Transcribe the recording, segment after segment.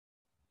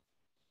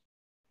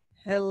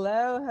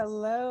Hello,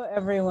 hello,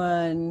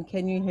 everyone.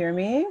 Can you hear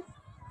me?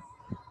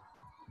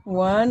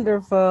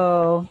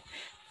 Wonderful.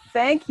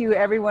 Thank you,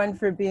 everyone,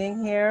 for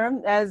being here.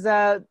 As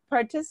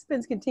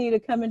participants continue to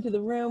come into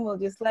the room, we'll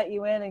just let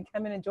you in and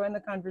come in and join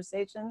the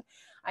conversation.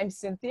 I'm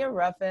Cynthia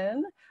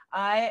Ruffin.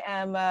 I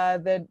am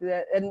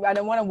and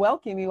I want to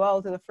welcome you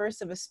all to the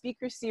first of a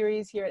speaker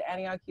series here at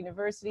Antioch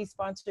University,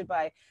 sponsored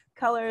by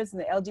Colors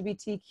and the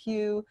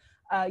LGBTQ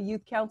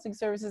Youth Counseling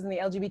Services and the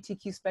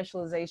LGBTQ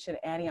Specialization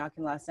at Antioch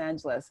in Los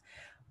Angeles.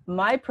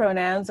 My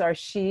pronouns are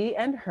she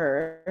and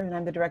her, and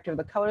I'm the director of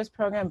the Colors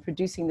program,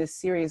 producing this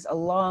series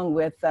along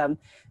with the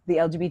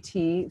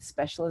LGBT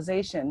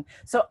specialization.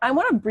 So I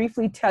want to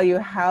briefly tell you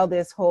how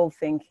this whole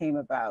thing came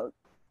about.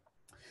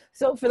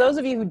 So for those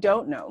of you who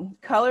don't know,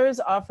 Colors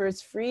offers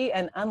free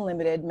and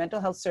unlimited mental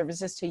health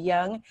services to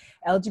young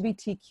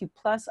LGBTQ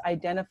plus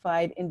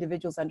identified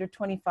individuals under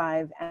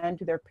 25 and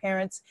to their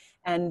parents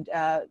and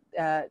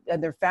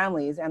their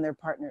families and their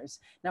partners.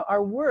 Now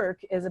our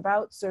work is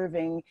about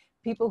serving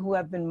people who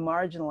have been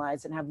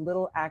marginalized and have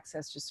little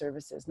access to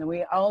services. Now,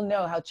 we all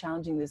know how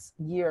challenging this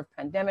year of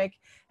pandemic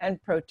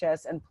and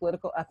protests and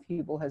political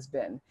upheaval has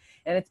been.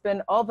 And it's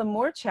been all the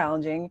more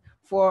challenging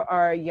for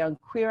our young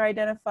queer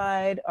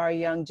identified, our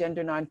young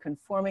gender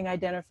non-conforming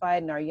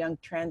identified, and our young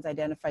trans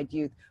identified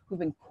youth who've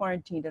been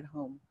quarantined at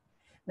home.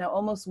 Now,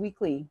 almost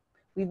weekly,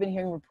 we've been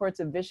hearing reports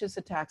of vicious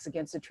attacks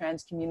against the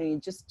trans community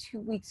just 2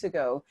 weeks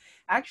ago.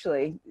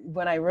 Actually,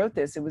 when I wrote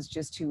this, it was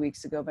just 2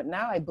 weeks ago, but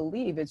now I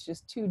believe it's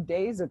just 2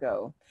 days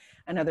ago.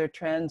 Another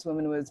trans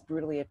woman was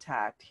brutally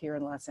attacked here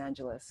in Los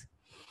Angeles.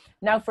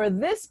 Now for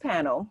this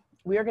panel,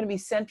 we are going to be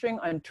centering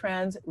on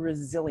trans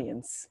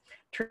resilience,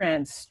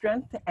 trans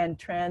strength, and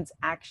trans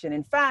action.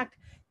 In fact,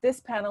 this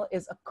panel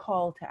is a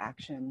call to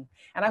action.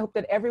 And I hope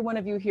that every one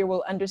of you here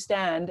will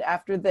understand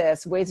after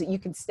this ways that you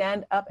can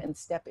stand up and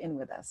step in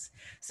with us.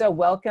 So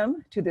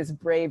welcome to this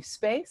brave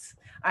space.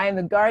 I am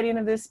the guardian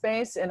of this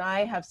space and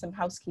I have some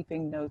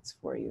housekeeping notes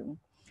for you.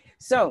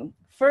 So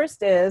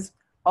first is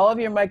all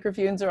of your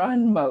microphones are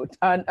on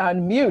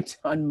mute.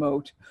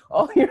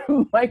 All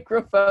your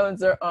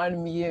microphones are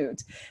on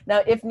mute.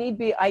 Now, if need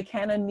be, I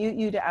can unmute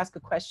you to ask a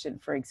question,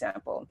 for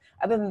example.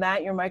 Other than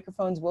that, your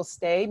microphones will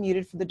stay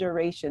muted for the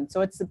duration. So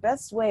it's the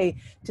best way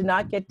to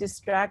not get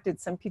distracted.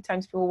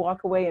 Sometimes people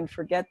walk away and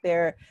forget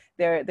their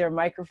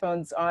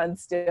microphones on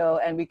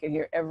still, and we can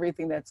hear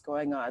everything that's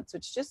going on. So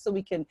it's just so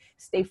we can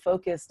stay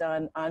focused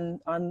on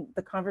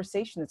the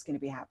conversation that's going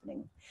to be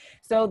happening.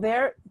 So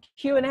there,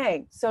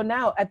 Q&A. So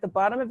now at the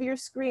bottom of your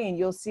screen,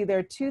 you'll see there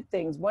are two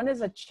things. One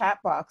is a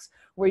chat box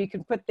where you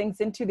can put things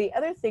into. The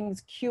other thing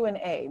is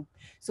Q&A.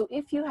 So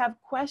if you have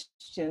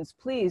questions,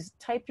 please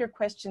type your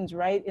questions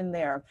right in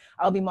there.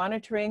 I'll be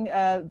monitoring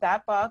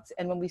that box,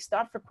 and when we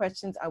stop for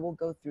questions, I will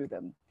go through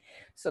them.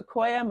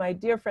 Sequoia, my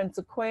dear friend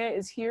Sequoia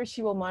is here.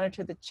 She will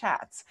monitor the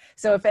chats.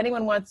 So if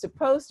anyone wants to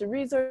post a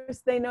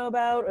resource they know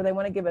about, or they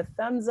want to give a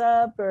thumbs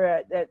up or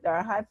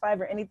a high five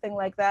or anything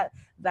like that,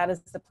 that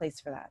is the place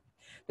for that.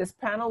 This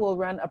panel will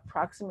run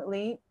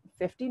approximately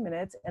 50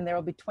 minutes and there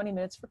will be 20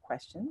 minutes for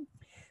questions.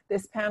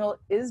 This panel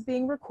is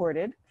being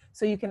recorded,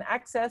 so you can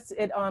access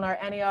it on our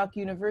Antioch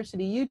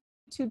University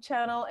YouTube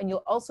channel, and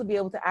you'll also be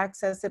able to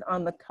access it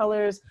on the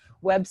Colors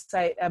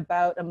website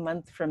about a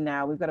month from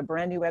now. We've got a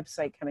brand new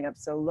website coming up,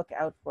 so look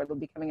out for it. It'll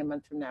be coming a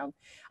month from now.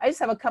 I just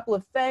have a couple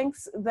of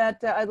thanks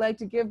that I'd like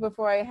to give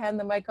before I hand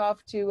the mic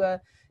off to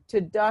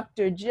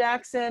Dr.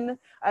 Jackson.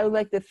 I would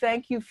like to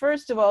thank you,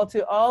 first of all,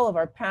 to all of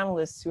our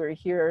panelists who are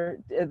here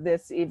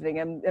this evening.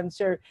 I'm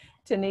sure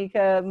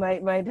Tanika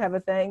might have a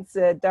thanks,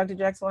 Dr.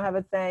 Jackson will have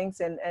a thanks,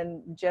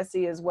 and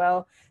Jessie as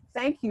well.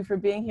 Thank you for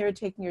being here,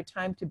 taking your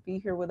time to be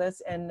here with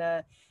us, and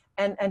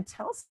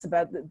tell us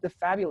about the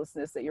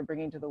fabulousness that you're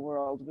bringing to the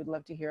world. We'd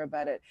love to hear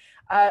about it.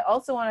 I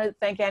also want to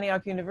thank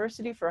Antioch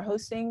University for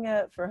hosting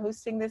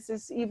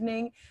this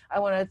evening. I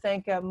want to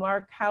thank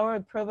Mark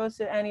Howard,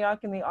 Provost at Antioch,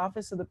 in the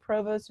Office of the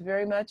Provost,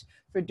 very much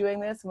for doing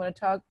this. I want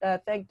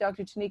to thank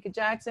Dr. Tanika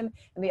Jackson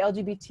and the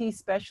LGBT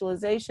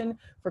specialization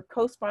for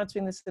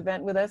co-sponsoring this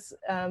event with us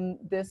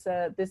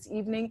this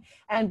evening.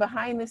 And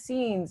behind the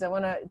scenes, I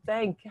want to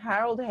thank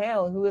Harold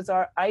Hale, who is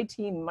our IT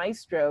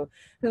maestro,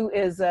 who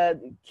is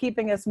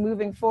keeping us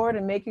moving forward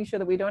and making sure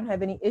that we don't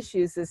have any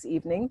issues this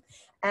evening.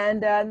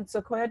 And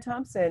Sequoia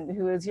Thompson,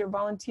 who is here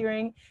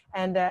volunteering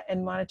and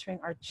monitoring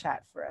our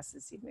chat for us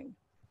this evening.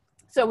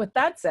 So with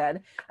that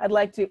said, I'd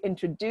like to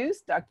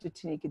introduce Dr.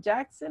 Tanika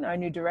Jackson, our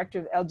new Director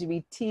of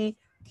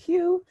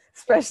LGBTQ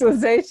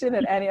Specialization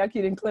at Antioch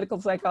in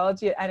Clinical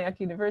Psychology at Antioch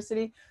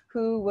University,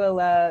 who will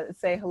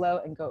say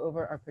hello and go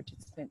over our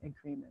participant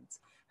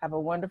agreements. Have a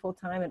wonderful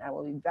time, and I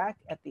will be back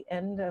at the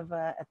end of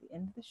the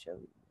show.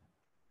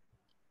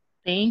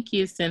 Thank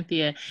you,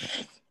 Cynthia.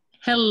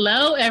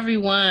 Hello,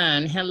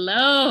 everyone.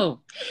 Hello.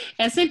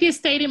 As Cynthia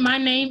stated, my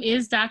name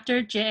is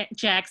Dr.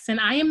 Jackson.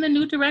 I am the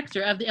new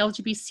director of the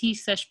LGBT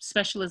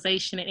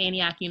specialization at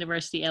Antioch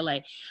University, LA.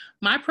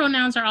 My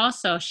pronouns are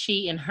also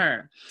she and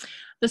her.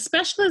 The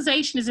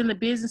specialization is in the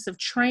business of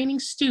training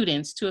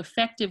students to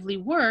effectively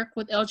work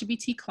with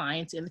LGBT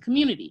clients in the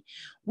community.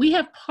 We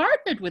have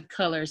partnered with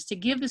Colors to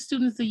give the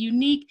students the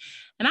unique,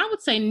 and I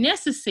would say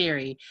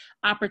necessary,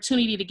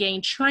 opportunity to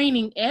gain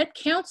training at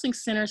counseling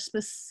centers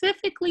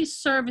specifically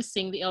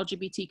servicing the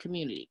LGBT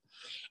community.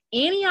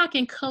 Antioch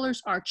and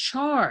Colors are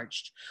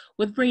charged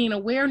with bringing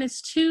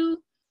awareness to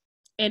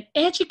and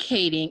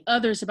educating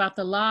others about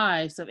the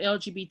lives of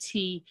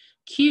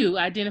LGBTQ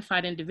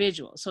identified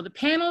individuals. So the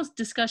panel's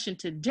discussion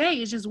today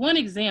is just one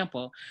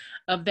example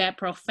of that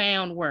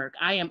profound work.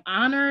 I am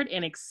honored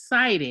and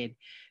excited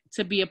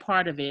to be a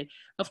part of it.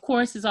 Of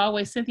course, as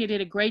always, Cynthia did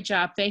a great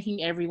job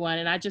thanking everyone,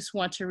 and I just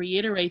want to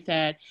reiterate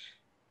that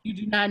you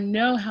do not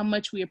know how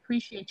much we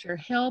appreciate your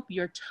help,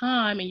 your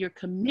time, and your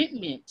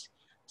commitment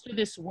to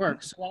this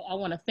work. So I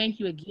want to thank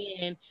you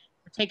again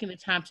for taking the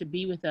time to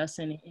be with us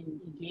and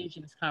engage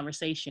in this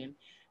conversation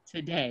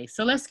today.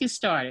 So let's get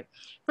started.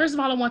 First of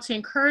all, I want to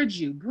encourage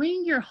you,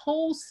 bring your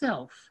whole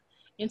self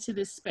into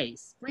this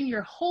space. Bring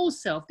your whole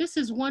self. This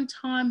is one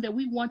time that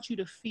we want you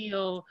to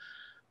feel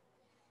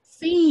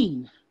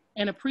seen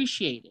and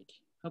appreciated,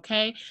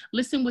 okay?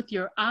 Listen with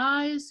your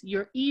eyes,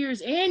 your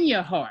ears, and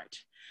your heart.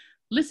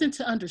 Listen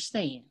to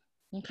understand.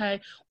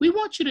 Okay, we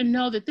want you to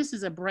know that this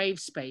is a brave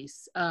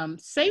space.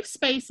 Safe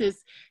space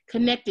is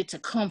connected to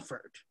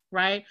comfort,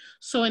 right?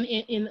 So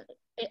in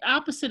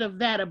opposite of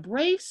that, a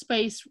brave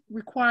space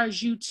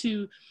requires you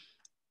to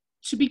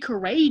be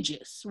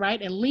courageous,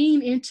 right? And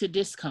lean into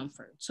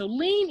discomfort. So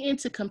lean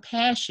into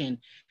compassion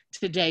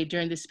today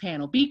during this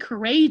panel. Be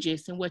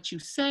courageous in what you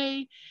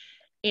say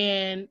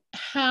and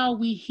how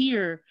we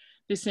hear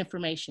this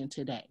information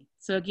today.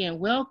 So again,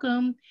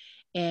 welcome,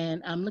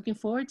 and I'm looking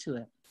forward to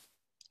it.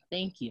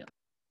 Thank you.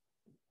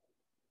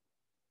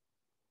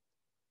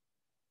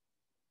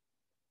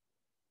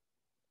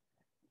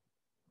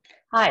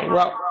 Hi,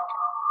 well,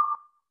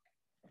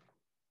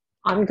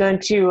 I'm going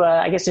to,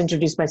 I guess,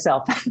 introduce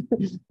myself.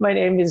 My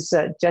name is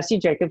Jessie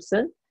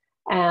Jacobson,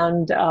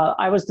 and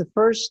I was the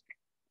first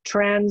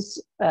trans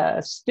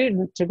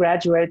student to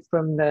graduate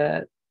from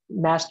the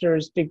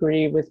master's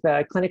degree with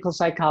clinical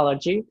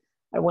psychology.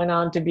 I went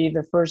on to be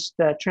the first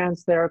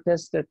trans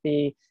therapist at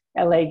the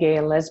LA Gay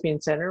and Lesbian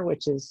Center,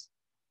 which is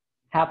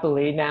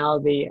happily now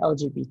the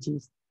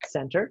LGBT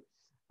Center.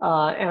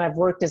 And I've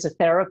worked as a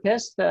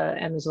therapist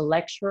and as a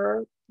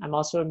lecturer. I'm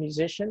also a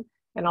musician,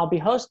 and I'll be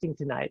hosting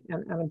tonight.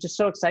 And I'm just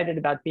so excited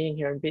about being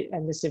here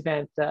and this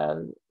event.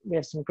 We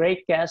have some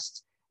great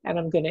guests, and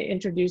I'm going to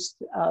introduce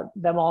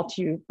them all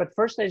to you. But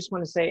first, I just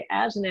want to say,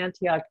 as an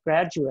Antioch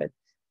graduate,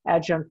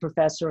 adjunct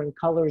professor, and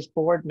Colors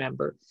board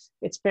member,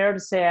 it's fair to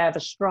say I have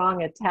a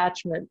strong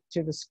attachment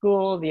to the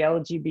school, the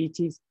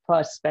LGBT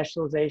plus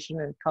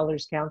specialization, and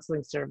Colors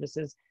counseling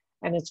services,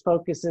 and its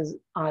focuses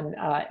on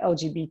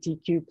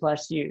LGBTQ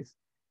plus youth.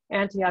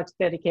 Antioch's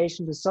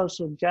dedication to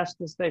social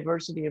justice,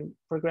 diversity, and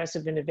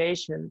progressive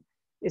innovation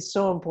is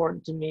so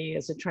important to me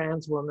as a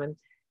trans woman,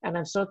 and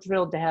I'm so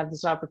thrilled to have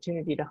this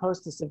opportunity to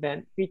host this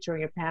event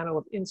featuring a panel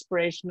of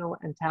inspirational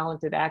and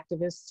talented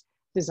activists,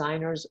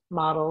 designers,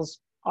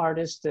 models,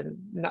 artists,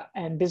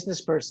 and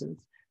business persons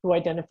who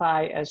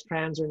identify as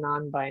trans or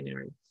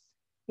non-binary.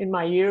 In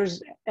my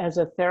years as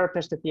a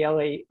therapist at the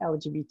LA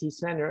LGBT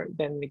Center,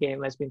 then the Gay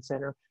and Lesbian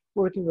Center,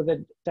 working with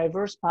a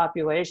diverse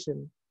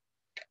population,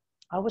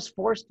 I was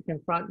forced to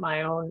confront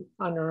my own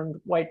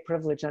unearned white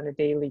privilege on a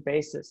daily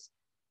basis.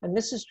 And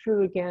this is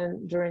true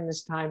again during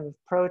this time of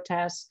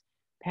protest,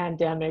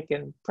 pandemic,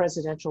 and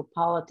presidential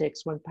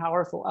politics, when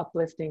powerful,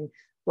 uplifting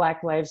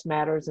Black Lives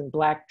Matters and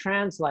Black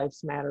Trans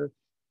Lives Matter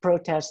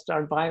protests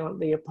are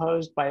violently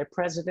opposed by a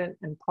president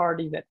and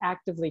party that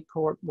actively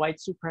court white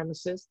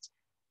supremacists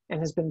and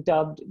has been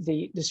dubbed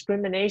the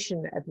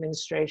discrimination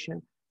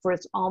administration for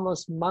its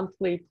almost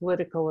monthly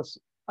political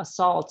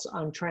assaults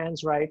on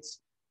trans rights,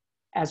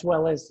 as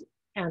well as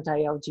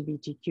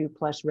anti-LGBTQ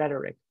plus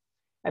rhetoric.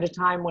 At a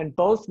time when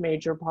both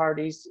major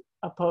parties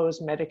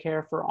oppose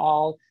Medicare for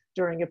all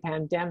during a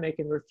pandemic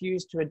and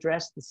refuse to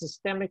address the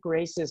systemic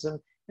racism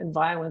and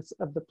violence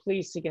of the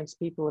police against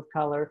people of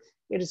color,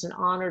 it is an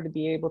honor to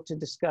be able to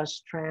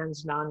discuss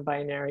trans,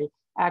 non-binary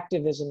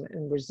activism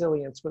and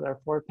resilience with our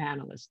four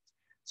panelists.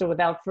 So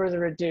without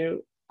further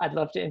ado, I'd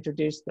love to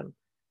introduce them.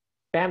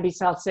 Bambi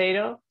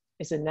Salcedo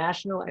is a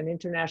national and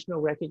international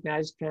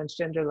recognized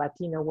transgender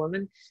Latina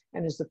woman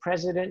and is the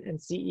president and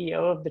CEO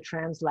of the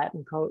Trans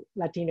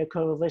Latina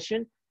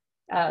Coalition,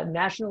 a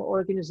national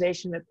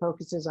organization that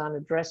focuses on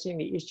addressing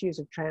the issues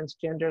of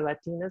transgender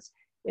Latinas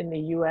in the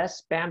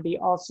US. Bambi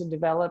also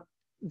developed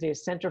the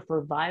Center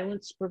for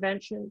Violence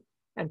Prevention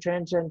and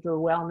Transgender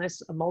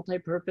Wellness, a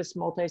multi-purpose,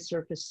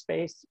 multi-surface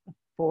space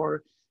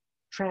for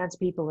trans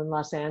people in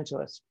Los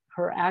Angeles.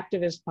 Her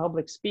activist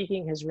public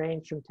speaking has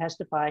ranged from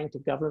testifying to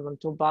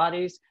governmental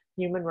bodies,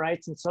 human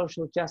rights and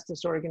social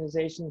justice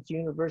organizations,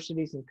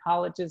 universities and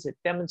colleges, at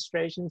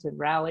demonstrations and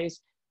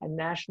rallies, and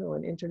national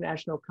and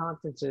international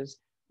conferences,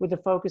 with a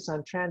focus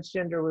on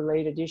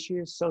transgender-related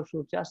issues,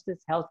 social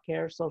justice,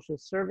 healthcare, social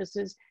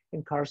services,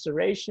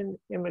 incarceration,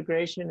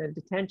 immigration, and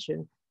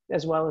detention,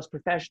 as well as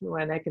professional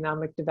and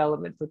economic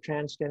development for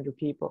transgender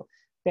people.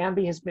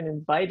 Bambi has been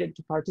invited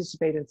to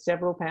participate in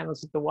several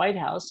panels at the White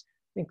House,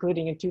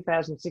 including in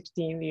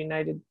 2016, the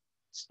United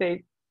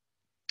States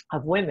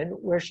of Women,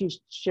 where she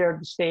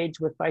shared the stage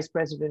with Vice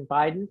President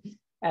Biden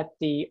at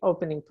the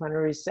opening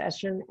plenary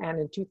session, and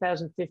in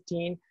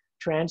 2015,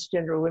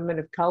 Transgender Women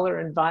of Color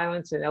and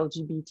Violence and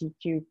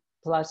LGBTQ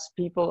plus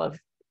People of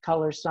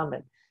Color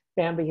Summit.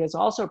 Bambi has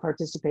also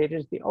participated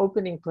as the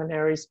opening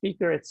plenary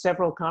speaker at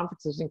several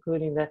conferences,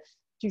 including the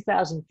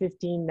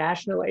 2015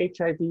 National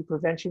HIV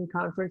Prevention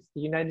Conference,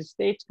 the United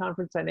States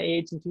Conference on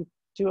AIDS in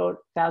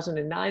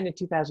 2009 and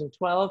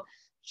 2012.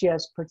 She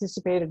has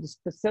participated as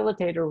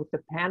facilitator with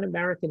the Pan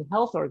American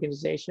Health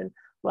Organization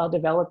while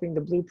developing the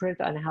blueprint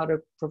on how to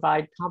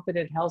provide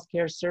competent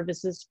healthcare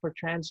services for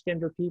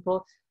transgender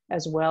people,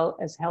 as well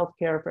as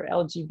healthcare for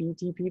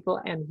LGBT people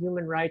and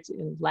human rights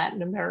in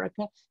Latin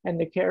America and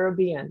the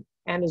Caribbean,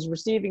 and is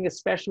receiving a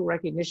special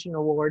recognition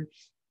award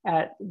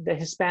at the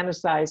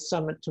Hispanicized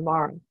Summit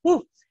tomorrow.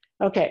 Woo.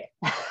 Okay,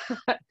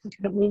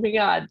 moving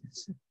on.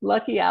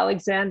 Lucky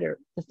Alexander,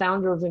 the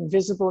founder of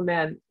Invisible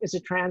Men, is a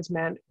trans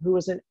man who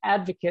is an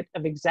advocate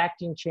of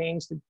exacting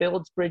change that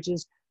builds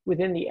bridges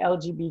within the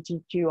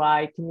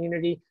LGBTQI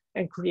community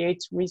and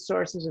creates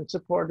resources and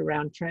support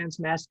around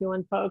trans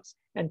masculine folks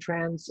and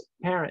trans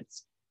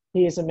parents.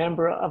 He is a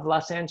member of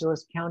Los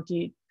Angeles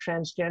County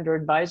Transgender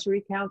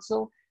Advisory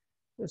Council,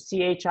 the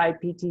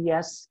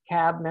CHIPTS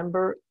CAB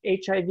member,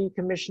 HIV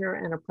commissioner,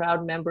 and a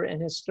proud member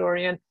and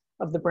historian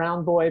of the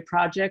Brown Boy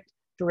Project,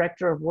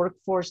 director of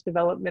workforce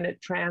development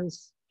at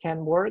Trans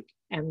Can Work,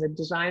 and the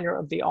designer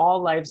of the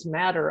All Lives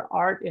Matter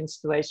art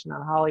installation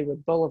on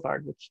Hollywood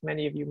Boulevard, which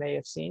many of you may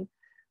have seen.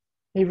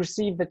 He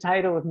received the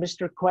title of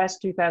Mr.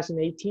 Quest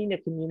 2018, a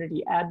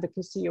community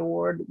advocacy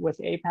award with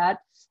APAT.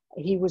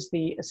 He was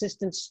the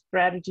assistant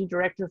strategy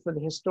director for the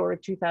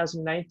historic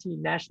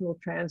 2019 National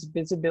Trans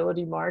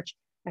Visibility March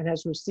and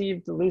has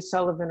received the Lou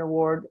Sullivan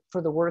Award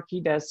for the work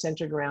he does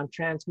centered around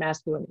trans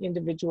masculine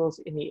individuals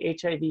in the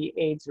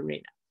HIV/AIDS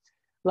arena.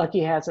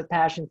 Lucky has a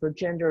passion for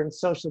gender and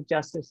social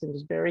justice and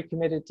is very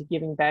committed to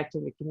giving back to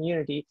the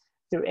community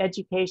through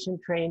education,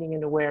 training,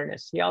 and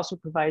awareness. He also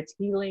provides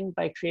healing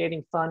by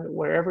creating fun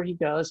wherever he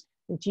goes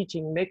and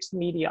teaching mixed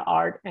media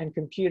art and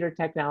computer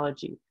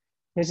technology.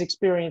 His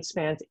experience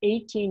spans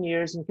 18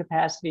 years in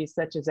capacities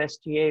such as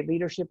SGA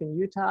leadership in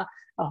Utah,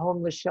 a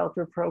homeless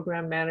shelter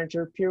program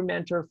manager, peer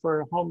mentor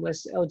for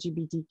homeless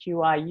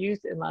LGBTQI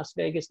youth in Las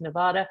Vegas,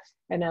 Nevada,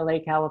 and LA,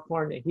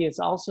 California. He has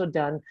also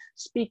done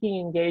speaking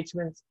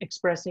engagements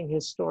expressing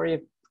his story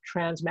of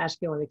trans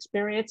masculine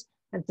experience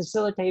and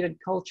facilitated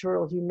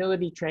cultural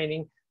humility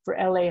training for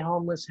LA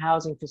homeless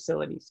housing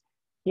facilities.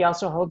 He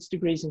also holds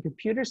degrees in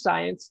computer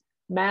science,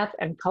 math,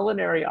 and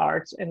culinary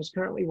arts, and is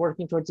currently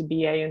working towards a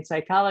BA in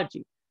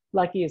psychology.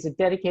 Lucky is a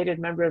dedicated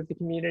member of the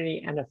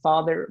community and a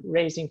father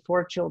raising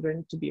 4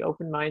 children to be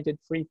open-minded,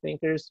 free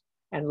thinkers,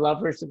 and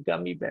lovers of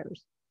gummy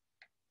bears.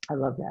 I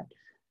love that.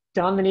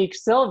 Dominique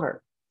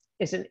Silver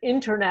is an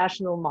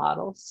international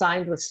model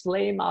signed with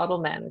Slay Model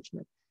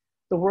Management,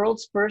 the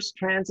world's first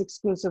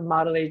trans-exclusive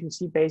model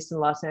agency based in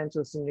Los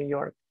Angeles and New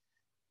York.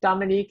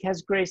 Dominique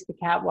has graced the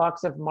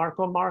catwalks of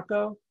Marco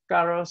Marco,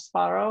 Garo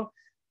Sparrow,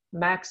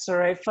 Max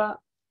Sarefa,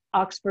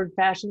 Oxford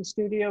Fashion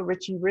Studio,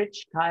 Richie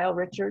Rich, Kyle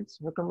Richards.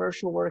 Her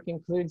commercial work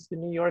includes the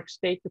New York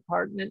State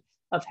Department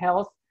of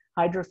Health,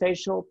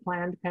 Hydrofacial,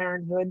 Planned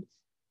Parenthood,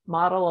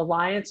 Model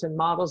Alliance, and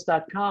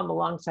Models.com,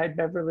 alongside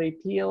Beverly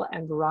Peel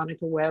and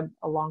Veronica Webb,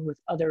 along with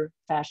other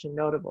fashion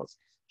notables.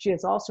 She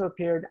has also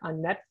appeared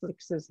on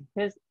Netflix's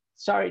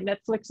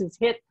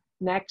hit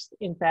Next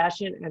in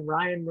Fashion and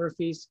Ryan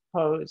Murphy's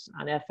Pose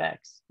on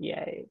FX.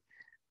 Yay.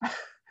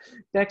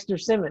 Dexter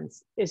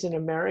Simmons is an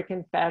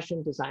American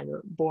fashion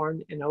designer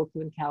born in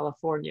Oakland,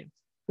 California,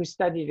 who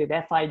studied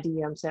at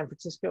FIDM San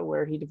Francisco,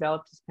 where he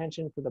developed his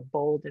penchant for the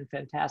bold and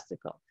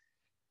fantastical.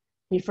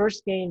 He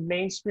first gained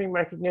mainstream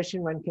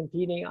recognition when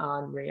competing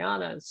on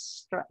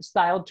Rihanna's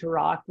Styled to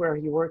Rock, where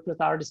he worked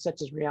with artists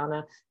such as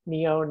Rihanna,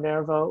 Neo,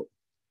 Nervo,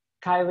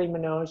 Kylie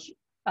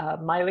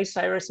Minogue, Miley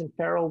Cyrus, and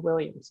Pharrell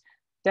Williams.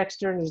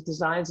 Dexter and his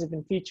designs have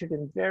been featured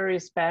in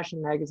various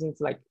fashion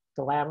magazines like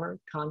Glamour,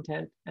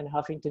 Content, and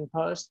Huffington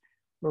Post.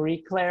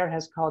 Marie Claire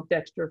has called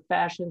Dexter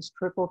fashion's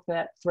triple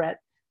threat,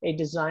 a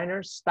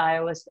designer,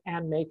 stylist,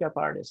 and makeup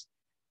artist.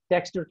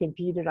 Dexter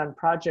competed on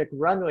Project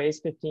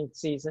Runway's 15th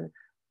season,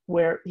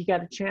 where he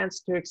got a chance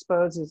to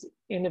expose his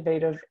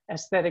innovative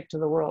aesthetic to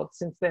the world.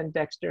 Since then,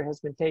 Dexter has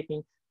been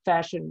taking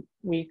fashion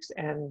weeks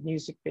and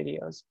music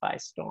videos by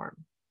storm.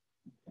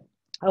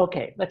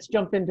 Okay, let's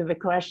jump into the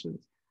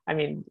questions. I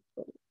mean,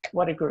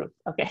 what a group.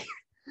 Okay.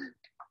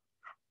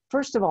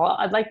 First of all,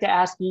 I'd like to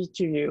ask each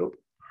of you,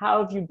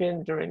 how have you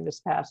been during this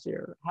past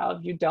year? How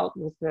have you dealt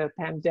with the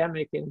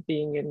pandemic and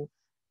being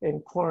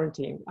in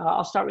quarantine?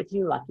 I'll start with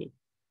you, Lucky.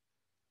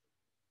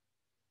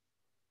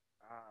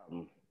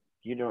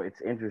 You know,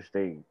 it's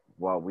interesting.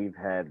 While we've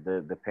had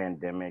the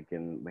pandemic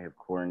and we have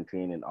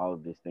quarantine and all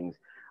of these things,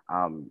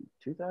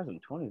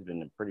 2020 has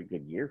been a pretty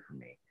good year for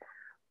me.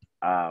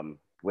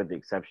 with the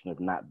exception of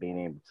not being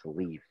able to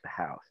leave the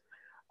house.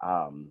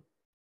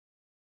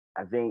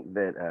 I think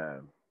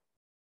that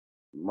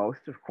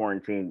most of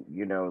quarantine,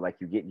 you know, like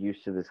you get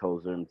used to this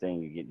whole Zoom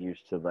thing, you get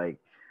used to like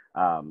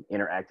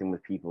interacting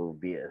with people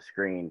via a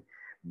screen,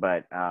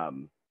 but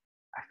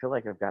I feel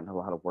like I've gotten a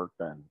lot of work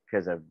done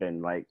because I've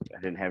been like I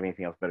didn't have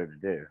anything else better to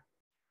do.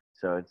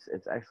 So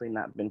it's actually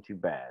not been too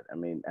bad. I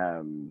mean,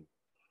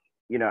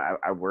 you know,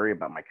 I worry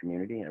about my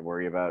community and I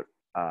worry about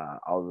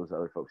all those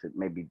other folks that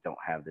maybe don't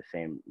have the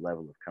same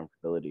level of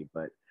comfortability.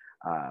 But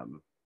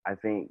I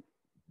think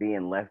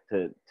being left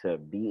to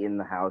be in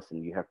the house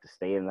and you have to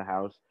stay in the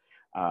house,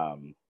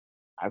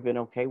 I've been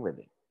okay with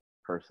it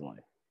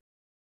personally.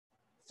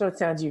 So it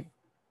sounds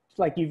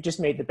like you've just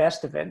made the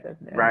best of it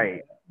and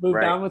Right. moved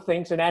Right. on with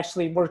things and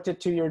actually worked it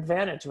to your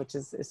advantage, which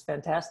is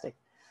fantastic.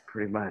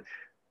 Pretty much.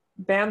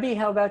 Bambi,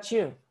 how about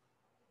you?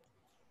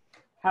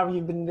 How have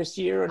you been this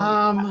year? And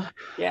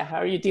how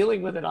are you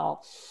dealing with it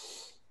all?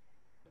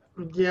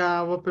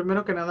 Ya, bueno,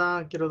 primero que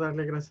nada, quiero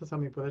darle gracias a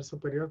mi poder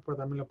superior por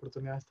darme la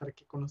oportunidad de estar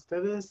aquí con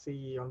ustedes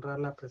y honrar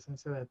la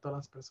presencia de todas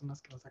las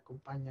personas que nos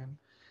acompañan.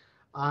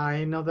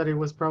 I know that it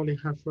was probably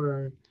hard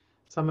for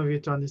some of you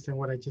to understand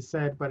what I just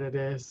said, but it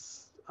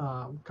is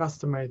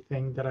customary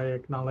thing that I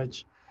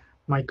acknowledge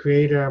my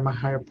creator, my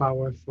higher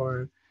power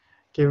for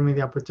giving me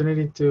the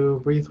opportunity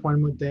to breathe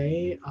one more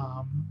day.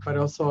 But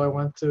also I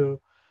want to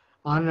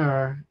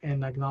honor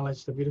and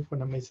acknowledge the beautiful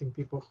and amazing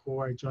people who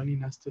are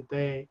joining us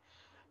today.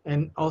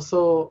 And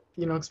also,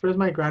 you know, express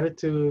my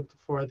gratitude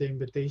for the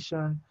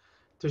invitation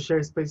to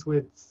share space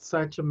with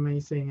such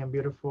amazing and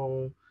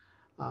beautiful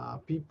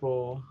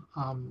people.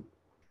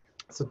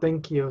 So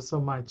thank you so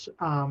much.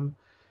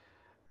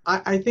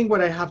 I think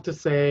what I have to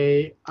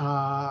say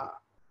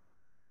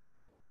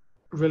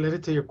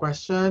related to your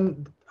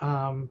question,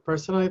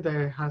 personally,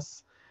 there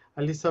has,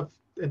 at least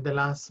in the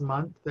last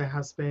month, there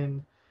has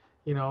been,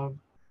 you know,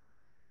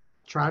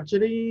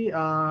 tragedy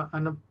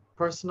on a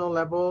personal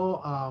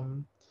level.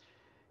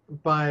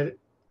 But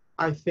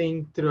I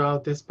think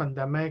throughout this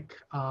pandemic,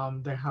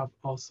 there have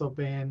also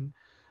been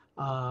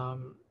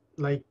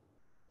like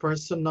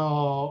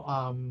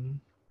personal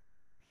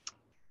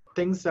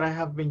things that I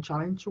have been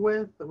challenged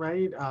with,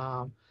 right?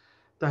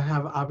 That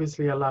have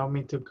obviously allowed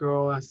me to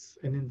grow as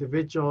an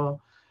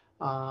individual,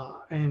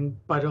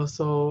 but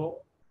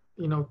also,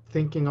 you know,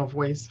 thinking of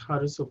ways how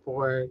to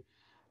support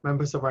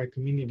members of our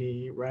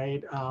community,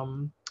 right?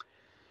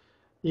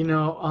 You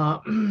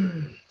know,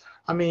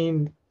 I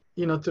mean,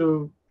 you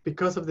know,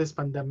 because of this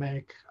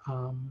pandemic,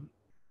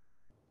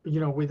 you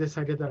know, we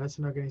decided that as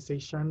an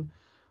organization,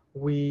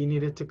 we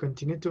needed to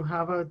continue to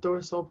have our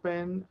doors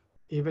open,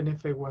 even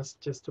if it was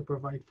just to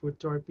provide food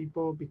to our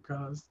people,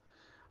 because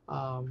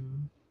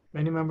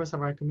many members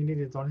of our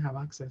community don't have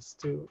access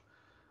to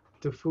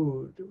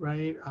food,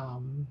 right?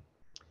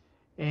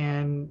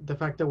 And the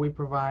fact that we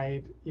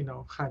provide, you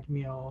know, hot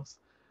meals,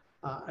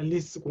 at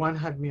least one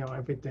hot meal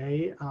every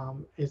day,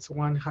 it's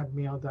one hot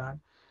meal that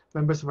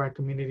members of our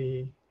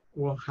community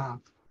will have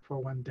for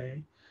one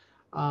day.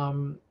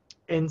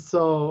 And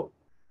so,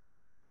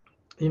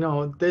 you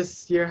know,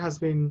 this year has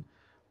been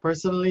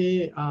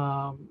personally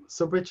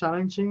super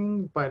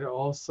challenging, but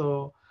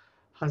also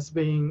has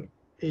been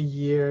a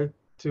year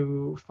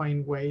to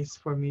find ways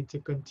for me to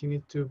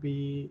continue to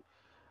be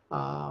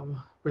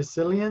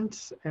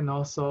resilient and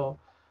also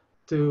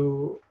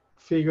to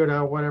figure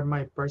out what are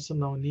my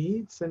personal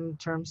needs in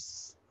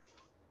terms,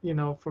 you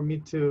know, for me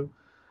to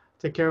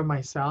take care of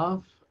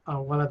myself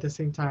while at the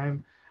same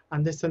time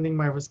understanding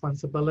my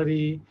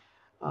responsibility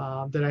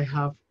that I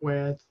have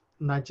with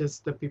not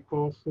just the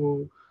people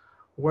who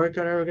work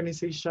at our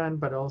organization,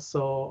 but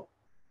also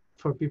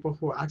for people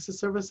who access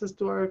services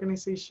to our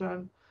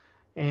organization,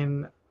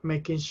 and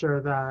making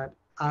sure that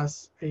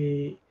as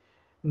a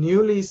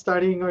newly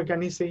starting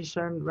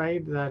organization,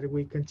 right, that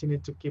we continue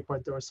to keep our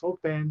doors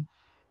open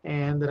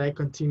and that I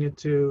continue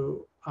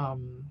to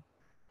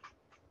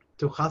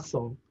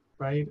hustle,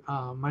 right,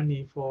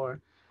 money for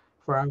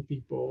our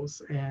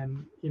peoples.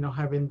 And, you know,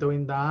 having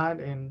doing that,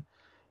 and,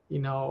 you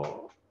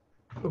know,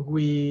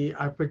 we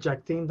are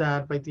projecting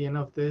that by the end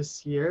of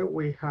this year,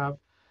 we have,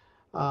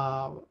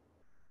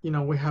 you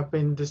know, we have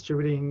been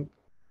distributing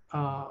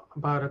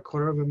about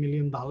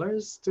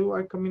 $250,000 to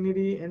our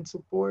community in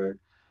support.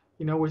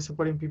 You know, we're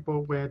supporting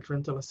people with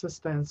rental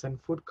assistance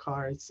and food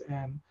cards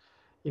and,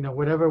 you know,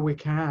 whatever we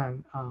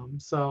can.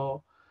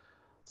 So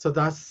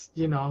that's,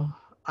 you know,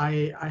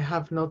 I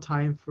have no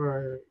time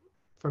for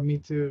me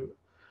to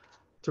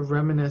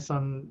reminisce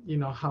on, you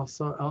know, how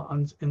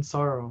in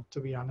sorrow, to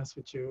be honest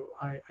with you.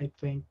 I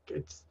think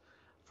it's,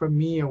 for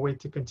me, a way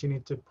to continue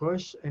to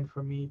push and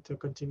for me to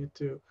continue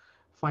to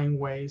find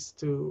ways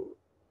to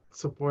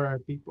support our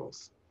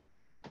peoples.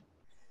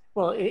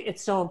 Well,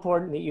 it's so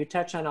important that you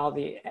touch on all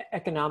the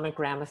economic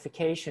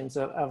ramifications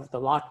of the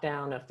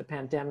lockdown, of the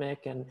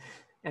pandemic,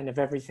 and of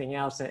everything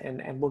else.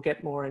 And we'll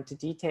get more into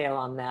detail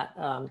on that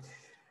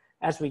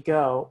as we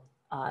go.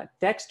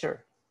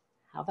 Dexter,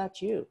 how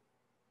about you?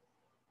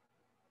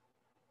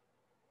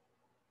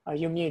 Are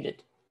you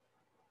muted?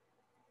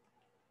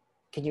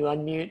 Can you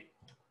unmute?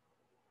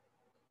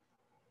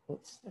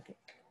 Oops, okay.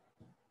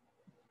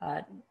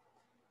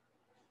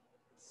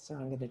 So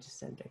I'm gonna just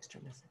send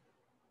extra message.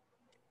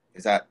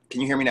 Is that,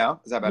 can you hear me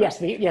now? Is that better?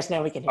 Yes,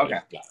 now we can hear Okay.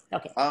 you. Yeah,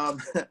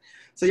 okay.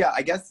 So yeah,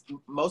 I guess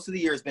most of the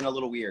year has been a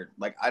little weird.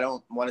 Like, I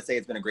don't want to say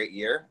it's been a great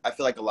year. I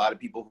feel like a lot of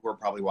people who are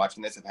probably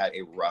watching this have had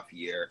a rough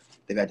year.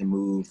 They've had to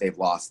move, they've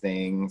lost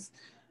things.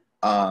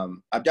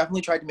 I've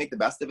definitely tried to make the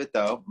best of it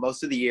though.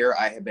 Most of the year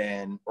I have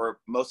been, or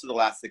most of the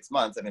last 6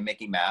 months, I've been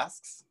making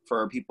masks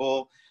for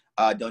people,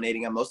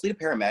 donating them mostly to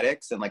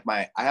paramedics. And like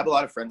I have a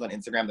lot of friends on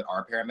Instagram that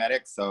are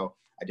paramedics. So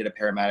I did a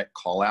paramedic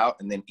call out,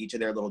 and then each of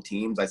their little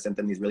teams, I sent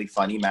them these really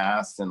funny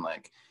masks, and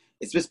like,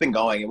 it's just been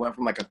going. It went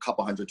from like a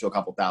couple hundred to a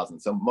couple thousand.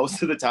 So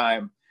most of the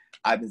time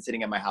I've been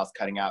sitting at my house,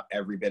 cutting out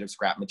every bit of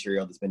scrap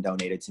material that's been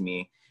donated to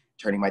me,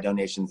 turning my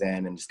donations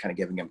in, and just kind of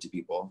giving them to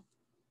people.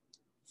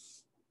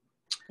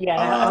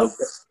 Yeah.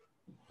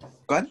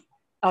 Go ahead.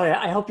 Oh,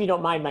 yeah, I hope you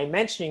don't mind my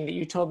mentioning that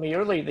you told me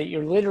earlier that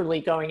you're literally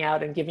going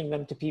out and giving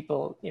them to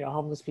people, you know,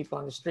 homeless people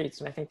on the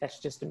streets. And I think that's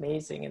just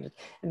amazing.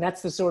 And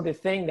that's the sort of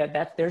thing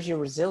that there's your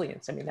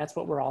resilience. I mean, that's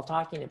what we're all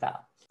talking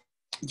about.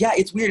 Yeah,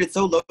 it's weird. It's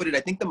so loaded. I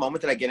think the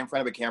moment that I get in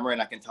front of a camera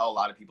and I can tell a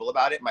lot of people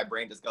about it, my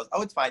brain just goes,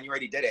 oh, it's fine. You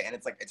already did it. And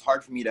it's like, it's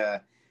hard for me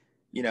to,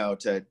 you know,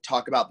 to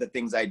talk about the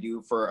things I do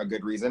for a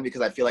good reason,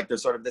 because I feel like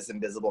there's sort of this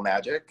invisible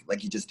magic,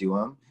 like you just do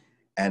them.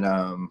 And,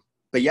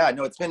 but yeah,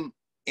 no, it's been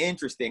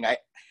interesting.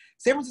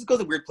 San Francisco is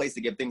a weird place to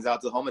give things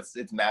out to the home.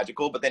 It's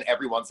magical, but then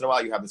every once in a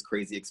while you have this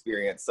crazy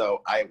experience.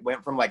 So I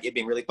went from like it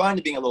being really fun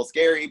to being a little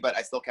scary, but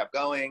I still kept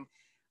going.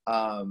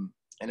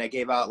 And I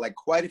gave out like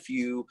quite a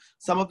few,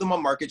 some of them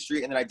on Market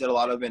Street, and then I did a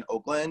lot of them in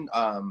Oakland.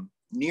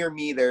 Near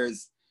me,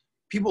 there's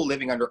people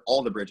living under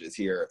all the bridges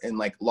here in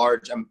like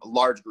large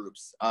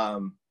groups.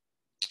 So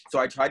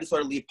I tried to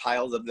sort of leave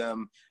piles of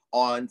them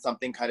on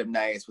something kind of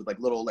nice with like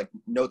little like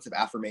notes of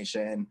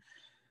affirmation.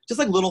 Just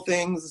like little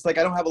things. It's like,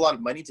 I don't have a lot of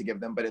money to give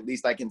them, but at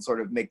least I can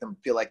sort of make them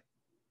feel like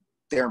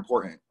they're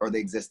important or they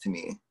exist to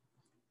me.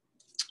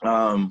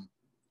 And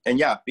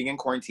yeah, being in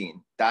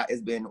quarantine, that has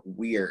been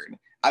weird.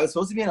 I was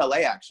supposed to be in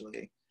LA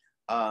actually.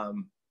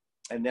 And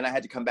then I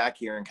had to come back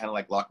here and kind of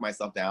like lock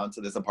myself down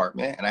to this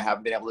apartment, and I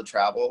haven't been able to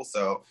travel.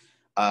 So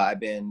I've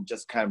been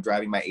just kind of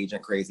driving my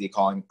agent crazy,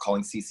 calling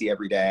CC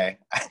every day,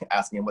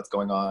 asking him what's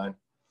going on.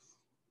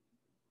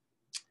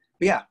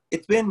 But yeah,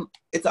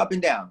 it's up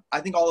and down. I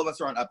think all of us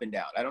are on up and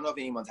down. I don't know if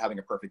anyone's having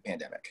a perfect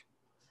pandemic.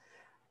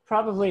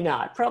 Probably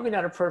not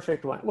a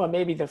perfect one. Well,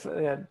 maybe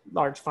the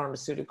large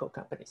pharmaceutical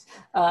companies.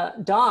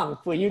 Dom,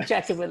 will you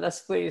check in with us,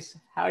 please?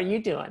 How are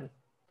you doing?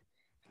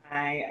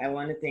 Hi, I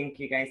want to thank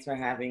you guys for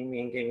having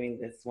me and giving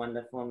this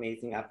wonderful,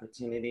 amazing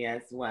opportunity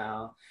as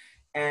well.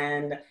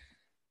 And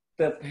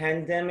the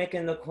pandemic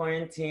and the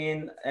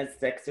quarantine, as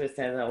Dexter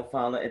says, I will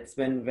follow, it's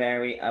been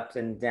very up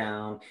and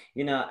down.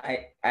 You know,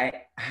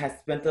 I have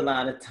spent a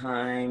lot of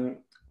time,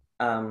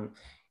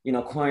 you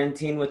know,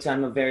 quarantine, which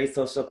I'm a very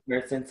social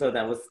person, so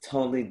that was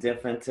totally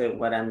different to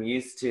what I'm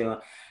used to.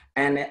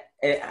 And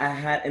I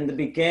had, in the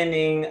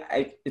beginning,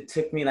 it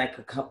took me like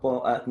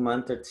a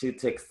month or two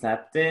to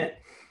accept it.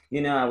 You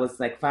know, I was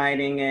like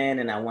fighting it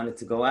and I wanted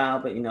to go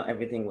out, but you know,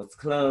 everything was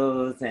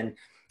closed, and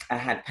I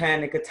had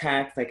panic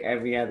attacks like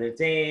every other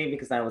day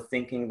because I was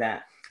thinking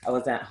that I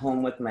was at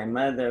home with my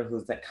mother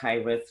who's like high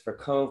risk for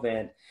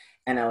COVID,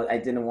 and I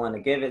didn't want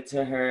to give it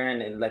to her,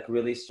 and it like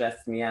really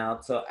stressed me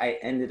out. So I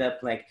ended up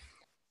like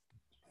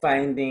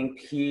finding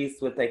peace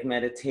with like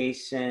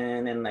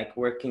meditation and like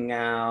working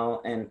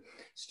out and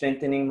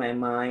strengthening my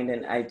mind.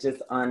 And I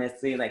just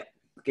honestly like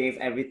gave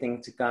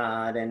everything to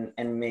God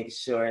and made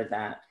sure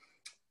that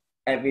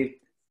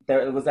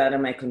it was out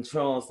of my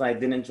control, so I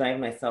didn't drive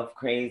myself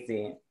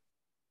crazy.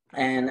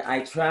 And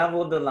I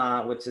traveled a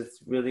lot, which is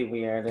really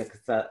weird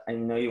because I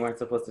know you weren't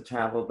supposed to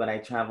travel, but I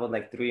traveled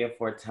like 3 or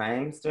 4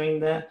 times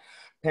during the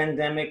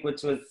pandemic,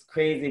 which was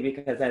crazy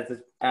because as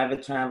an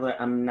avid traveler,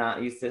 I'm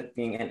not used to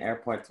being in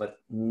airports with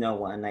no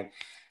one. Like,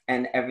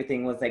 and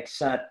everything was like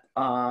shut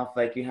off.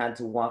 Like you had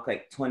to walk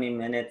like 20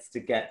 minutes to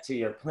get to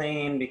your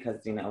plane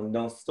because, you know,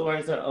 no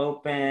stores are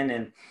open.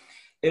 And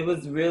it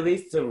was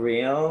really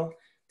surreal,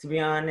 to be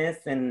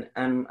honest. And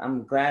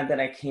I'm glad that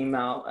I came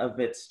out a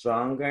bit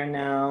stronger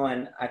now.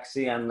 And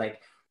actually I'm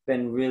like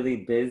been really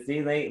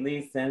busy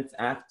lately since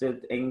after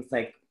things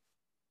like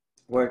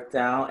worked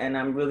out. And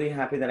I'm really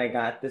happy that I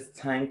got this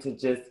time to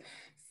just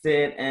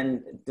sit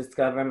and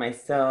discover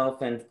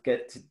myself and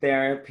get to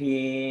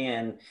therapy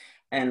and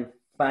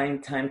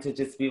find time to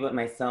just be with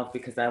myself,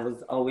 because I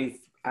was always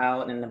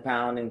out and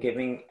about and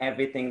giving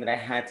everything that I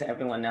had to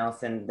everyone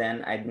else, and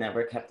then I'd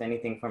never kept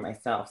anything for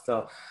myself.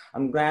 So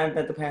I'm glad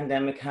that the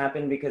pandemic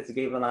happened because it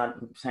gave a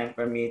lot of time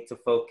for me to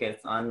focus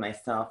on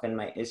myself and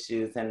my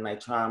issues and my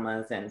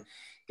traumas and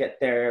get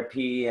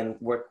therapy and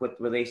work with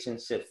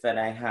relationships that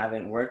I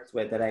haven't worked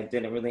with, that I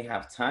didn't really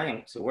have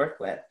time to work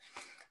with.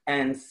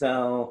 And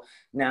so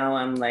now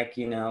I'm like,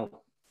 you know,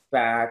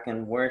 back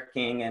and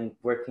working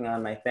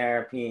on my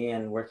therapy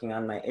and working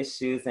on my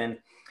issues. And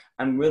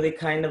I'm really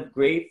kind of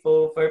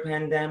grateful for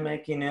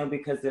pandemic, you know,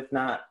 because if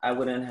not, I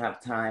wouldn't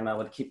have time. I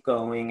would keep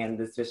going in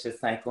this vicious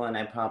cycle, and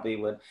I probably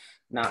would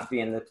not be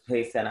in the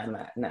place that I'm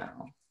at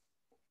now.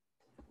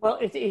 Well,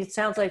 it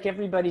sounds like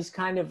everybody's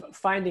kind of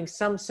finding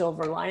some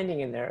silver lining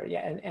in there.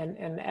 Yeah,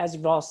 and as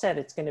you've all said,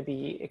 it's going to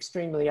be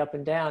extremely up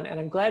and down. And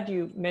I'm glad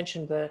you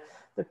mentioned the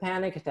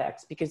panic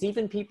attacks, because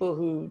even people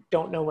who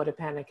don't know what a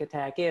panic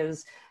attack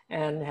is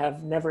and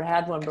have never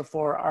had one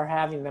before are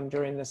having them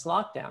during this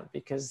lockdown,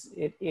 because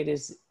it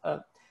is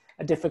a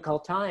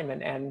difficult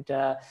time.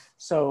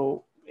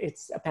 So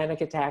it's a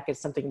panic attack is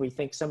something we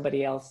think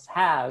somebody else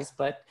has,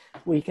 but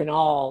we can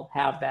all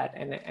have that.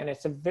 And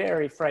it's a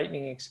very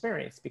frightening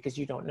experience, because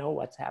you don't know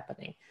what's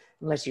happening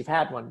unless you've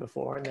had one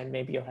before, and then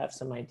maybe you'll have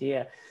some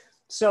idea.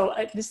 So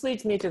this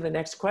leads me to the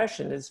next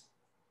question is,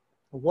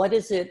 what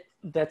is it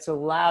that's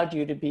allowed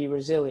you to be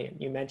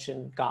resilient? You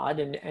mentioned God,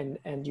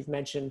 and you've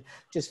mentioned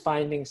just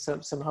finding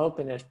some hope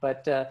in it,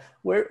 but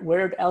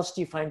where else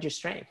do you find your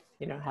strength?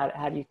 You know,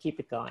 how do you keep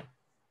it going?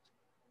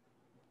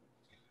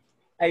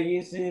 I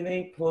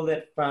usually pull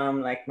it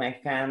from like my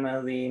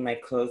family, my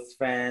close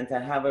friends.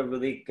 I have a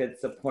really good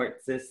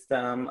support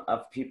system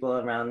of people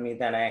around me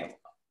that I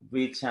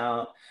reach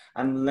out.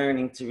 I'm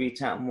learning to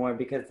reach out more,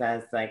 because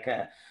as like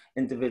a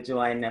individual,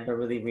 I never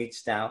really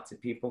reached out to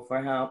people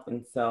for help.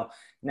 And so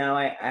now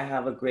I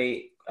have a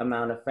great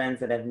amount of friends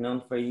that I've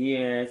known for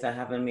years. I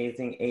have an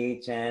amazing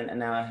agent, and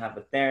now I have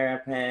a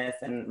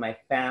therapist and my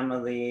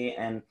family.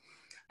 And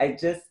I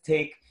just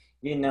take,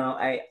 you know,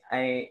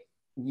 I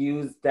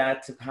use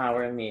that to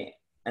power me.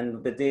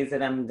 And the days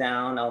that I'm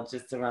down, I'll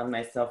just surround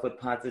myself with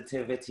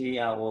positivity.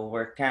 I will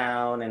work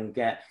out and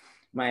get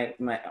my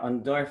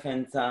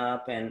endorphins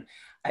up. And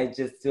I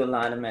just do a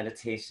lot of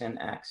meditation,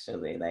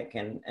 actually, like,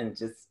 and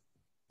just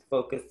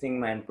focusing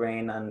my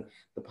brain on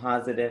the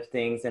positive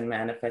things and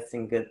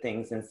manifesting good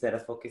things instead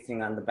of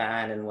focusing on the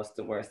bad and what's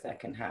the worst that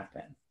can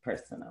happen,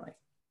 personally.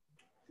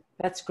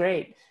 That's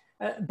great.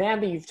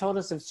 Bambi, you've told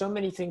us of so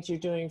many things you're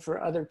doing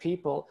for other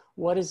people.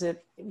 What is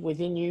it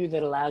within you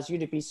that allows you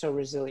to be so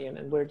resilient,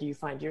 and where do you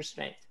find your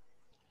strength?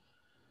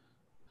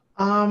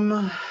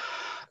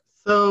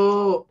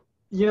 So,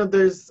 you know,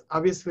 there's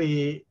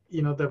obviously,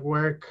 you know, the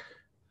work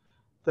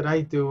that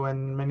I do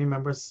and many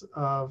members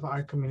of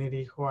our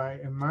community who are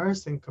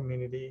immersed in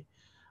community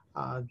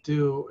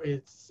do.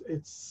 It's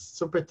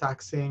super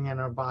taxing in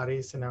our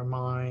bodies and our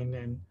mind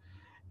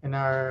and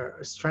our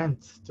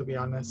strength, to be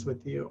honest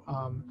with you.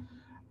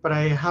 But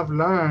I have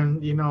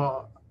learned, you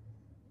know,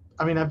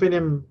 I mean, I've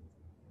been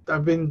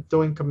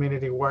doing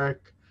community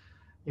work,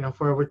 you know,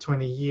 for over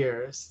 20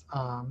 years,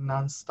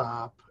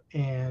 nonstop.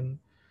 And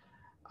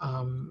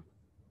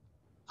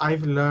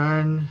I've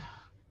learned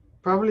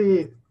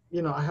probably,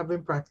 you know, I have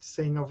been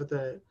practicing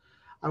over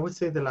I would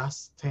say the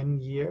last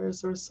 10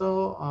 years or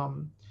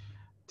so,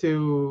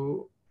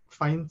 to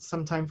find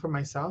some time for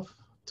myself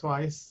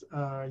twice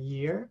a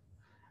year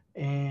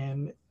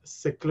and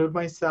seclude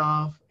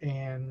myself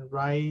and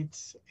write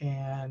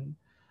and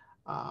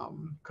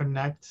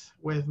connect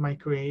with my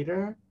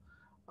creator.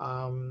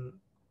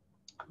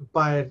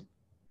 But,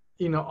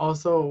 you know,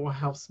 also what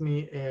helps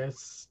me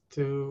is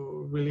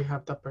to really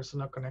have that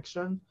personal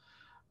connection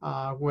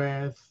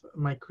with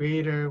my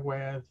creator,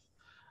 with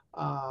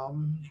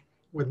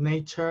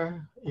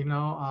nature. You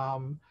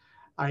know,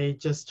 I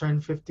just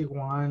turned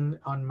 51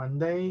 on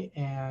Monday,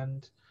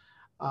 and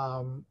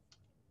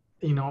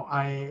you know,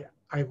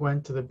 I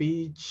went to the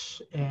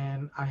beach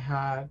and I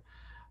had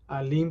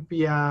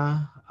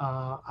limpia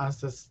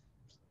as the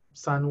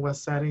sun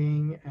was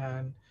setting,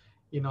 and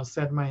you know,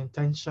 set my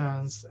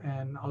intentions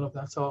and all of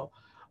that. So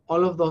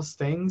all of those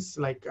things,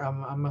 like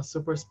I'm a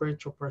super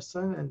spiritual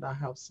person, and that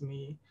helps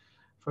me,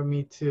 for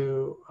me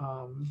to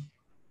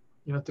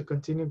you know, to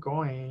continue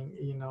going.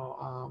 You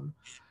know,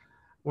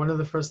 one of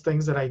the first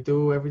things that I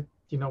do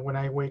you know, when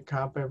I wake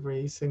up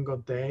every single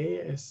day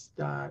is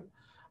that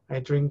I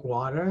drink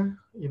water,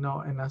 you know,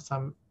 and as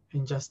I'm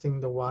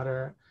ingesting the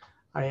water,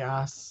 I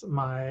ask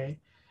my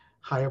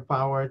higher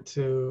power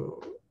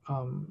to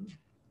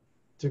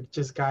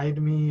just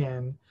guide me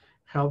and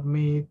help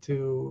me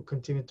to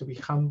continue to be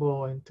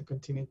humble and to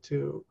continue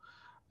to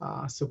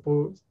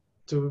support,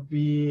 to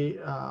be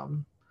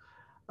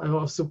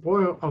of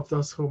support of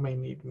those who may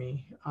need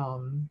me.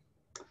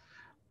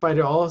 But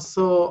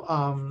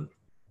also,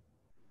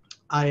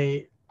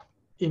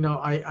 you know,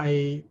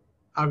 I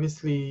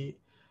obviously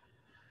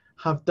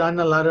have done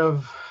a lot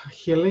of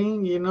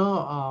healing, you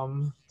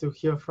know, to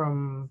heal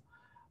from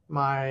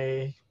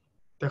the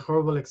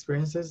horrible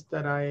experiences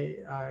that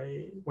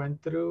I went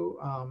through,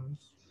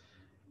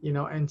 you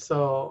know, and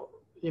so,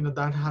 you know,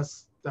 that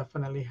has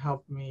definitely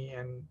helped me.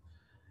 And,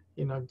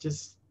 you know,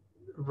 just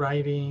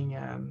writing,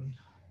 and,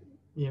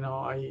 you know,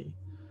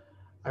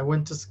 I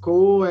went to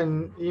school,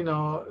 and, you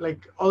know,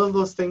 like all of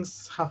those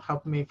things have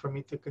helped me, for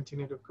me to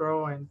continue to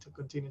grow and to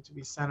continue to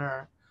be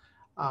centered.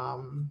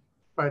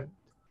 But,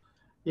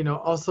 you know,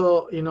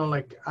 also, you know,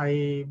 like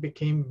I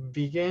became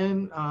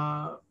vegan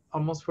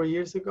almost 4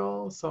 years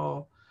ago.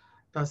 So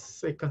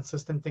that's a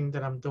consistent thing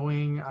that I'm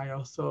doing. I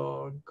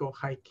also go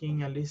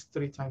hiking at least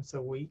 3 times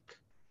a week.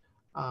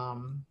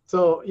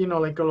 So, you know,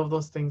 like all of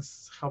those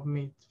things help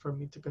me for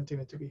me to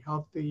continue to be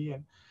healthy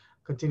and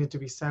continue to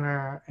be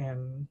centered.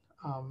 And,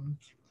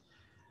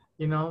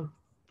 you know,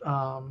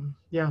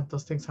 yeah,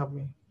 those things help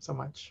me so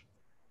much.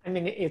 I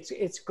mean,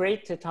 it's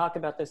great to talk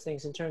about those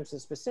things in terms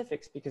of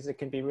specifics because it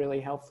can be really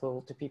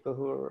helpful to people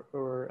who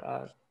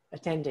are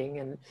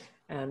attending,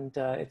 and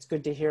it's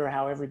good to hear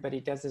how everybody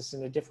does this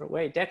in a different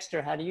way.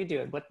 Dexter, how do you do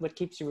it? What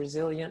keeps you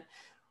resilient?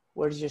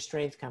 Where does your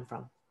strength come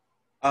from?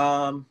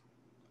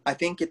 I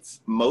think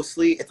it's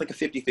mostly, it's like a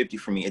 50-50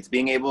 for me. It's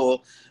being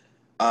able,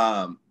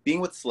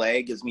 being with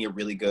SLAE gives me a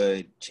really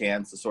good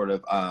chance to sort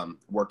of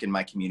work in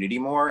my community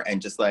more,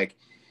 and just like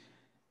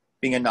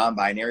being a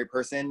non-binary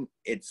person,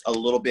 it's a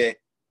little bit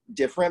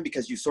different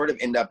because you sort of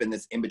end up in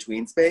this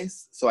in-between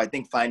space. So I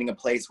think finding a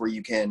place where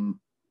you can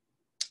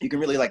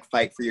really like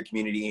fight for your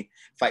community,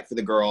 fight for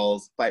the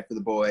girls, fight for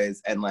the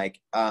boys, and like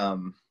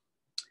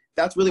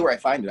that's really where I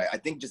find it. I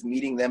think just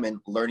meeting them and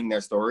learning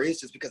their stories,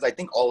 just because I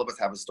think all of us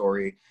have a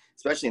story,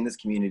 especially in this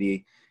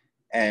community.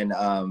 And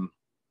I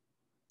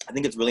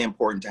think it's really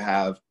important to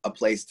have a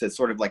place to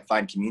sort of like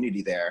find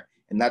community there.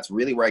 And that's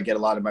really where I get a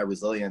lot of my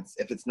resilience.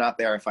 If it's not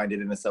there, I find it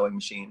in a sewing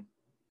machine.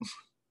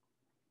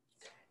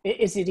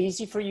 Is it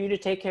easy for you to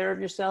take care of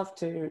yourself?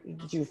 Do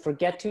you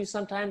forget to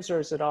sometimes, or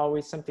is it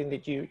always something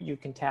that you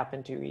can tap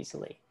into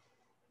easily?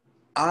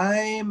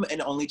 I'm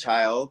an only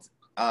child,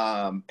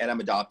 and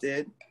I'm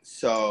adopted.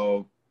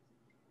 So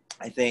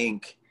I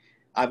think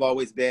I've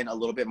always been a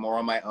little bit more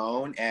on my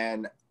own,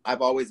 and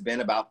I've always been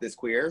about this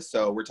queer.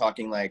 So we're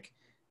talking like,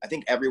 I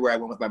think everywhere I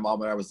went with my mom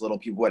when I was little,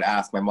 people would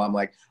ask my mom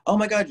like, "Oh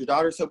my God, your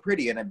daughter's so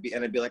pretty," and I'd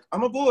be like,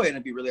 "I'm a boy," and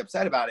I'd be really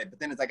upset about it.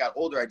 But then as I got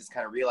older, I just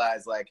kind of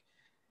realized like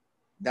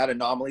that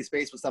anomaly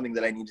space was something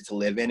that I needed to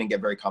live in and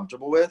get very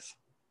comfortable with.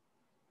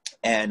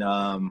 And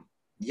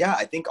yeah,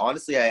 I think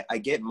honestly, I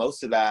get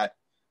most of that.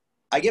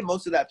 I get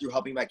most of that through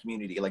helping my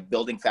community, like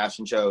building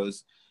fashion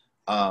shows,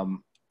 and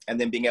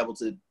then being able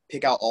to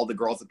pick out all the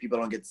girls that people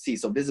don't get to see.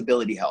 So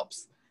visibility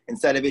helps.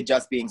 Instead of it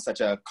just being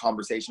such a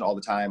conversation all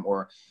the time,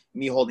 or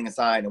me holding a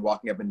sign and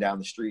walking up and down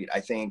the street. I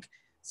think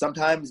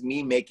sometimes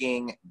me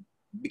making,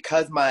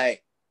 because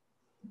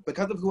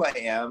of who I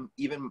am,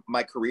 even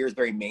my career is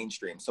very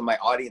mainstream. So my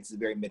audience is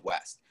very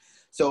Midwest.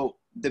 So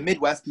the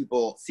Midwest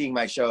people seeing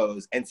my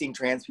shows and seeing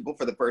trans people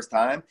for the first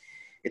time,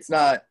 it's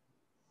not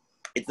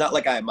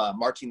like I'm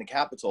marching the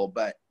Capitol,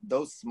 but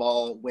those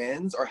small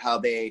wins are how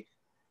they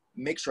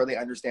make sure they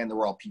understand that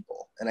we're all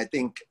people. And I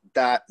think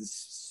that is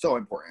so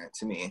important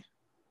to me.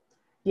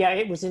 Yeah,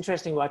 it was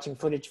interesting watching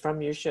footage from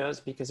your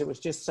shows because it was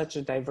just such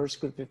a diverse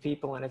group of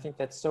people. And I think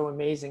that's so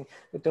amazing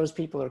that those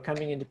people are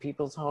coming into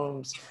people's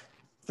homes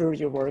through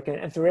your work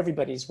and through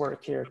everybody's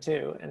work here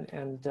too.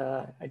 And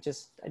I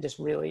just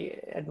really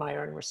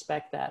admire and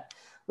respect that.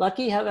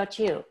 Lucky, how about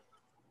you?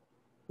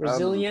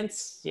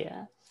 Resilience,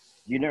 yeah.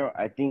 You know,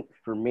 I think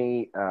for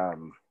me,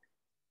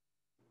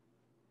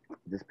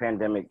 this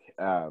pandemic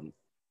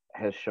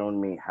has shown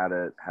me how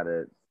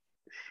to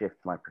shift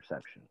my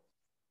perception,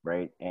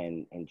 right,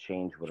 and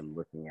change what I'm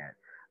looking at.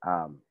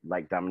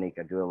 Like Dominique,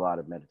 I do a lot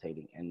of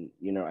meditating, and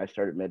you know, I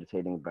started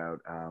meditating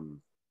about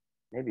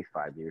maybe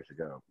 5 years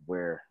ago,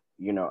 where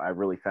you know I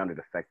really found it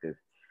effective.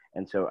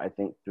 And so I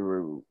think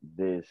through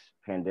this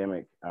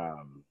pandemic,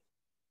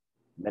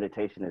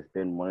 meditation has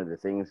been one of the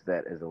things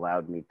that has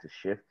allowed me to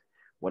shift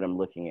what I'm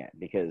looking at,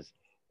 because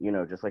you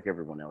know, just like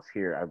everyone else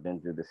here, I've been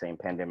through the same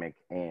pandemic,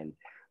 and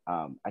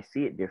I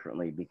see it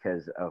differently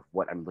because of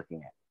what I'm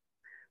looking at,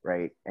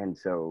 right? And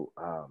so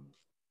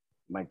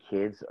my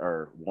kids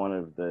are one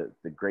of the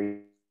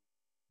great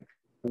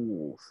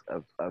pools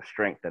of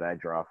strength that I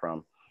draw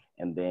from.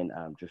 And then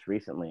just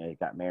recently, I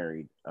got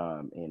married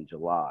in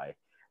July,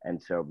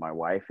 and so my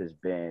wife has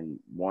been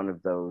one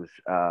of those.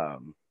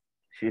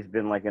 She's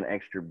been like an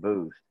extra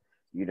boost,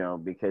 you know,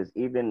 because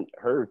even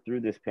her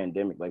through this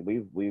pandemic, like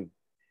we've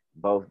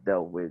both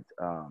dealt with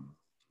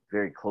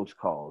very close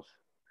calls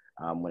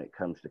when it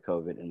comes to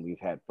COVID, and we've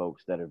had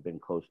folks that have been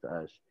close to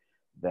us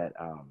that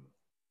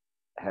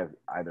have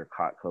either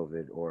caught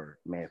COVID or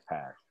may have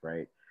passed,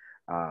 right?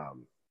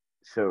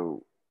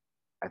 So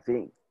I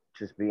think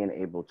just being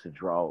able to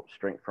draw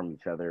strength from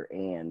each other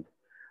and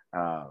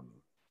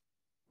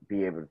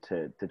be able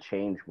to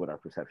change what our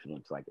perception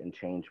looks like and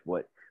change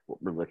what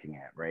we're looking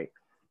at, right?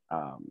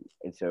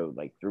 And so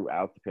like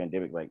throughout the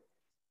pandemic, like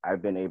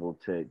I've been able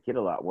to get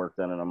a lot of work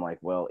done, and I'm like,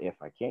 well, if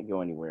I can't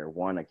go anywhere,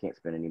 one, I can't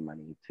spend any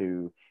money.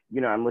 Two, you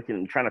know, I'm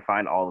trying to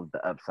find all of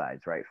the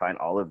upsides, right? Find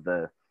all of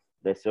the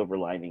silver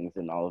linings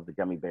and all of the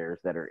gummy bears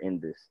that are in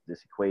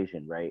this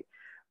equation, right?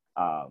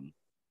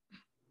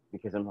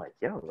 Because I'm like,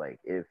 yo, like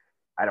if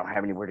I don't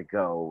have anywhere to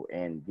go,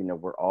 and you know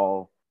we're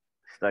all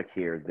stuck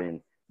here,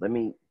 then let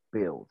me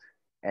build.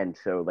 And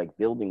so like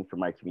building for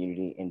my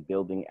community and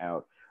building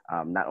out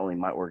not only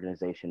my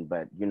organization,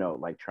 but you know,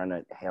 like trying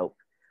to help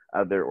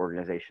other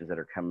organizations that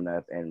are coming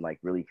up and like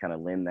really kind of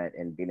lend that,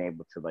 and being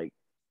able to like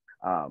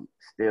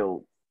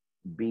still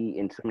be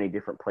in so many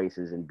different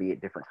places and be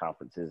at different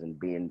conferences and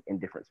be in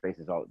different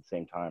spaces all at the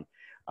same time,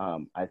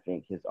 I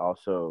think is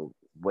also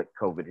what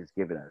COVID has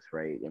given us,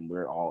 right? And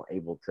we're all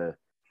able to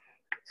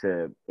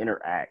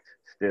interact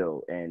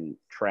still and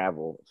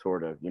travel,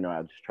 sort of.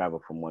 I just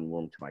travel from one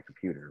room to my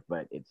computer,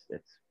 but it's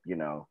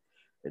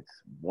it's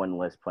one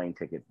less plane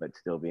ticket, but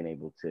still being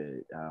able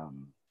to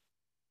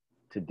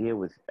deal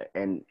with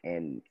and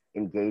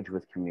engage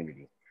with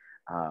community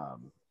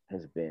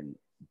has been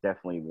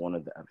definitely one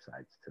of the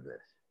upsides to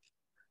this.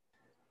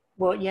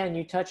 Well, yeah, and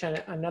you touch on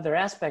another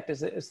aspect is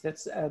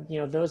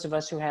that those of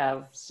us who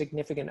have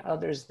significant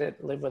others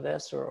that live with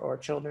us, or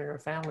children or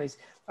families,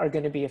 are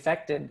going to be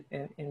affected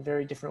in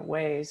very different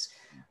ways.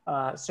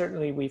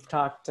 Certainly, we've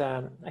talked.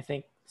 I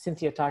think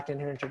Cynthia talked in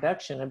her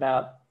introduction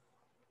about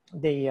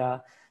the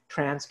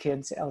trans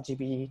kids,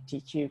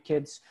 LGBTQ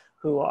kids,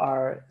 who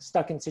are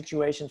stuck in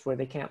situations where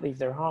they can't leave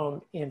their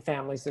home in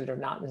families that are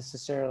not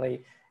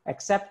necessarily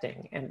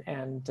accepting,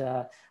 and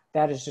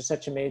that is just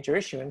such a major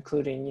issue,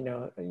 including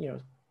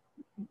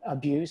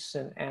abuse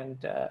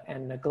and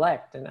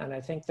neglect, and I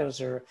think those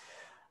are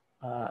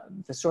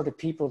the sort of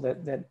people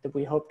that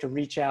we hope to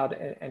reach out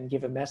and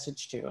give a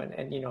message to,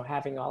 and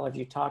having all of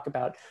you talk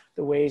about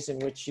the ways in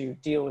which you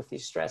deal with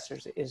these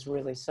stressors is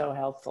really so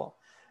helpful.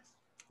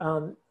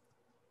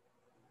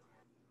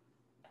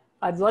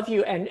 I'd love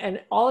you, and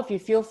all of you,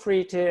 feel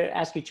free to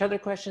ask each other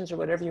questions or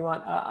whatever you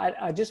want.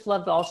 I just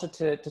love also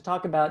to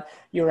talk about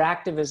your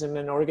activism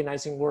and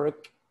organizing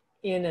work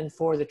in and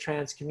for the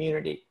trans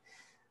community.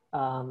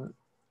 How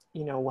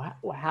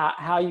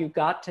you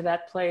got to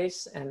that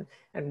place, and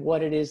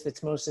what it is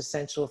that's most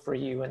essential for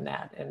you in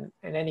that. And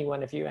any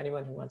one of you,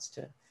 anyone who wants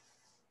to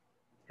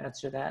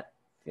answer that,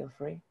 feel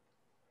free.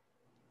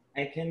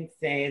 I can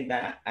say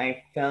that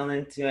I fell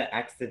into it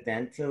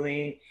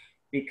accidentally,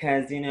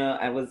 because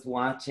I was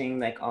watching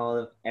like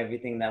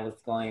everything that was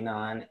going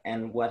on,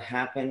 and what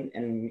happened,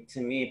 and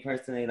to me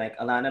personally, like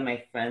a lot of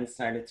my friends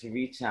started to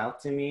reach out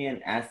to me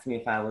and ask me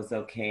if I was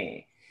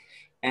okay.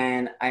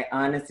 And I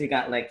honestly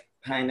got like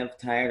kind of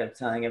tired of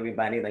telling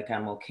everybody like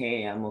I'm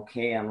okay.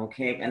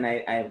 And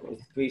I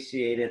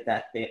appreciated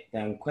that they're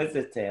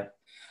inquisitive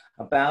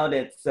about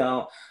it.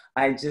 So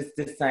I just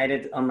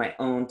decided on my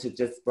own to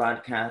just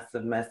broadcast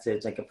a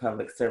message, like a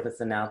public service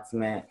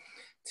announcement,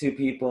 to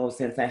people,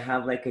 since I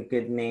have like a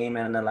good name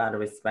and a lot of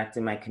respect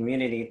in my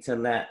community, to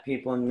let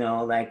people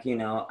know, like,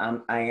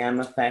 I am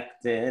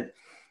affected.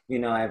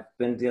 I've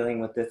been dealing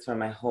with this for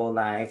my whole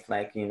life,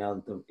 like,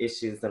 the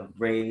issues of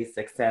race,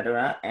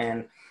 etc.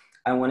 And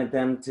I wanted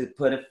them to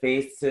put a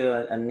face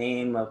to a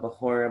name of a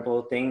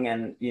horrible thing,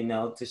 and,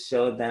 to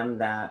show them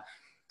that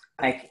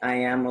I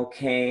am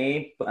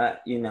okay,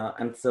 but,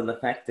 I'm still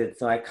affected.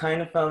 So I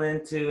kind of fell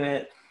into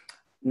it,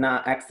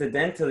 not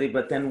accidentally,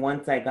 but then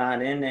once I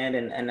got in it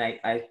and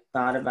I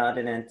thought about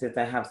it, and since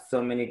I have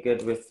so many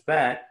good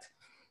respect,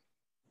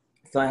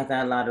 so I had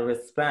a lot of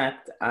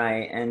respect,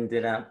 I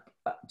ended up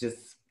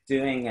just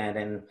doing it.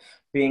 And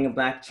being a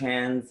Black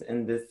trans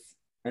in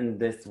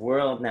this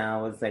world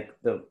now is like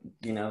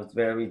it's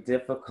very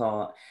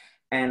difficult.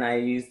 And I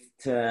used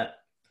to,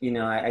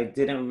 I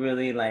didn't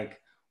really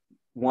like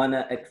want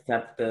to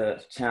accept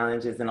the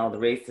challenges and all the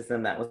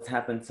racism that was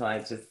happening. So I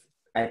just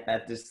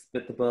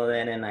spit the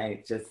bullet, and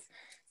I just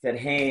said,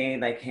 hey,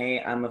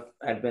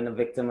 I've been a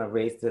victim of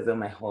racism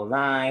my whole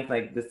life.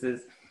 Like, this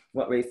is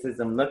what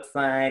racism looks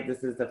like.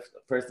 This is a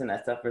person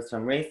that suffers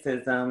from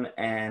racism.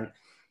 And,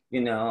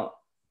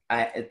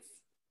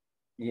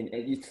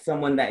 it's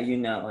someone that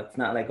it's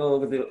not like,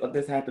 oh,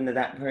 this happened to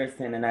that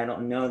person and I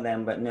don't know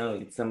them, but no,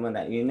 it's someone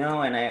that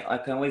and I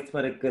can always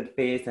put a good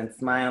face and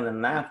smile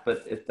and laugh,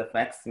 but it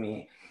affects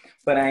me.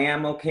 But I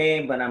am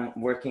okay, but I'm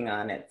working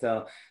on it.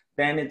 So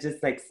then it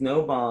just like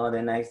snowballed,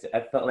 and I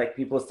felt like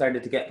people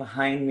started to get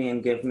behind me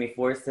and give me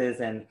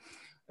forces and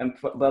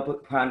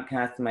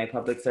broadcast my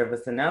public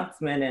service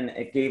announcement, and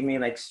it gave me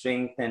like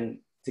strength and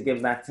to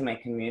give back to my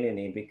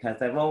community, because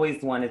I've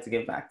always wanted to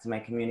give back to my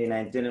community and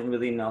I didn't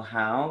really know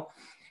how.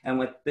 And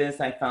with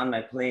this, I found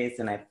my place,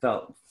 and I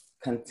felt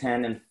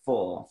content and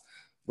full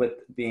with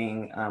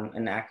being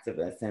an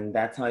activist. And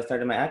that's how I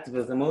started my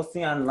activism,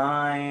 mostly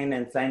online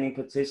and signing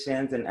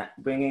petitions and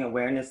bringing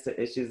awareness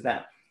to issues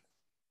that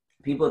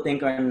people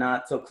think are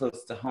not so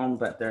close to home,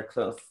 but they're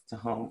close to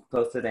home,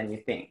 closer than you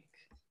think.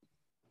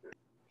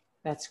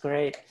 That's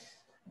great.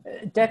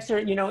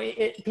 Dexter,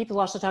 people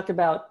also talk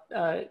about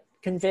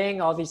conveying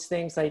all these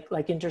things like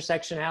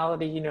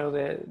intersectionality,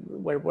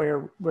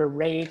 where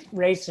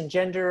race and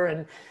gender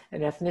and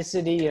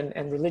ethnicity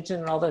and religion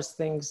and all those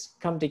things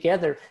come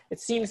together. It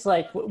seems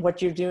like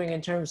what you're doing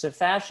in terms of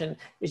fashion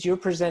is you're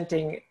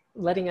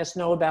letting us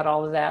know about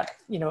all of that,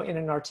 in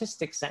an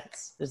artistic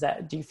sense.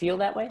 Do you feel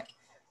that way?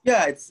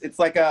 Yeah, it's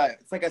like a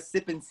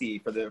sip and see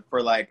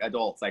for like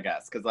adults, I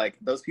guess, because like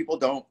those people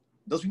don't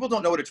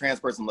know what a trans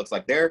person looks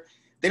like. They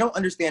don't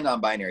understand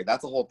non-binary.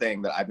 That's the whole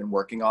thing that I've been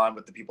working on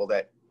with the people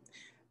that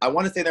I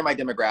want to say they're my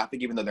demographic,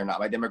 even though they're not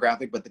my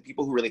demographic. But the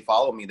people who really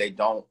follow me, they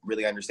don't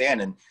really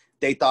understand, and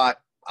they thought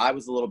I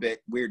was a little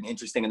bit weird and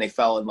interesting, and they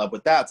fell in love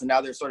with that. So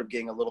now they're sort of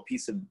getting a little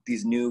piece of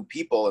these new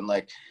people. And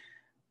like,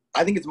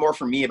 I think it's more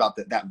for me about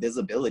that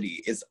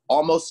visibility is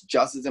almost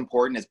just as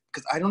important as,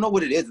 because I don't know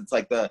what it is. It's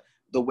like the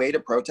way to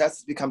protest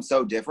has become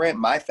so different.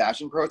 My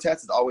fashion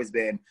protest has always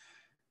been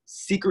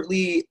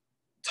secretly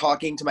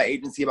talking to my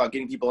agency about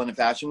getting people into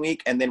Fashion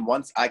Week. And then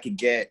once I could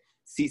get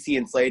CC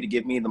and Slay to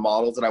give me the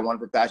models that I wanted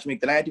for Fashion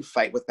Week, then I had to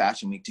fight with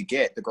Fashion Week to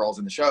get the girls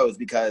in the shows,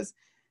 because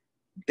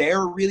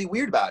they're really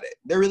weird about it.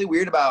 They're really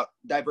weird about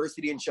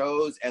diversity in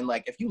shows. And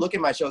like, if you look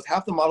at my shows,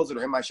 half the models that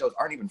are in my shows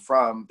aren't even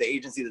from the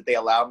agency that they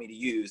allow me to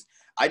use.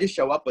 I just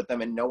show up with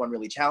them and no one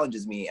really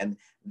challenges me. And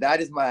that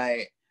is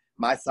my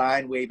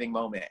sign waving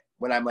moment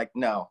when I'm like,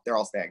 no, they're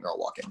all staying, they're all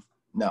walking.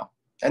 No.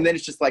 And then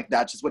it's just like,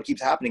 that's just what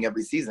keeps happening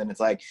every season. It's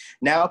like,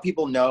 now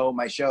people know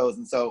my shows.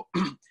 And so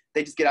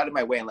they just get out of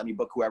my way and let me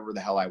book whoever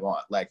the hell I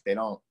want. Like they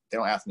don't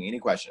ask me any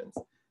questions.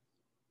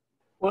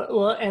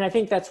 Well, and I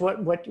think that's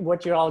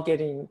what you're all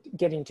getting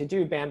to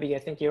do, Bambi. I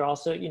think you're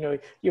also, you know,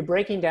 you're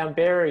breaking down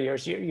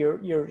barriers.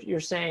 You're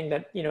saying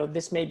that, you know,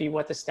 this may be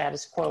what the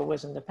status quo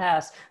was in the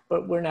past,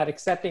 but we're not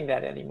accepting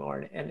that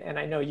anymore. And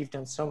I know you've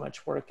done so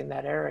much work in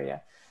that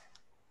area.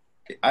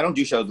 I don't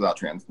do shows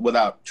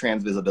without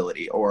trans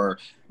visibility or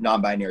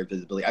non-binary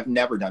visibility. I've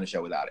never done a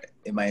show without it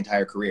in my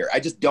entire career. I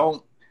just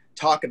don't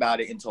talk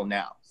about it until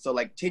now. So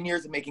like 10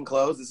 years of making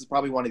clothes, this is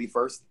probably one of the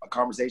first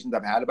conversations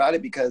I've had about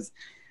it, because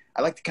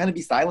I like to kind of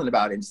be silent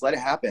about it and just let it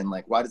happen.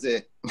 Like, why does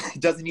it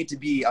doesn't need to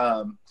be,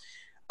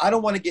 I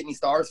don't want to get any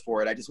stars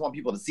for it. I just want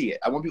people to see it.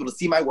 I want people to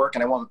see my work,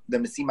 and I want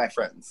them to see my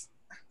friends.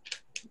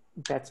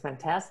 That's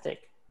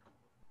fantastic.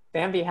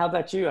 Bambi, how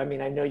about you? I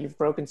mean, I know you've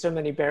broken so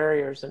many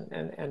barriers,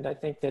 and I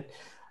think that,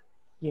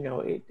 you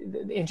know, the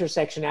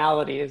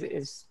intersectionality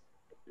is,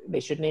 they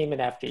should name it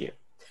after you.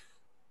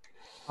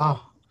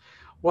 Oh,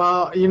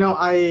 well, you know,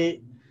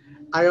 I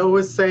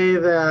always say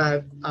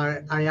that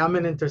I am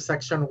an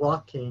intersection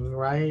walking,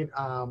 right?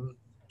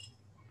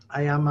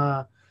 I am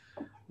a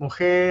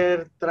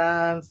mujer,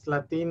 trans,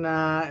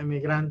 Latina,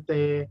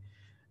 emigrante,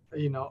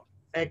 you know,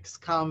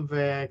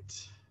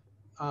 ex-convict,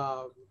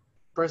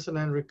 person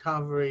in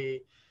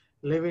recovery,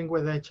 living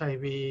with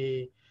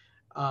HIV.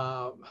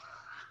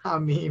 I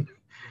mean,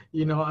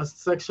 you know, a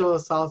sexual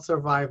assault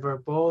survivor,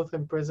 both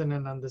in prison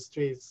and on the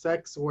streets,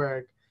 sex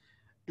work,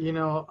 you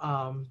know,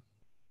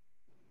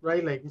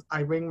 right? Like,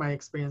 I bring my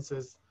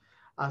experiences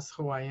as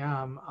who I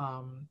am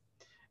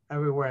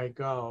everywhere I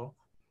go.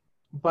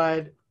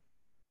 But,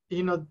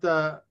 you know,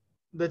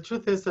 the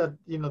truth is that,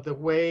 you know, the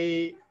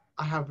way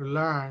I have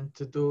learned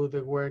to do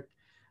the work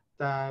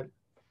that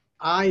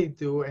I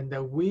do and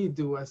that we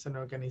do as an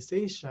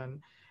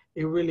organization,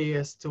 it really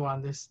is to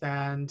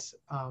understand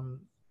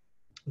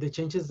the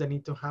changes that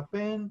need to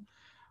happen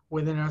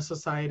within our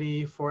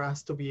society for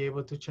us to be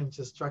able to change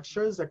the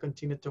structures that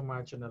continue to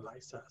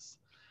marginalize us.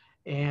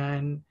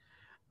 And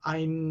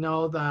I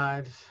know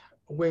that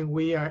when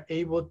we are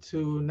able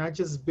to not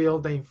just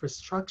build the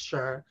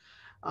infrastructure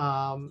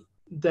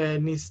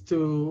that needs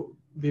to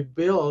be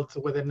built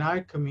within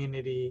our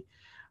community,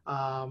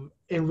 and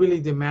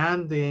really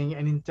demanding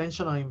an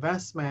intentional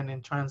investment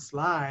in trans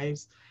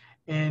lives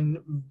and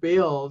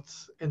build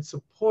and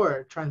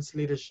support trans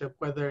leadership,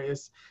 whether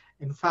it's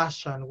in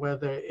fashion,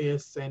 whether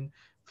it's in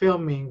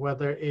filming,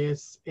 whether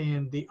it's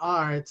in the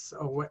arts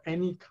or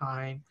any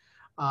kind,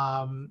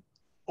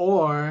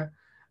 or,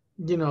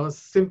 you know,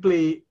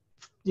 simply,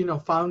 you know,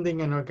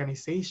 founding an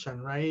organization,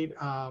 right?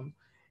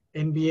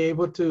 And be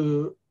able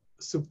to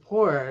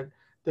support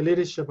the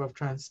leadership of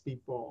trans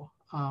people.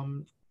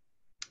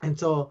 And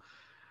so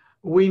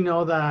we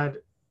know that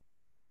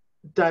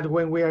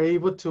when we are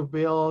able to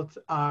build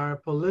our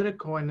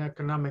political and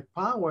economic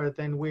power,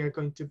 then we are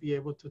going to be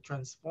able to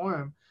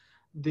transform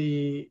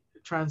the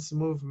trans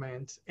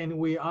movement. And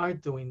we are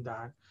doing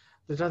that.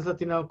 The Trans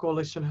Latino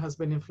Coalition has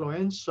been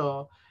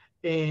influential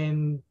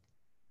in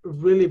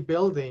really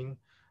building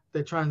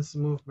the trans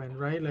movement,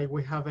 right? Like,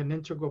 we have an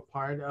integral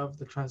part of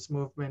the trans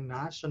movement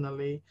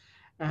nationally.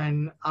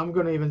 And I'm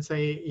going to even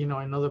say, you know,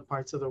 in other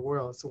parts of the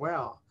world as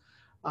well.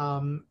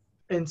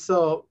 And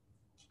so,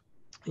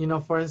 you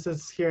know, for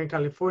instance, here in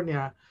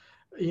California,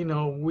 you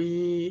know,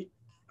 we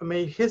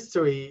made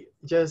history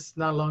just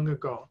not long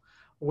ago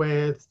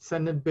with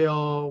Senate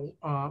Bill,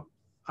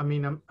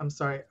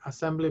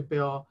 Assembly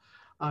Bill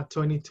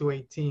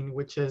 2218,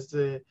 which is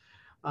the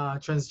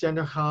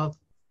Transgender Health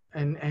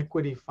and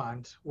Equity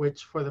Fund,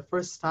 which for the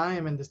first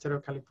time in the state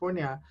of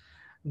California,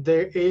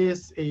 there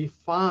is a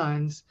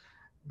fund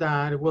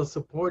that will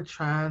support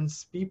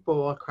trans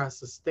people across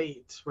the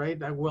state, right?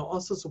 That will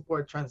also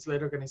support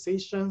trans-led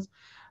organizations,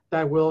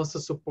 that will also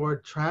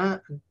support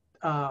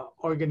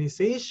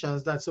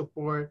organizations that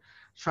support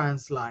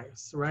trans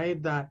lives,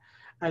 right? That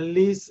at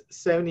least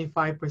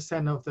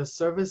 75% of the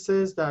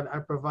services that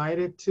are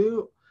provided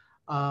to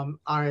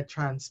are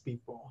trans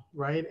people,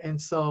 right?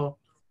 And so,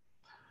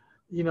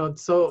 you know,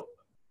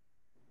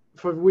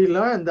 we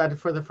learned that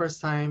for the first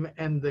time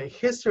in the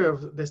history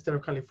of the state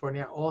of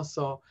California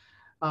also,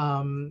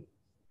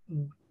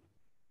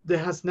 there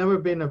has never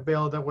been a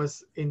bill that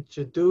was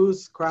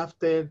introduced,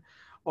 crafted,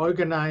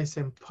 organized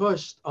and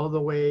pushed all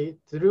the way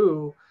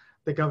through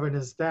the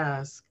governor's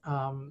desk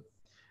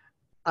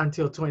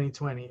until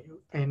 2020.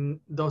 And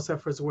those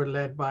efforts were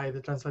led by the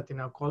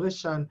Trans-Latino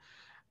Coalition,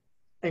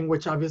 in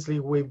which obviously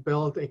we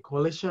built a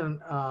coalition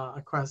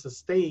across the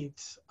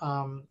state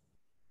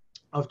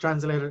of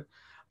translator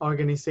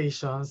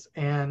organizations.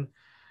 And,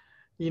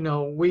 you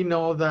know, we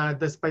know that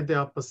despite the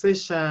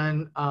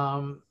opposition,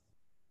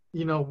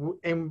 you know,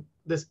 and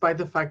despite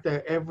the fact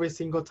that every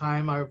single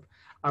time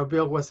our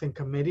bill was in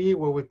committee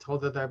where we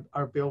told that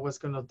our bill was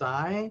going to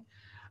die,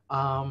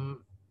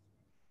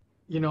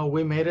 you know,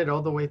 we made it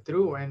all the way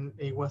through and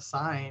it was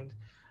signed.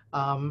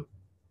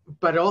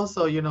 But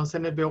also, you know,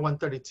 Senate Bill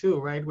 132,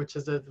 right, which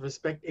is the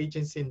Respect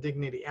Agency and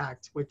Dignity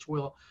Act, which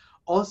will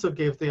also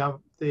give the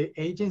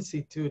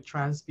agency to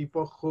trans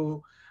people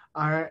who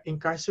are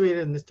incarcerated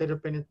in the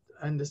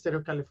state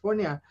of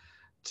California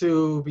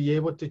to be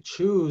able to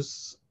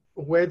choose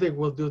where they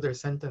will do their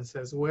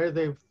sentences, where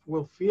they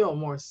will feel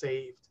more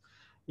safe,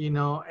 you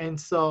know. And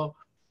so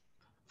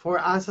for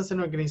us as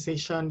an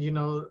organization, you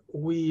know,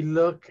 we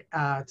look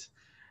at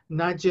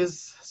not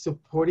just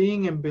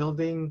supporting and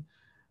building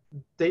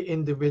the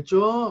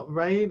individual,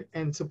 right,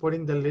 and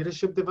supporting the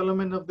leadership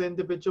development of the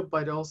individual,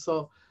 but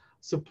also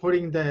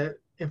supporting the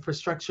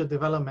infrastructure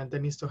development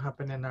that needs to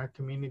happen in our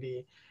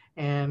community.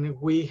 And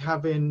we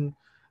have been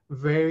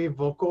very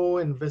vocal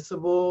and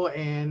visible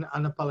and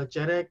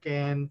unapologetic,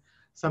 and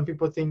some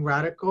people think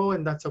radical,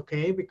 and that's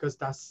okay because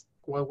that's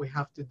what we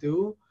have to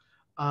do.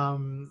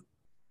 And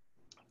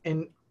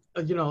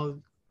you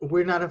know,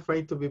 we're not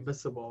afraid to be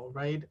visible,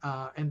 right?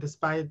 And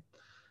despite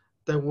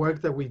the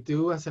work that we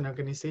do as an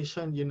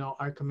organization, you know,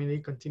 our community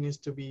continues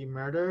to be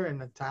murdered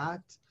and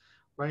attacked,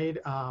 right?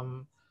 I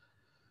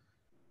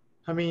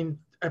mean,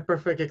 a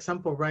perfect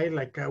example, right?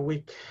 Like a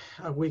week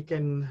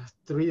and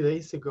 3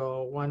 days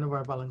ago, one of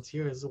our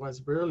volunteers was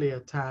brutally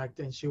attacked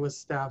and she was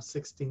stabbed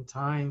 16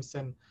 times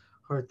and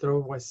her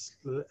throat was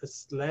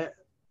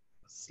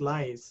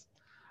sliced.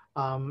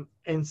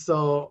 And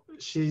so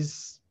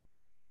she's,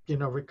 you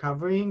know,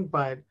 recovering,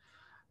 but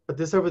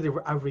these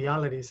are our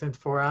realities. And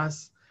for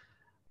us,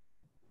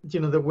 you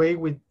know, the way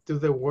we do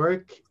the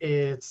work,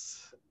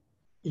 it's,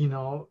 you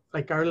know,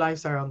 like our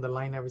lives are on the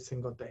line every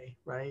single day,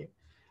 right?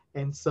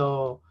 And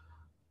so,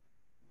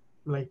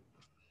 like,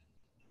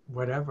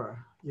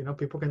 whatever, you know,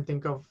 people can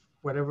think of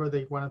whatever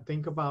they want to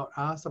think about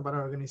us, about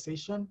our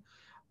organization,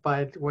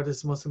 but what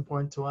is most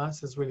important to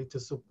us is really to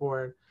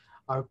support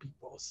our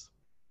peoples.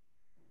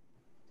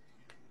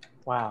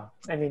 Wow.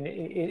 I mean,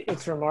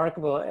 it's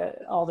remarkable,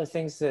 all the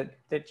things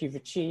that you've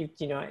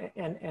achieved, you know,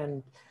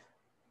 and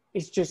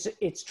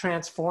it's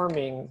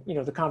transforming, you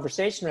know, the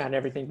conversation around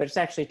everything, but it's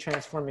actually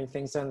transforming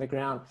things on the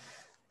ground.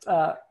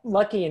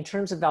 Lucky, in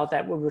terms about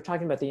that, when we were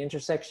talking about the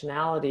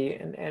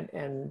intersectionality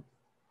and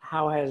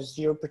how has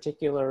your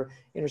particular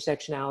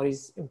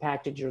intersectionalities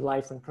impacted your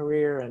life and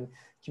career and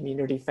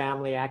community,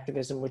 family,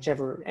 activism,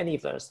 whichever, any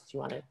of those you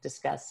want to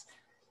discuss?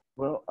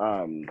 Well,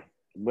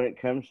 when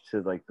it comes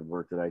to like the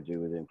work that I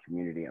do within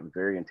community, I'm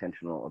very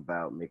intentional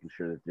about making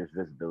sure that there's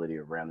visibility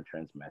around the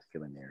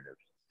transmasculine narratives.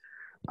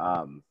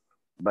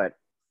 But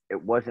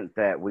it wasn't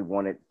that we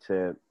wanted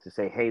to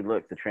say, hey,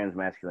 look, the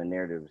transmasculine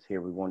narrative is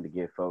here. We wanted to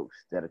give folks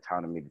that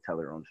autonomy to tell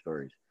their own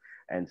stories.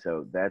 And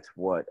so that's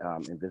what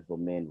Invisible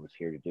Men was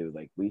here to do.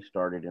 Like, we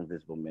started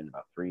Invisible Men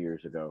about 3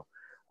 years ago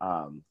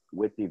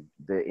with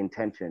the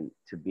intention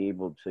to be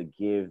able to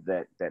give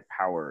that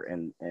power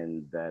and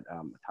that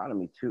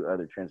autonomy to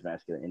other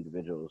transmasculine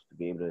individuals to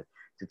be able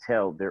to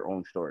tell their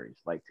own stories,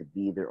 like to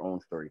be their own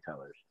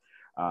storytellers.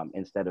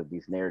 Instead of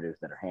these narratives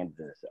that are handed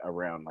us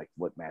around like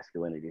what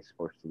masculinity is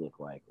supposed to look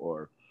like,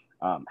 or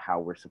how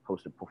we're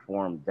supposed to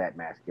perform that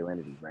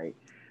masculinity, right?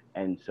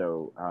 And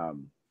so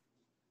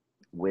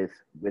with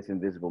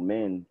Invisible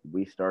Men,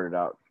 we started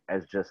out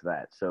as just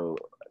that. So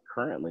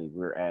currently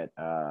we're at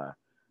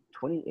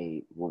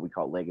 28 what we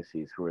call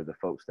legacies, who are the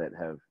folks that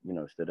have, you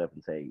know, stood up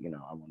and say, you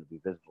know, I want to be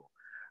visible.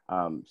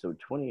 So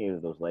 28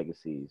 of those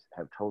legacies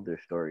have told their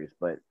stories,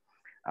 but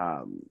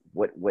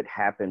what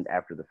happened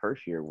after the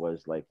first year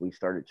was like we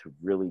started to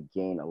really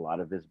gain a lot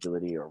of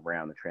visibility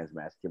around the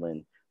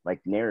transmasculine like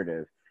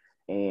narrative,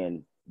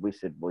 and we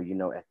said, well, you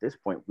know, at this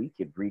point we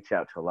could reach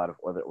out to a lot of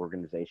other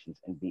organizations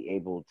and be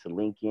able to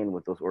link in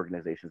with those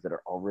organizations that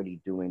are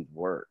already doing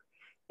work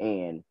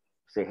and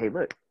say, hey,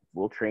 look,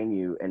 we'll train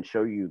you and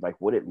show you like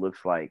what it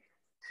looks like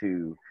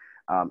to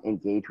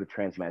engage with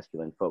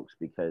transmasculine folks,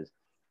 because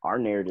our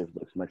narrative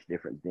looks much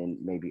different than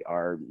maybe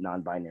our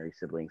non-binary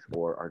siblings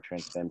or our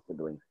trans femme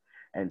siblings.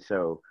 And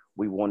so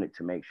we wanted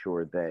to make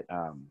sure that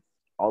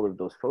all of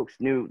those folks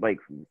knew like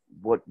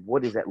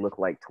what does that look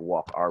like to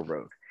walk our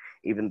road,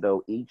 even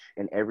though each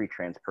and every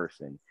trans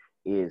person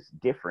is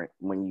different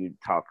when you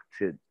talk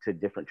to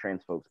different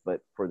trans folks.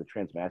 But for the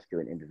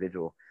transmasculine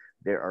individual,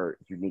 there are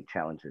unique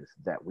challenges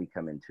that we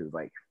come into,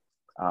 like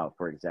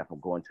for example,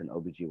 going to an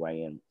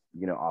OBGYN,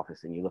 you know,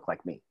 office and you look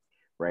like me,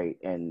 right?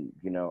 And,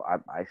 you know,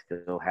 I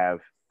still have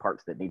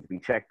parts that need to be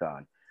checked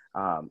on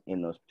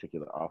in those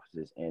particular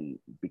offices. And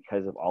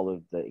because of all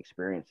of the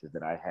experiences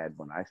that I had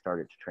when I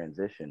started to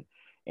transition,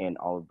 and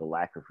all of the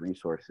lack of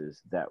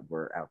resources that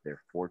were out there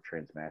for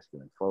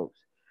transmasculine folks,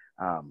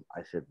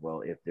 I said,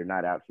 well, if they're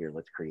not out here,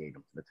 let's create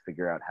them. Let's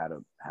figure out how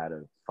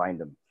to find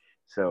them.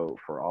 So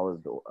for all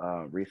of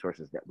the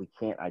resources that we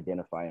can't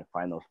identify and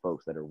find those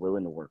folks that are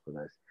willing to work with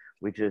us,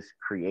 we just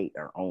create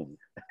our own.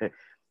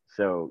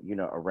 So, you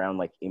know, around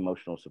like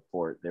emotional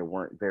support, there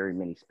weren't very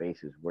many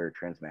spaces where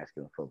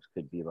transmasculine folks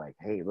could be like,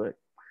 hey, look,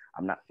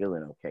 I'm not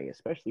feeling okay,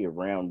 especially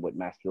around what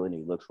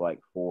masculinity looks like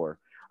for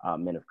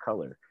men of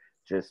color,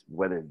 just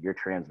whether you're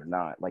trans or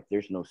not. Like,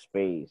 there's no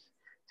space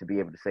to be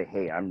able to say,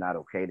 hey, I'm not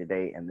okay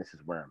today, and this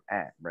is where I'm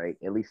at, right?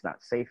 At least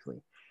not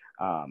safely,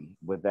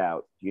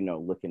 without, you know,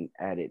 looking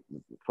at it,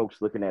 folks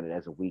looking at it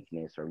as a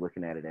weakness or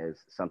looking at it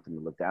as something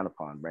to look down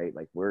upon, right?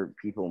 Like, we're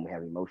people and we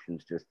have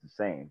emotions just the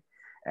same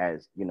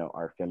as, you know,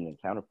 our feminine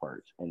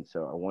counterparts. And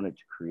so I wanted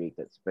to create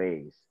that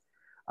space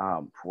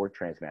for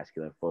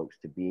transmasculine folks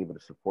to be able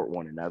to support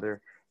one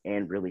another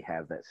and really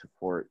have that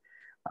support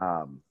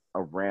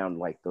around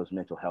like those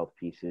mental health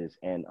pieces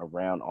and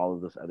around all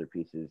of those other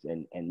pieces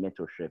and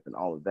mentorship and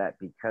all of that,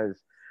 because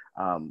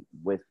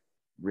with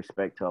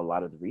respect to a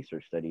lot of the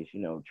research studies,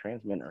 you know,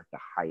 trans men are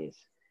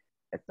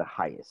at the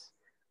highest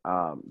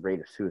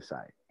rate of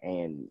suicide,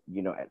 and,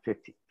 you know, at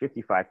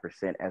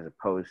 55%, as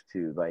opposed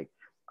to like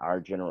our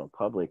general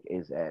public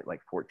is at like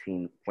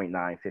 14.9,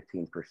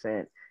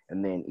 15%.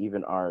 And then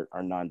even our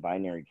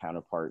non-binary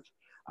counterparts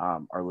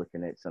are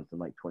looking at something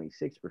like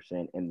 26%.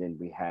 And then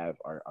we have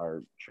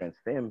our trans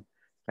femme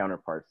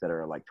counterparts that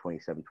are like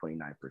 27,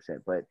 29%.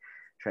 But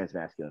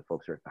transmasculine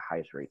folks are at the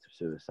highest rates of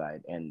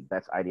suicide. And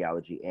that's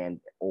ideology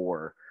and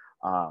or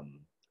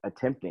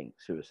attempting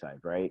suicide,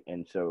 right?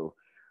 And so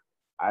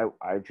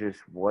I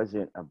just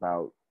wasn't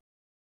about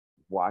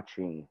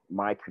watching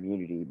my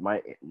community,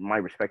 my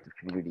respective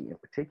community in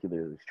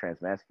particular, these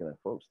transmasculine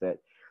folks that,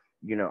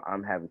 you know,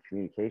 I'm having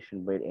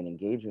communication with and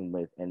engaging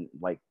with, and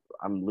like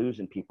I'm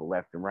losing people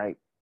left and right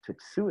to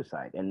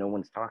suicide, and no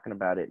one's talking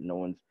about it. No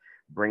one's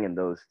bringing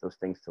those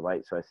things to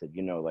light. So I said,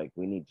 you know, like,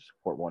 we need to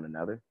support one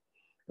another,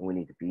 and we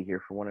need to be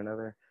here for one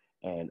another.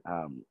 And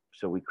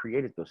so we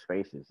created those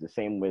spaces. The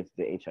same with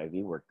the HIV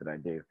work that I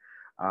do.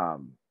 I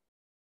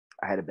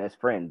had a best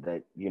friend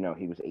that, you know,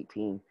 he was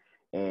 18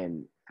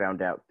 and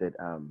found out that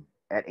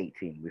at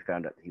 18, we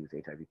found out that he was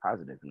HIV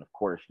positive. And of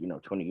course, you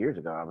know, 20 years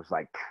ago, I was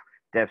like,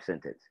 death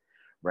sentence,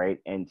 right?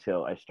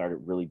 Until I started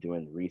really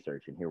doing the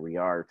research. And here we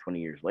are 20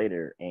 years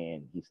later,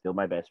 and he's still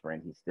my best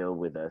friend. He's still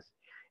with us.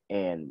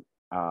 And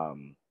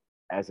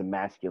as a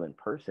masculine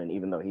person,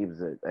 even though he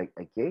was a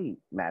gay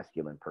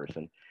masculine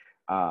person,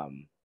 I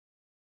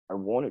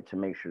wanted to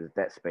make sure that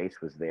that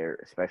space was there,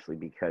 especially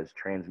because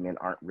trans men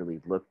aren't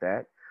really looked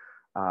at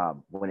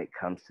when it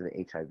comes to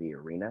the HIV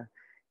arena.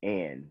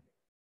 And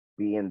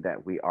being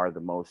that we are the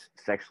most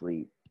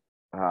sexually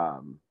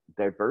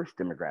diverse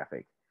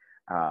demographic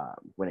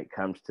when it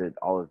comes to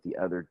all of the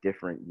other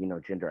different, you know,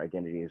 gender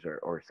identities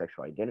or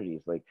sexual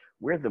identities, like,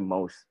 we're the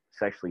most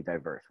sexually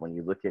diverse. When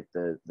you look at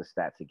the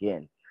stats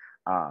again,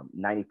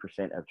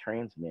 90% of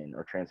trans men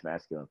or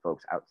transmasculine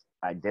folks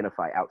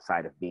identify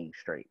outside of being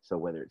straight. So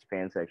whether it's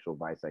pansexual,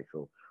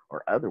 bisexual,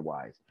 or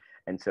otherwise.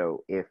 And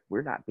so if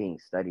we're not being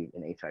studied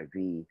in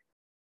HIV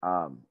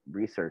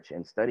research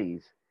and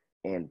studies,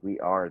 and we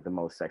are the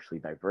most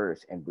sexually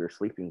diverse, and we're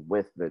sleeping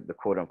with the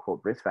quote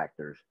unquote risk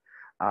factors,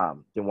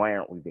 then why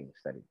aren't we being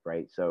studied,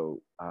 right?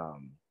 So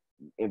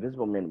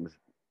Invisible Men was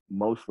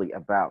mostly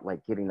about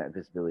like getting that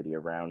visibility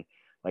around,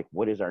 like,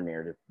 what is our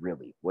narrative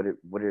really? What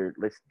are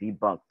let's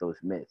debunk those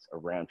myths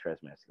around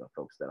transmasculine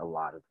folks that a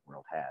lot of the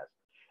world has.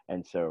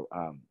 And so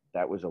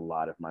that was a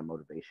lot of my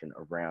motivation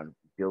around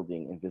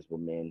building Invisible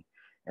Men.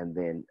 And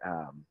then,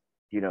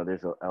 you know,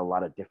 there's a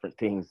lot of different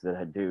things that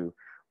I do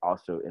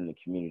also in the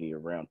community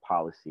around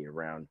policy,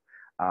 around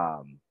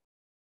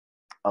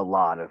a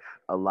lot of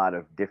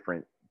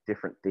different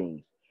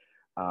things,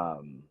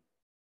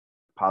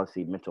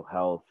 policy, mental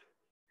health.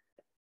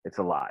 It's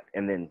a lot.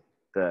 And then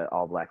the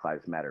All Black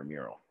Lives Matter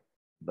mural,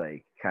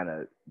 like, kind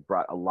of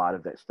brought a lot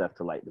of that stuff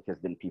to light, because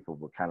then people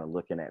were kind of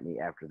looking at me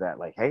after that,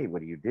 like, hey,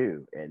 what do you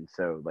do? And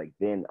so, like,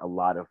 then a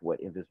lot of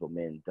what Invisible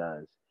Men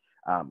does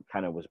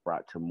kind of was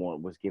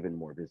given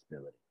more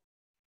visibility.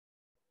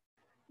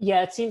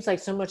 Yeah, it seems like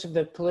so much of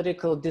the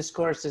political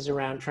discourse is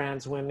around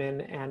trans women,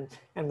 and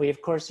we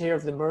of course hear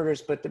of the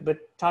murders, but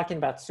talking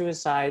about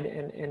suicide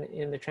and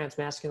in the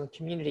transmasculine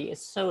community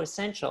is so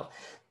essential,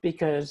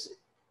 because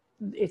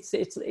it's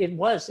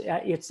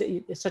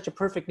such a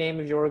perfect name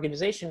of your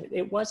organization.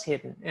 It was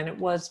hidden, and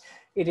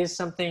it is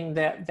something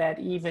that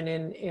even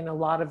in a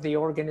lot of the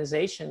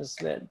organizations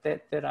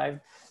that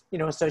I've, you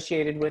know,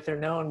 associated with or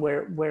known,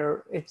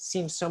 where it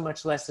seems so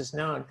much less is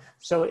known.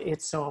 So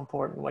it's so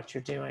important what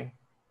you're doing.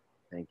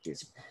 Thank you.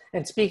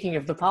 And speaking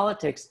of the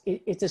politics,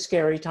 it's a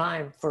scary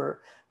time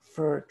for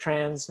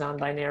trans,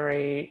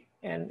 non-binary,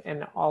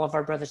 and all of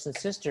our brothers and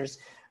sisters.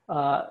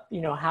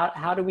 You know,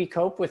 how do we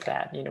cope with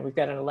that? You know, we've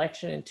got an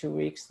election in 2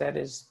 weeks that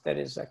is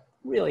a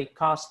really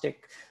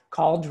caustic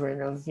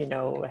cauldron of, you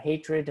know,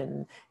 hatred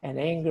and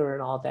anger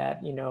and all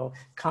that, you know,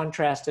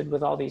 contrasted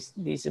with all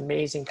these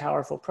amazing,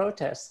 powerful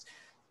protests.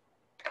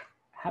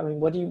 I mean,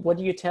 what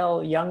do you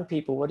tell young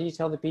people? What do you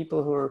tell the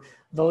people who are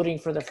voting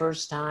for the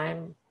first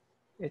time?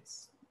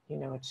 It's, you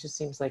know, it just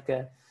seems like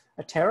a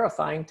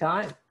terrifying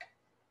time.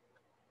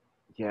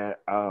 Yeah,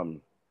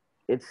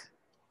 it's,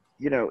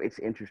 you know, it's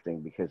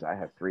interesting because I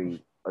have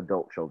 3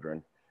 adult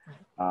children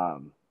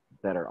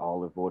that are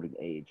all of voting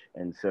age.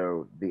 And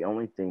so the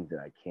only thing that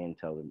I can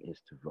tell them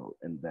is to vote,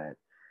 and that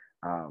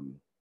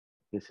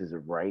this is a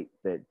right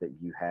that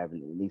you have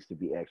and it needs to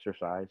be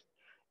exercised.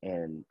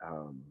 And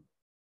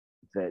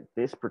that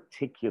this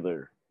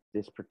particular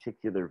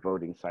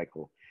voting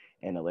cycle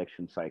and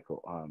election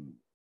cycle,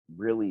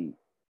 really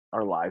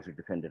our lives are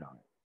dependent on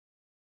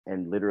it.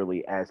 And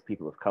literally, as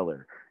people of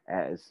color,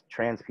 as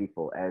trans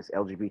people, as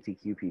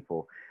LGBTQ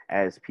people,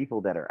 as people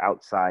that are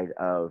outside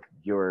of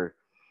your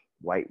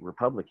white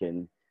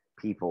Republican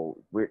people,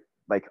 we're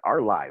like,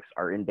 our lives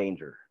are in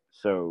danger.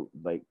 So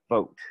like,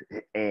 vote.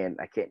 And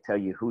I can't tell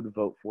you who to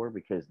vote for,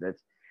 because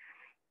that's,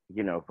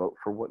 you know, vote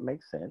for what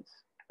makes sense.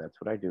 That's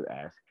what I do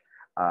ask,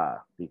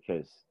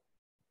 because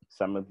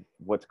some of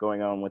what's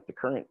going on with the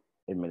current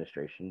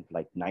administration,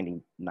 like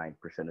 99%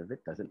 of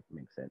it doesn't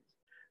make sense.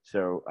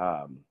 So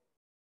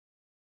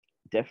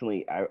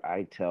definitely,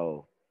 I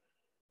tell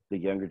the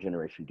younger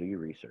generation, do your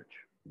research,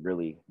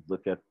 really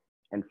look up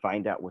and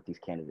find out what these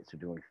candidates are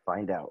doing,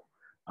 find out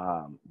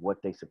what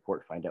they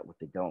support, find out what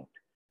they don't,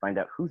 find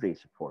out who they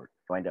support,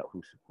 find out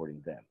who's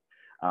supporting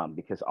them,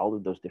 because all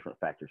of those different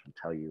factors will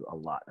tell you a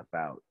lot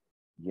about,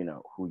 you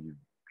know, who you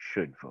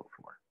should vote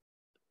for.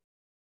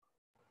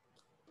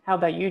 How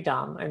about you,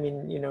 Dom? I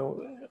mean, you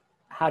know,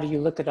 how do you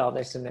look at all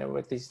this, and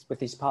with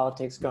these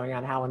politics going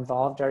on? How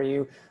involved are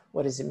you?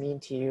 What does it mean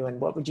to you? And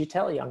what would you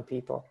tell young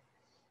people?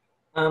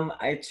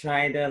 I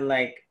try to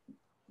like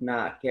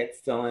not get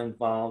so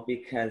involved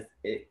because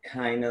it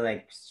kind of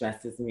like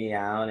stresses me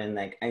out, and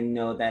like I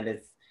know that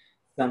it's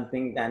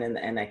something that in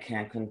the end I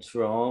can't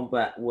control,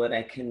 but what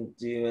I can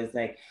do is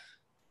like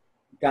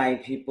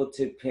guide people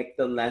to pick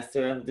the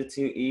lesser of the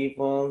 2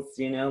 evils,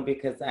 you know,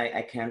 because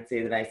I can't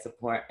say that I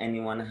support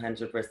anyone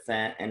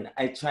 100%. And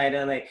I try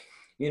to like,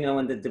 you know,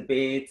 when the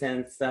debates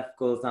and stuff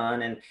goes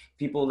on and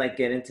people like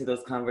get into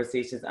those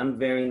conversations, I'm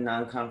very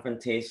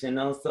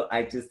non-confrontational. So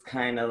I just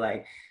kind of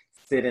like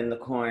sit in the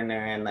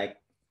corner, and like,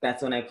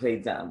 that's when I play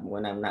dumb,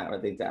 when I'm not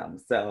really dumb.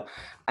 So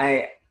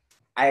I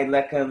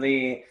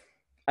luckily,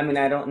 I mean,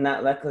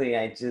 not luckily,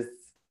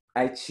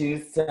 I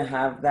choose to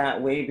have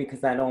that way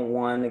because I don't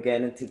want to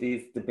get into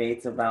these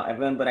debates about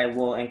everyone, but I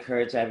will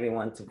encourage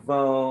everyone to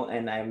vote.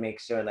 And I make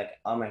sure like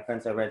all my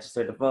friends are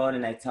registered to vote,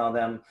 and I tell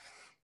them,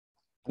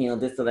 you know,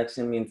 this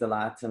election means a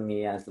lot to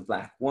me as a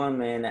Black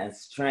woman,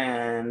 as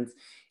trans,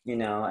 you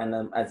know,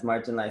 and as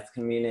marginalized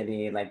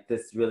community, like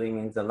this really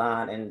means a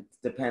lot, and it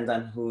depends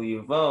on who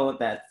you vote,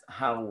 that's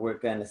how we're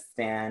gonna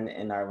stand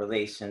in our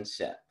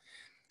relationship.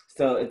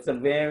 So it's a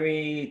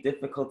very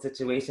difficult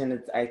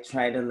situation. I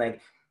try to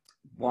like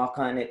walk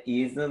on it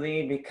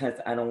easily because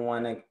I don't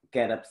want to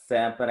get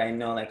upset, but I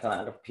know like a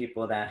lot of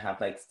people that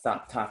have like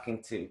stopped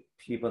talking to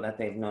people that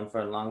they've known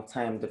for a long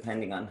time,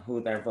 depending on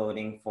who they're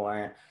voting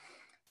for.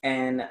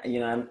 And, you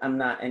know, I'm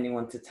not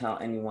anyone to tell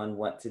anyone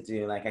what to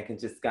do. Like I can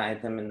just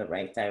guide them in the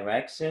right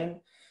direction.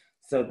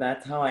 So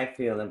that's how I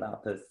feel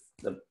about this,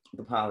 the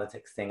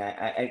politics thing.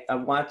 I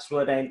watch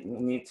what I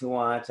need to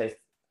watch. I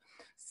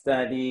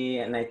study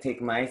and I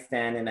take my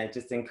stand, and I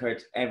just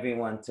encourage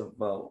everyone to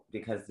vote,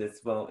 because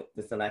this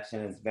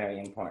election is very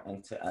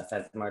important to us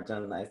as a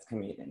marginalized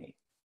community.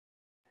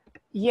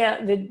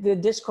 Yeah, the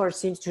discourse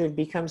seems to have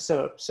become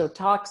so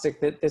toxic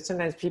that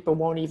sometimes people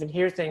won't even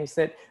hear things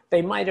that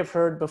they might have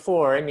heard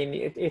before. I mean,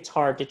 it's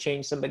hard to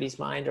change somebody's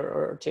mind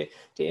or to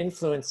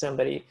influence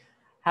somebody.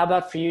 How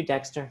about for you,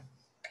 Dexter?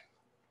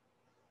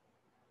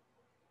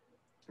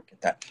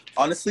 Get that.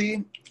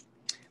 Honestly,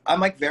 I'm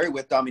like very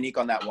with Dominique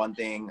on that one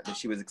thing that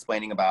she was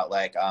explaining about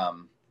like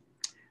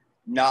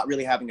not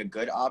really having a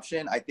good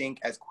option. I think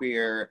as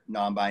queer,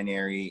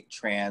 non-binary,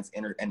 trans,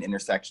 and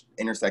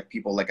intersect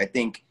people, like I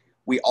think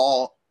we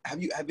all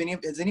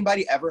has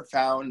anybody ever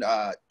found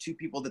 2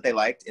 people that they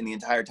liked in the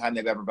entire time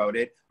they've ever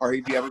voted? Or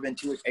have you ever been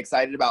too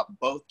excited about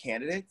both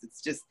candidates?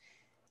 It's just,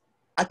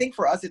 I think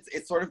for us,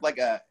 it's sort of like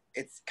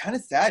it's kind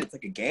of sad. It's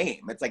like a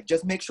game. It's like,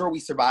 just make sure we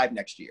survive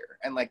next year.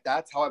 And like,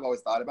 that's how I've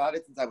always thought about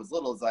it since I was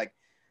little. It's like,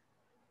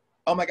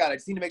 oh my God, I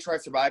just need to make sure I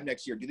survive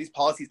next year. Do these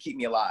policies keep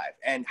me alive?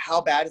 And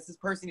how bad is this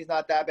person? He's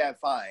not that bad,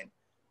 fine.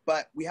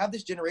 But we have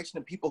this generation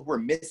of people who are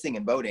missing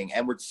and voting,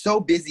 and we're so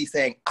busy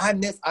saying, I'm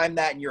this, I'm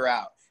that, and you're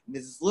out. And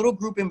there's this little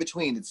group in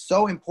between that's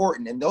so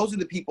important. And those are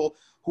the people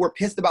who are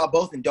pissed about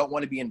both and don't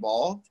want to be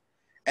involved.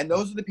 And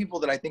those are the people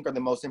that I think are the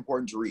most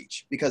important to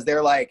reach, because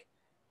they're like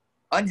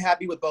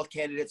unhappy with both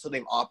candidates, so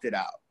they've opted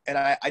out. And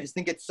I just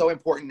think it's so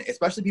important,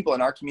 especially people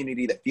in our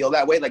community that feel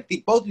that way. Like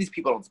both of these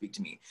people don't speak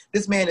to me.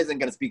 This man isn't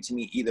going to speak to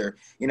me either,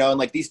 you know, and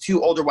like these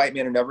 2 older white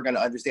men are never going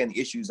to understand the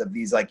issues of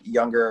these like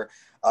younger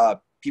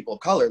people of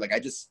color. Like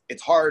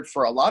it's hard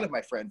for a lot of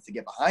my friends to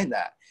get behind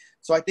that.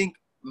 So I think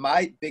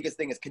my biggest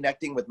thing is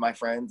connecting with my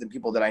friends and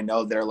people that I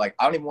know that are like,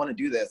 I don't even want to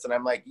do this. And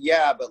I'm like,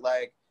 yeah, but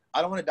like,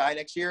 I don't want to die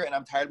next year, and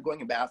I'm tired of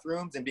going in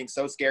bathrooms and being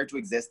so scared to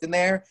exist in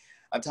there.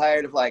 I'm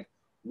tired of like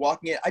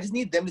walking in. I just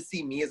need them to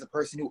see me as a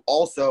person who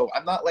also,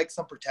 I'm not like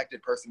some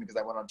protected person because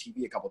I went on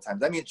TV a couple of times.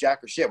 That means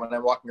jack or shit when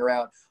I'm walking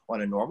around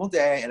on a normal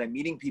day and I'm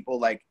meeting people,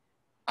 like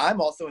I'm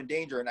also in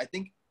danger. And I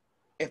think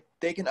if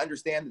they can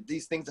understand that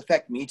these things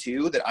affect me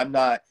too, that I'm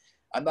not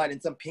in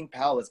some pink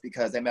palace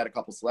because I met a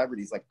couple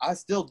celebrities. Like I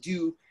still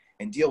do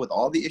and deal with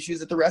all the issues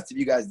that the rest of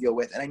you guys deal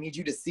with. And I need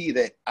you to see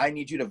that I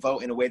need you to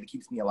vote in a way that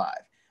keeps me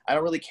alive. I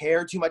don't really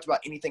care too much about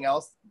anything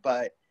else,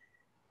 but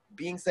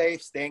being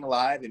safe, staying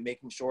alive, and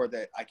making sure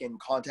that I can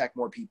contact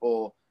more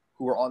people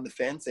who are on the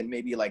fence and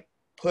maybe like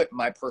put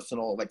my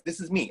personal, like,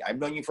 this is me. I've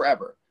known you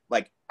forever.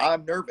 Like,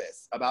 I'm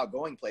nervous about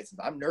going places.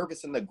 I'm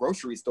nervous in the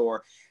grocery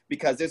store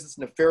because there's this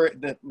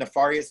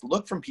nefarious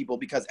look from people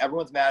because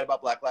everyone's mad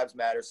about Black Lives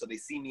Matter. So they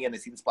see me and they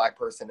see this Black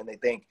person and they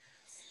think,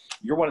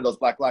 you're one of those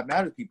Black Lives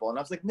Matter people. And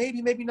I was like,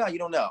 maybe, maybe not. You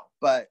don't know.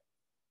 But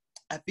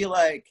I feel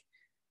like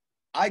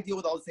I deal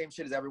with all the same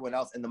shit as everyone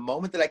else. And the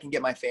moment that I can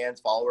get my fans,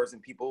 followers,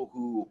 and people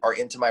who are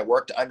into my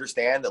work to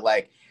understand that,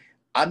 like,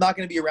 I'm not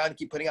going to be around to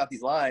keep putting out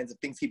these lines if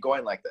things keep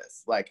going like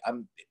this. Like,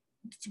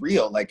 it's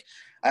real. Like,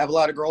 I have a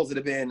lot of girls that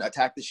have been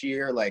attacked this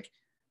year. Like,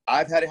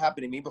 I've had it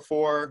happen to me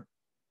before.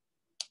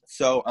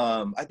 So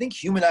I think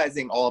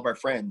humanizing all of our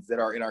friends that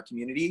are in our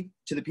community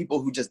to the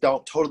people who just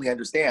don't totally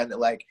understand that,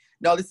 like,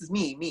 no, this is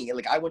me.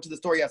 Like, I went to the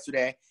store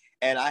yesterday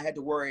and I had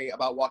to worry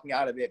about walking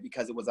out of it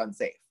because it was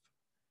unsafe.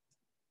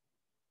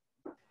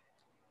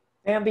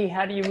 Bambi,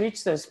 how do you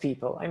reach those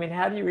people? I mean,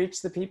 how do you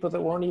reach the people that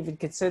won't even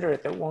consider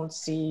it, that won't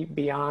see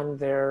beyond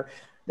their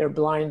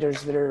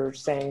blinders, that are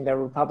saying they're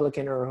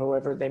Republican or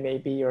whoever they may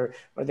be, or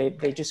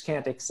they just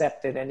can't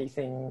accept that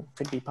anything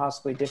could be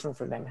possibly different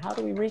for them? How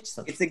do we reach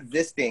them? It's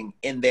existing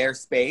in their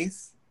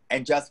space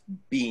and just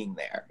being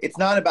there. It's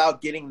not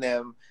about getting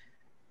them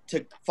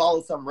to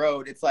follow some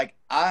road. It's like,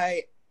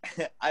 I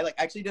like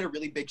actually did a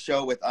really big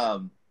show with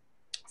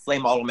Slay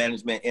Model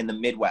Management in the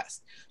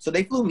Midwest. So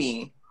they flew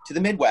me to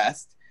the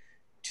Midwest,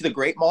 to the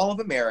Great Mall of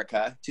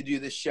America, to do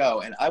this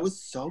show. And I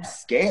was so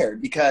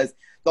scared because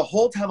the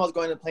whole time I was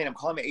going to the plane, I'm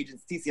calling my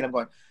agent Stacey and I'm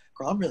going,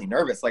 girl, I'm really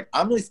nervous. Like,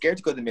 I'm really scared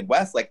to go to the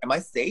Midwest. Like, am I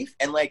safe?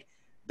 And like,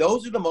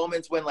 those are the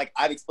moments when, like,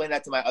 I've explained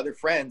that to my other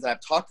friends and I've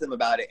talked to them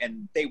about it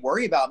and they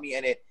worry about me,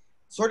 and it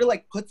sort of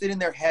like puts it in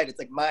their head. It's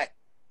like,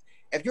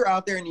 if you're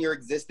out there and you're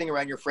existing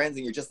around your friends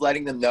and you're just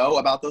letting them know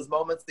about those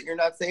moments that you're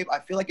not safe, I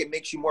feel like it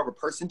makes you more of a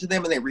person to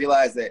them, and they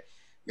realize that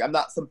I'm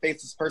not some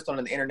faceless person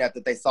on the internet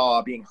that they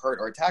saw being hurt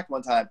or attacked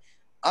one time.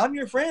 I'm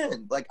your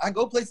friend. Like, I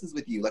go places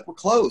with you. Like, we're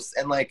close.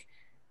 And like,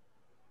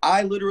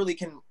 I literally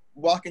can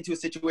walk into a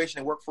situation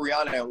and work for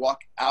Rihanna and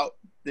walk out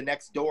the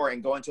next door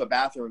and go into a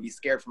bathroom and be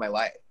scared for my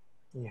life.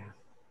 Yeah.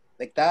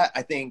 Like that,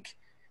 I think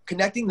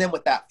connecting them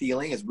with that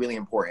feeling is really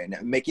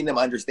important. Making them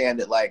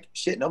understand that, like,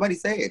 shit,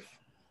 nobody's safe.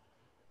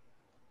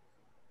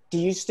 Do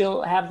you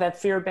still have that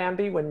fear,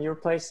 Bambi, when you're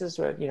places,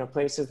 or, you know,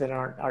 places that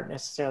aren't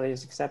necessarily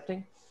as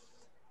accepting?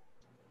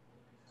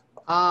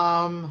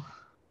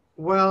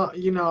 Well,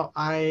 you know,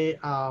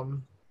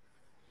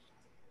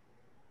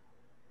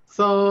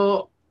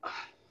 so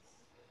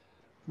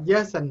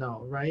yes and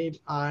no, right?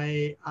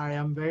 I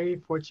am very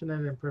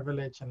fortunate and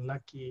privileged and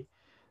lucky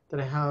that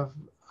I have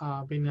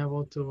been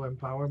able to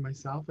empower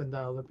myself and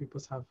that other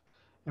people have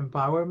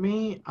empowered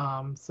me.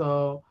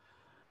 So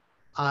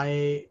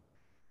I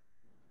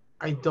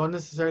don't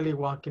necessarily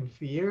walk in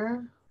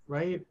fear,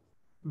 right?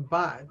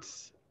 But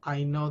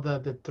I know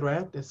that the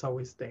threat is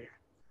always there,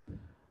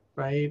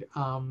 right?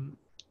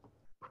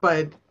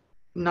 But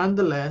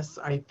nonetheless,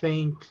 I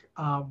think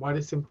what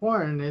is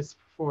important is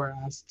for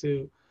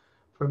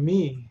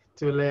me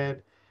to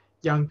let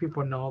young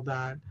people know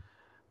that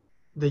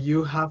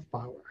you have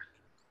power,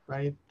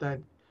 right? That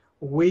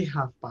we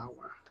have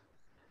power.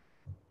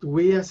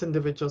 We as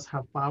individuals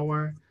have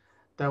power,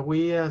 that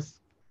we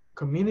as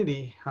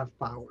community have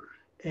power,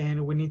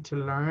 and we need to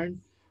learn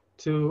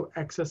to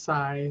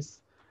exercise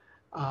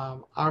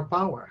our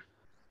power,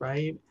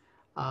 right?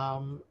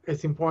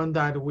 It's important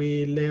that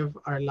we live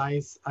our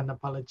lives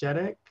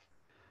unapologetic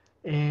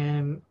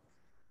and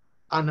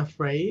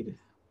unafraid,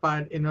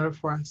 but in order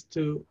for us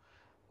to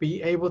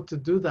be able to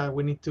do that,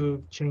 we need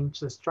to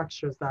change the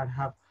structures that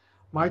have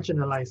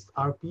marginalized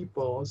our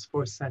peoples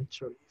for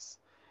centuries.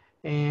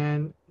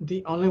 And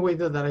the only way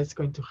that that is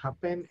going to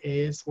happen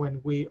is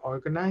when we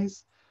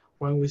organize,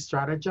 when we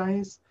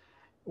strategize,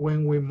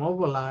 when we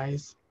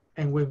mobilize,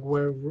 and when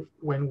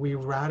we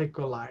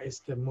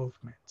radicalize the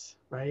movement,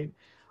 right?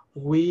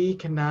 We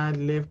cannot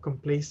live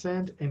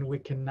complacent, and we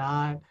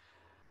cannot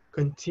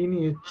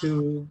continue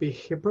to be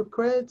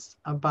hypocrites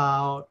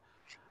about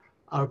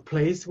our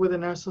place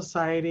within our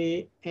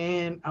society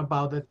and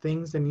about the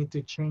things that need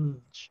to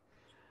change.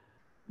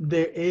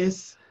 There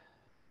is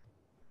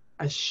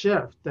a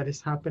shift that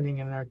is happening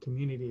in our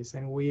communities,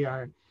 and we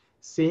are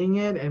seeing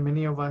it, and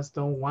many of us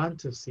don't want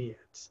to see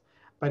it,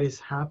 but it's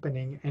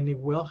happening and it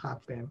will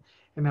happen.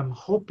 And I'm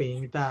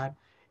hoping that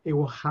it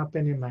will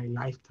happen in my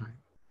lifetime.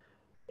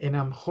 And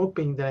I'm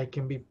hoping that I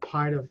can be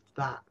part of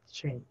that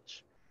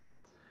change.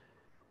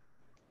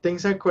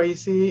 things are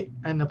crazy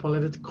in the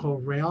political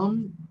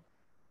realm.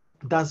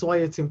 That's why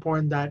it's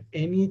important that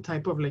any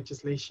type of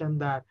legislation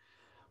that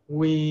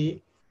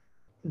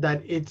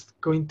it's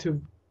going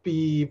to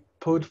be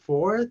put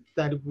forth,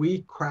 that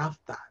we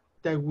craft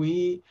that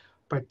we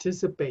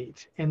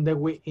participate, and that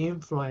we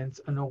influence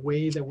in a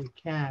way that we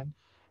can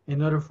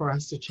in order for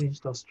us to change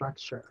those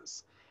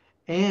structures.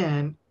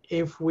 And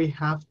if we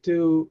have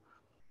to,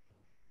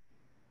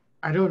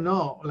 I don't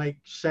know, like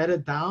shut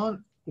it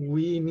down,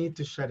 we need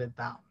to shut it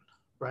down,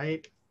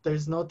 right?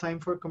 There's no time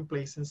for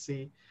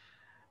complacency.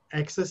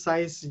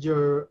 Exercise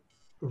your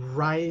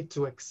right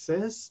to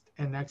exist,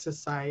 and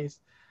exercise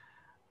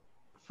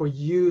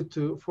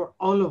for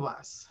all of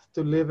us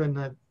to live in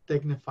a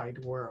dignified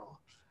world.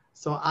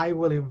 So I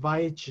will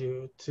invite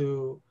you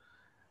to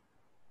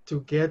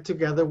get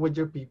together with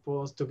your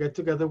peoples, to get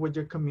together with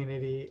your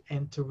community,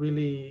 and to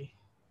really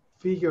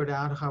figure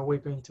out how we're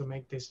going to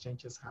make these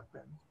changes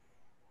happen.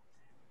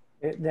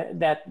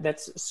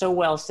 That's so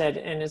well said,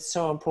 and it's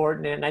so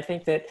important. And I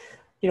think that,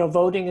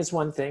 voting is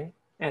one thing,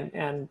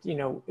 and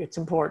it's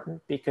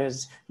important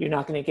because you're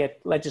not going to get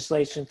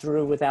legislation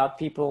through without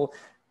people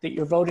that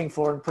you're voting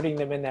for and putting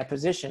them in that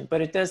position.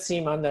 But it does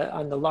seem on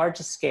the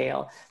largest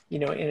scale,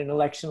 in an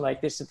election like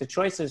this, that the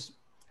choices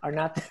are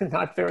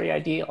not very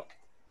ideal.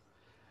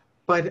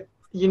 But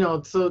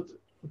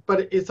but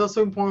it's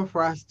also important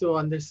for us to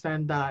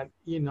understand that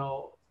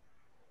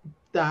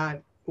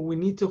that we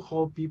need to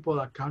hold people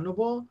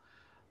accountable,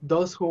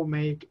 those who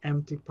make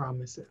empty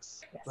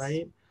promises, yes.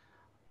 Right?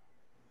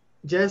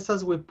 Just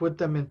as we put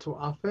them into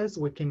office,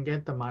 we can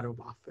get them out of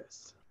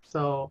office.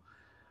 So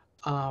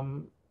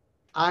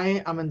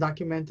I am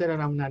undocumented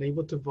and I'm not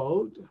able to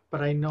vote,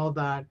 but I know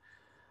that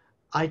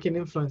I can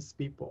influence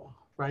people,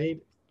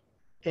 right?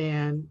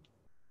 And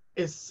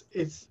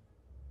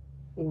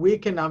we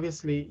can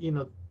obviously,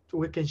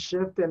 we can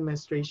shift the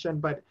administration,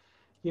 but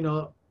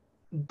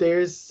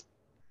there's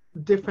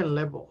different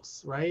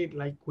levels, right?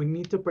 Like we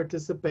need to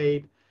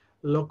participate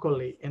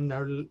locally in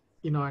our,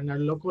 in our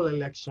local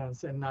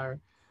elections and our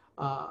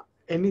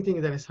anything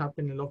that is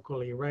happening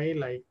locally, right?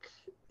 Like,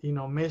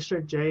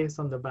 Measure J is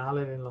on the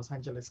ballot in Los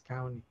Angeles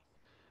County.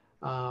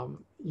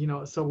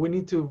 So we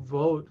need to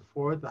vote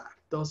for that,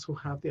 those who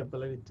have the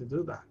ability to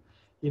do that.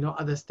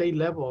 At the state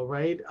level,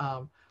 right?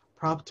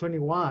 Prop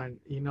 21,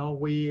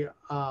 we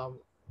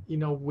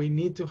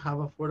need to have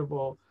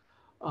affordable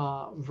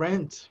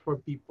rent for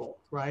people,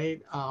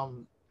 right?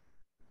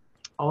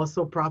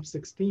 Also Prop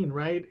 16,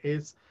 right?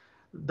 It's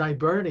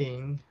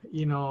diverting,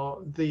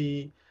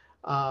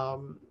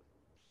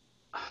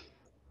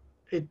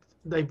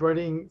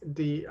 diverting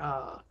the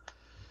oh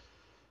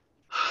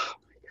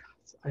my God,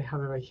 I have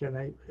it right here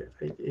and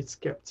it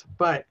skipped,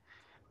 but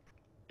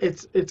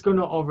it's going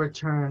to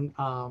overturn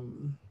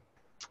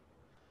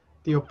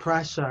the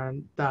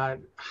oppression that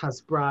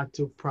has brought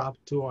to Prop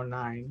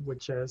 209,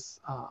 which is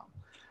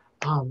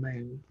oh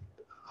man,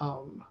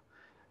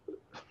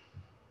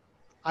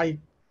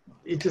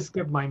 it just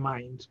skipped my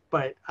mind,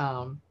 but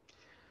a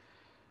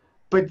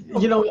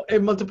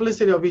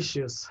multiplicity of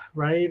issues,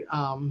 right?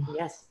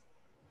 Yes.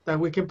 That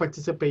we can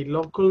participate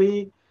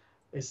locally,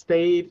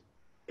 state,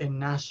 and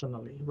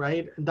nationally,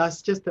 right?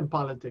 That's just in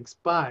politics,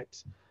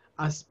 but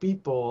as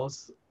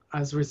peoples,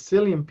 as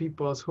resilient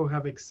peoples who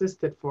have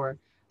existed for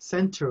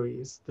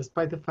centuries,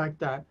 despite the fact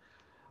that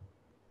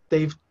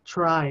they've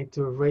tried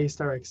to erase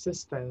our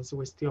existence,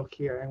 we're still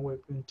here and we're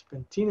going to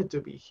continue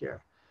to be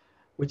here.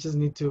 We just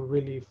need to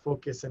really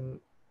focus and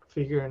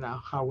figuring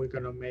out how we're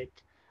going to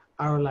make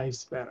our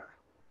lives better.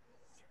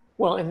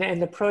 Well,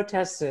 and the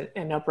protests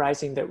and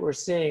uprising that we're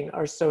seeing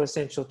are so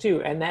essential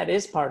too. And that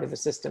is part of the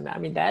system. I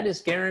mean, that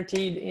is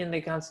guaranteed in the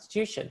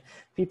Constitution.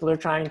 People are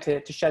trying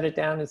to shut it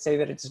down and say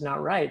that it's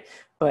not right.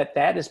 But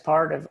that is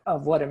part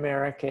of what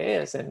America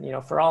is. And,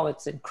 for all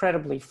its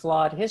incredibly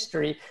flawed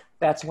history,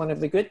 that's one of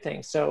the good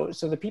things. So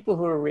the people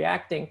who are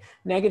reacting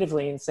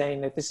negatively and saying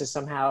that this is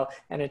somehow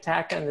an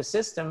attack on the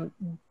system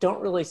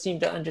don't really seem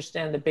to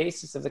understand the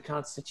basis of the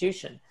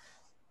Constitution.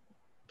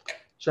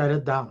 Shut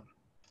it down.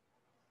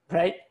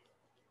 Right?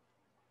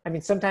 I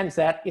mean, sometimes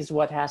that is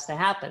what has to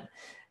happen.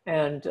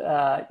 And,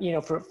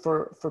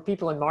 for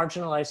people in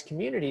marginalized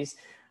communities,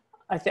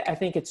 I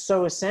think it's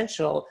so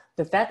essential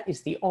that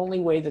is the only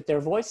way that their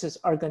voices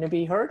are going to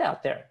be heard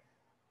out there,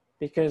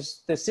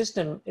 because the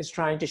system is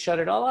trying to shut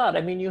it all out.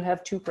 I mean, you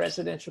have 2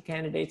 presidential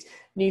candidates,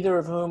 neither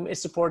of whom is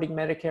supporting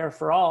Medicare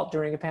for all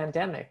during a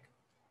pandemic.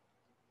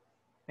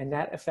 And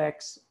that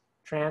affects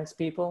trans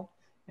people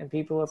and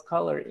people of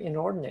color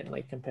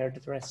inordinately compared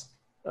to the rest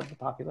of the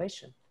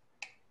population.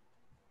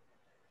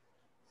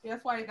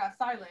 That's why it got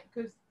silent,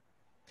 because.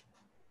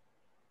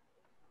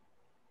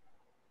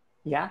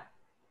 Yeah.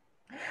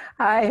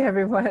 Hi,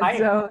 everyone. Hi.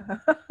 So,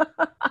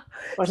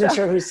 wasn't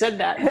sure who said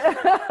that.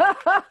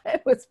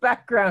 It was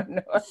background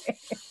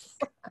noise.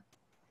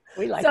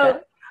 We like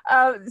that.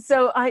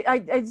 So I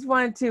just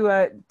wanted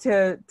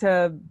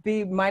to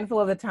be mindful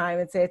of the time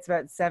and say it's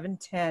about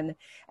 7:10,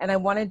 and I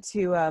wanted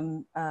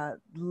to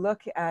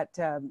look at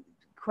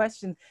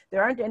questions.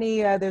 There aren't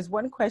any, there's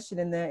one question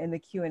in the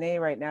Q&A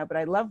right now, but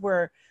I love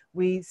where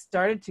we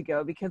started to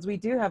go, because we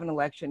do have an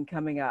election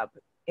coming up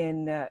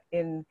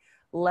in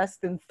less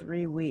than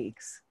 3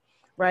 weeks.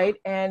 Right.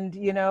 And,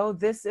 you know,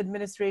 this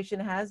administration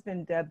has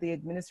been dubbed the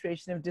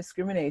administration of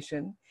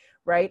discrimination,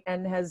 right,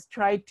 and has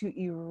tried to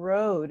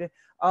erode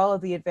all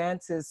of the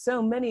advances,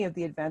 so many of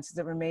the advances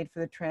that were made for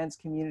the trans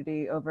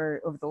community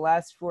over the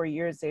last 4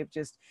 years. They've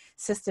just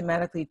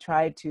systematically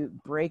tried to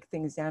break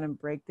things down and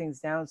break things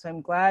down. So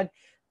I'm glad,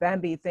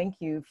 Bambi, thank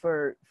you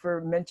for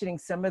mentioning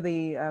some of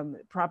the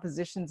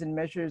propositions and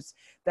measures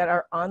that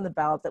are on the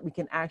ballot that we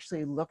can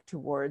actually look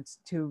towards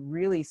to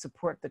really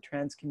support the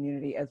trans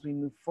community as we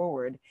move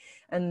forward.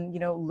 And, you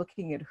know,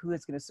 looking at who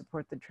is going to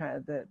support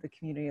the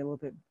community a little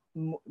bit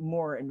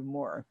more and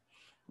more,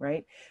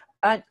 right?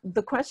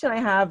 The question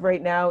I have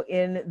right now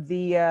in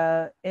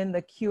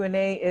the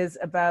Q&A is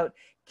about,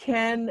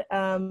 can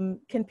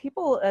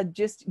people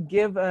just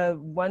give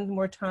one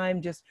more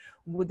time just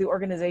with the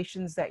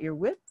organizations that you're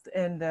with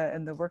and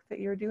the work that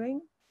you're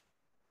doing?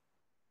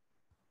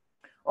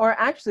 Or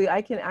actually,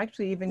 I can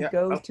actually even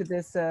go to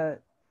this to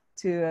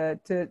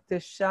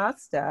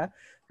Shasta,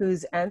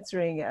 who's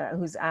answering,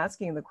 who's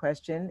asking the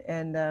question,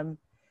 and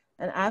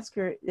ask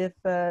her if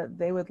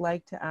they would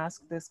like to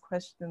ask this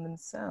question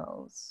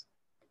themselves.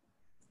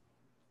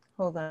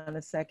 Hold on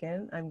a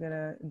second. I'm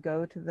gonna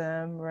go to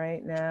them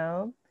right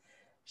now.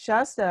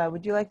 Shasta,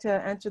 would you like to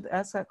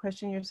ask that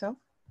question yourself?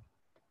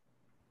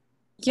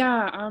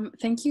 Yeah,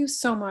 thank you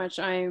so much.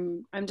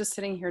 I'm just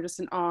sitting here just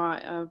in awe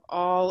of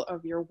all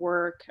of your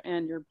work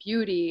and your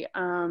beauty.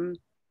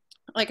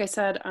 Like I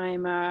said,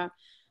 I'm a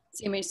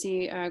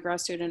CMHC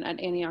grad student at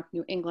Antioch,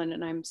 New England,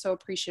 and I'm so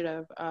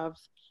appreciative of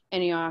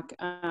Antioch,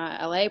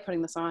 LA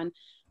putting this on.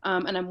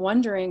 And I'm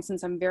wondering,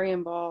 since I'm very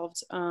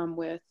involved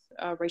with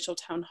racial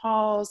town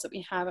halls that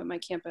we have at my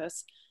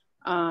campus,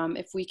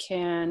 if we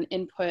can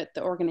input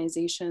the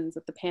organizations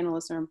that the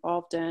panelists are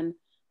involved in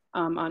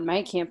on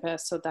my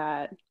campus, so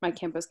that my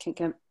campus can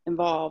get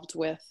involved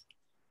with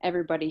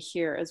everybody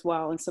here as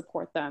well and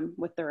support them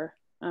with their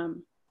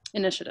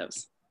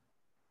initiatives.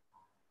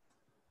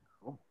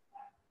 Cool.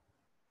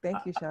 Thank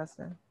you,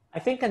 Shasta. I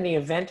think on the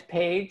event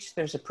page,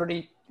 there's a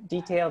pretty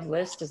detailed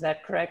list. Is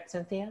that correct,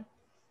 Cynthia?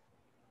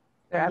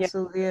 There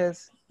absolutely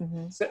is.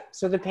 Mm-hmm.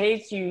 So the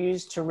page you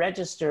use to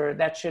register,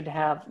 that should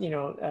have, you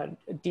know,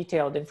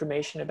 detailed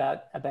information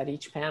about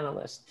each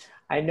panelist.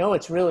 I know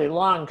it's really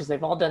long because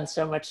they've all done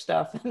so much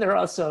stuff and they're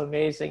all so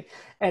amazing.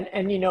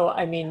 And you know,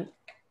 I mean,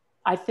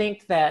 I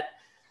think that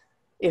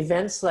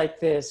events like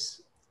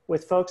this,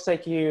 with folks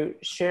like you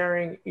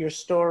sharing your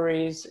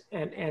stories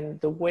and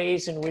the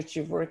ways in which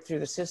you've worked through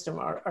the system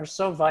are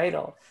so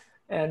vital.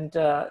 And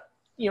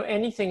you know,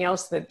 anything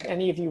else that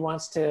any of you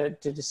wants to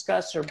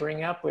discuss or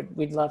bring up,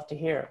 we'd love to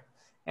hear.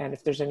 And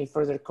if there's any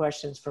further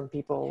questions from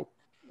people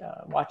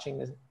watching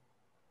the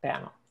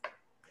panel.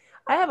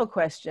 I have a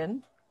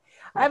question.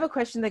 I have a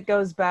question that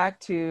goes back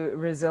to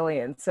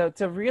resilience. So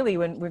really,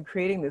 when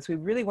creating this, we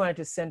really wanted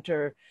to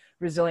center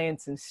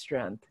resilience and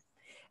strength.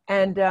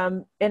 And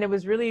it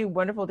was really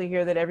wonderful to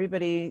hear that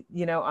everybody,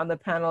 you know, on the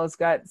panel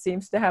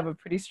seems to have a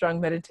pretty strong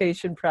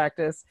meditation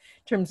practice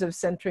in terms of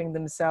centering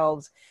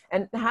themselves.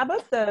 And how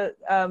about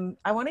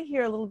I want to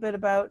hear a little bit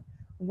about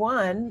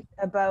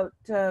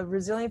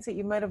resilience that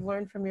you might have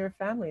learned from your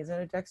families. I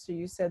know, Dexter,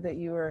 you said that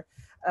you were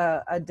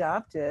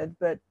adopted,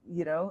 but,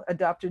 you know,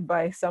 adopted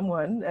by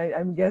someone,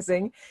 I'm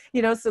guessing,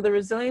 you know, so the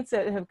resilience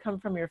that have come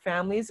from your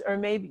families, or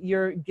maybe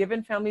your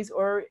given families,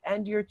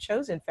 and your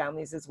chosen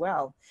families as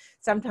well.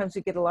 Sometimes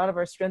we get a lot of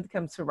our strength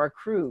comes from our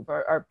crew,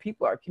 our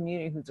people, our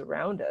community who's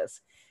around us,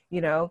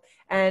 you know,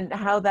 and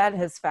how that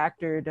has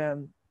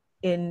factored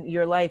in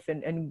your life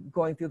and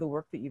going through the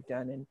work that you've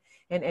done.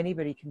 And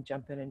anybody can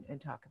jump in and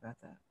talk about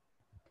that.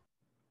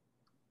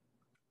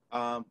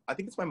 I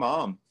think it's my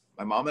mom.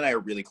 My mom and I are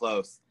really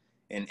close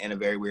in a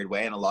very weird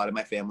way. And a lot of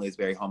my family is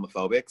very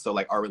homophobic. So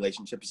like our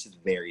relationship is just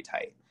very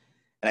tight.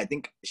 And I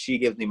think she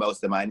gives me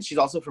most of mine. She's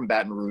also from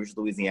Baton Rouge,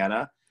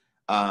 Louisiana.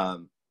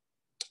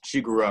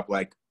 She grew up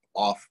like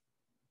off,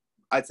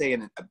 I'd say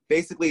in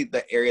basically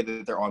the area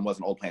that they're on was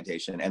an old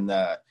plantation. And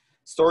the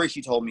story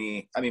she told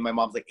me, I mean, my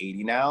mom's like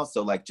 80 now.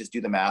 So like just do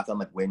the math on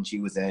like when she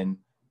was in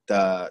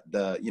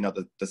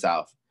the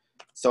South.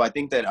 So I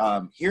think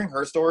that hearing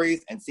her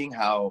stories and seeing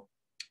how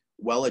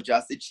well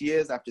adjusted she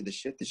is after the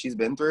shit that she's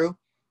been through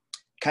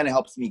kind of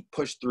helps me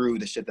push through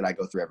the shit that I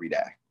go through every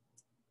day.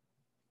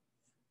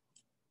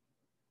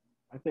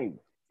 I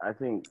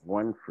think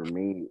one for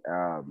me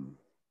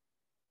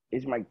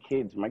is my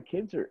kids. My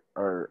kids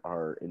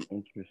are an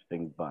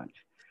interesting bunch.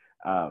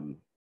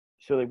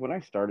 So like when I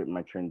started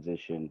my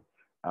transition,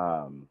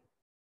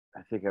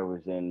 I think I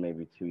was in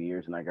maybe 2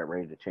 years and I got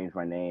ready to change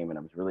my name and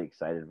I was really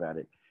excited about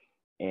it.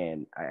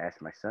 And I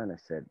asked my son, I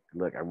said,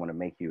 look, I want to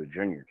make you a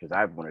junior because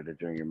I've wanted a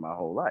junior my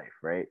whole life,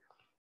 right?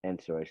 And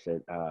so I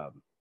said,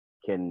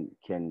 can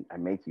I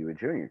make you a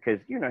junior? Because,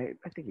 you know,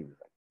 I think he was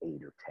like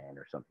 8 or 10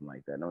 or something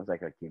like that. And I was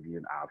like, I'll give you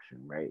an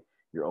option, right?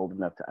 You're old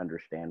enough to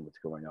understand what's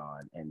going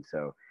on. And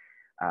so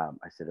I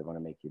said, I want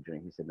to make you a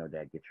junior. He said, no,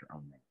 Dad, get your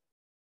own name.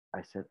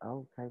 I said,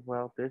 oh, okay,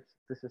 well, this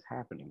is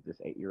happening.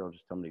 This 8-year-old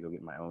just told me to go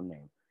get my own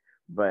name.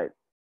 But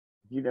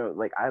you know,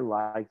 like I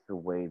like the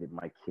way that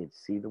my kids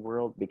see the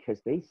world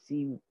because they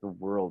see the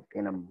world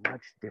in a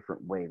much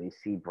different way. They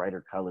see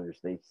brighter colors.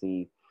 They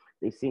see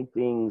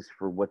things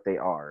for what they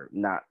are,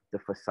 not the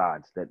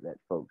facades that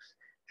folks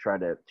try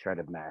to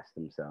mask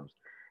themselves.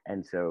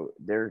 And so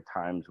there are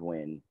times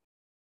when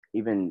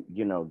even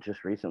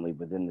just recently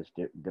within this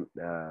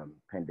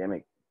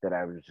pandemic that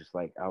I was just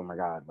like, oh my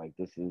god, like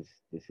this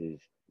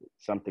is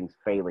something's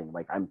failing,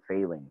 like I'm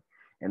failing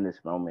in this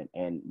moment.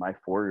 And my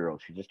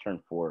 4-year-old, she just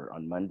turned 4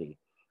 on Monday.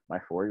 My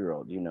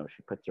 4-year-old,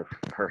 she puts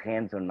her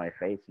hands on my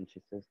face and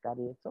she says,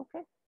 Daddy, it's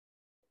okay.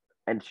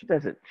 And she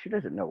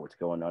doesn't know what's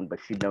going on, but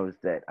she knows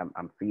that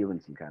I'm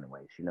feeling some kind of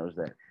way. She knows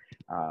that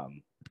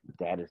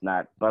Dad is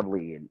not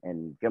bubbly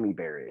and gummy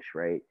bearish,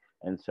 right?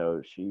 And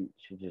so she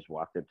just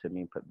walked up to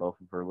me and put both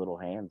of her little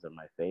hands on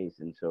my face.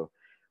 And so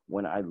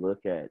when I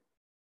look at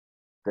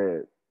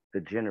the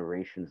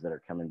generations that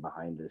are coming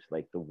behind us,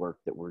 like the work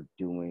that we're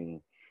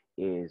doing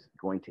is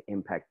going to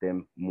impact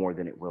them more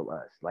than it will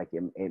us. Like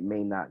it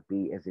may not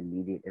be as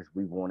immediate as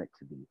we want it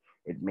to be.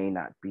 It may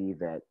not be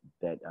that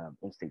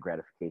instant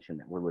gratification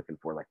that we're looking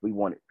for. Like we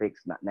want it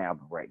fixed, not now,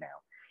 but right now.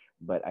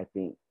 But I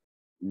think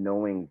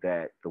knowing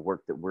that the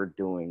work that we're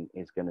doing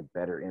is going to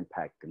better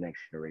impact the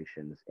next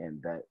generations,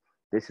 and that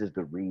this is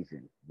the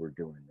reason we're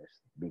doing this,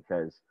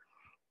 because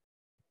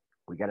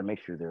we got to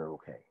make sure they're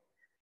okay,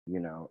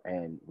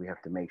 and we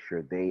have to make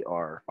sure they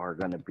are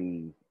going to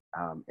be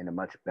in a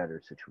much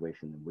better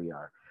situation than we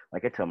are.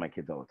 Like I tell my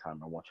kids all the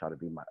time, I want y'all to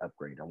be my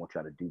upgrade. I want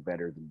y'all to do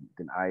better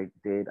than I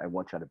did. I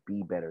want y'all to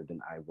be better than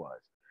I was.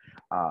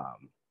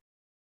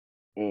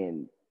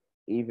 And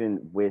even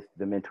with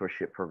the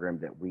mentorship program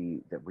that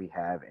we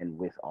have, and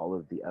with all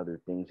of the other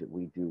things that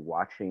we do,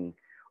 watching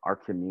our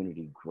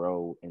community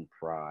grow and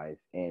thrive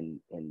and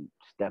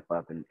step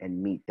up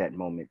and meet that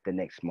moment, the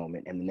next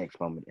moment, and the next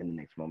moment, and the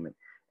next moment,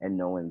 and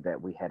knowing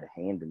that we had a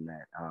hand in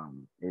that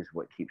is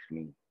what keeps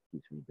me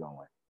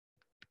going.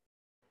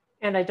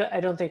 And I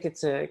don't think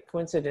it's a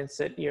coincidence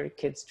that your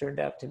kids turned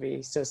out to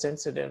be so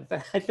sensitive.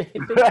 I think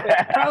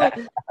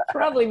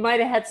probably might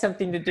have had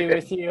something to do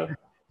with you.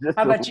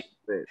 How about you?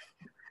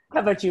 How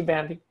about you,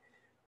 Bambi?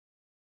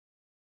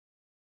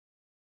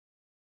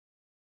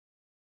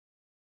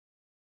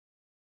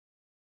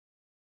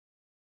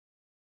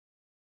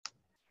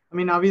 I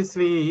mean,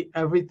 obviously,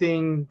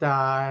 everything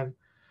that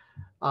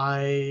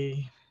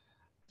I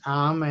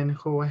am and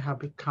who I have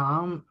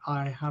become,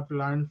 I have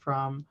learned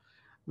from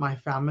my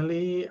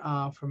family,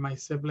 from my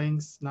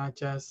siblings, not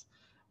just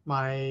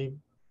my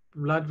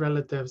blood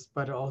relatives,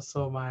 but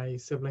also my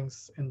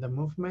siblings in the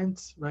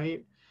movement,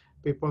 right?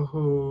 People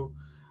who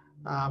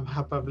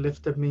have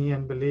uplifted me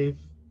and believe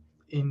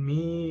in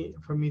me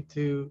for me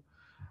to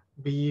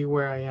be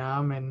where I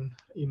am and,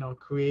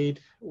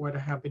 create what I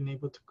have been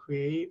able to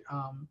create.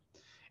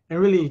 And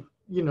really,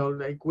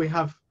 like we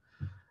have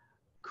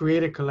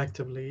created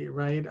collectively,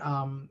 right?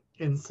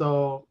 And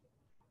so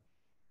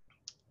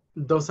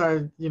those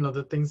are,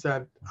 the things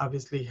that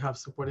obviously have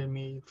supported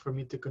me for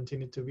me to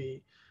continue to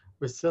be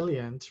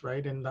resilient,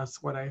 right? And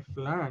that's what I've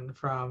learned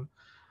from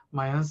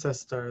my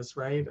ancestors,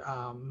 right?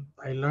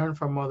 I learned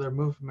from other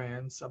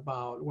movements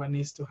about what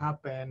needs to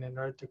happen in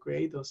order to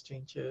create those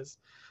changes.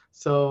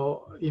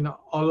 So,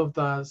 all of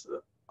those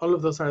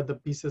are the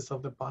pieces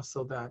of the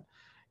puzzle that,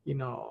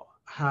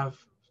 have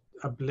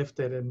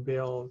uplifted and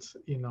built,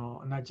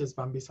 not just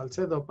Bambi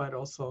Salcedo, but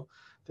also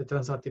the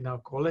Trans-Latino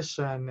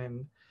Coalition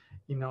and,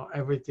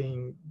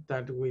 everything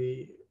that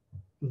we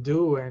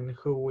do and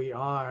who we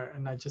are,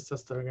 and not just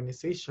as the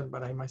organization,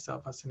 but I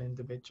myself as an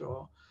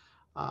individual.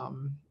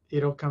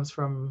 It all comes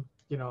from,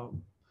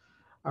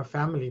 our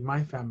family,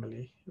 my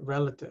family,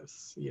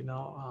 relatives,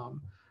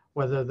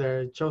 whether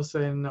they're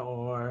chosen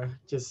or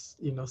just,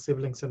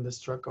 siblings in the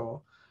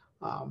struggle.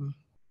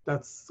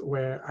 That's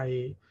where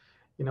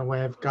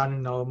where I've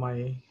gotten all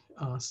my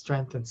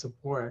strength and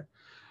support.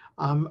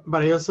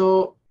 But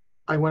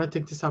I want to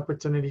take this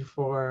opportunity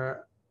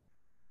for,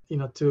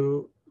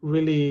 to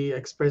really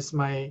express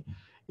my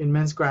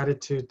immense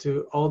gratitude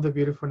to all the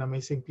beautiful and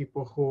amazing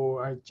people who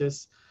are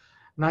just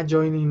not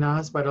joining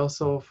us, but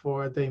also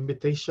for the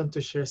invitation to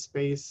share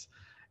space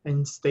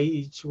and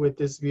stage with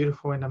this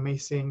beautiful and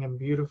amazing and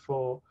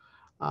beautiful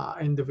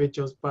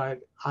individuals.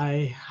 But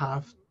I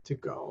have to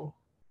go.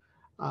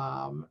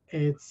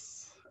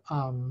 It's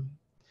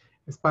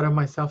part of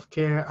my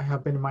self-care. I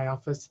have been in my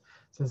office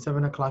since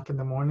 7 o'clock in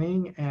the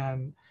morning,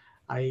 and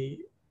I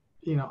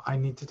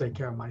need to take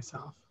care of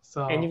myself.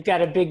 So. And you've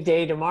got a big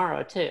day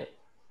tomorrow too.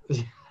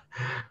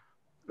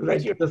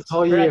 Like this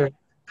whole year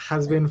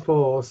has been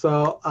full.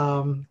 So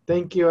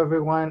thank you,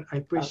 everyone. I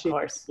appreciate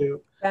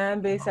you.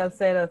 Bambi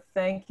Salcedo,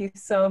 thank you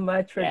so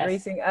much for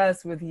gracing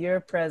us with your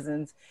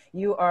presence.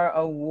 You are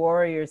a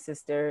warrior,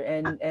 sister,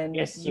 and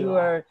yes, you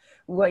are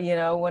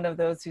one of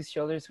those whose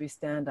shoulders we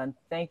stand on.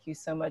 Thank you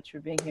so much for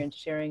being here and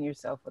sharing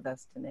yourself with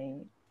us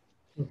tonight.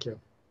 Thank you.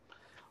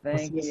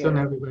 Thank you. See you soon,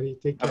 everybody.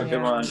 Take care. Have a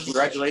good one.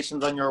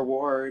 Congratulations on your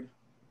award.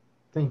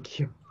 Thank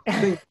you.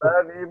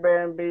 Love you,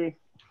 Bambi.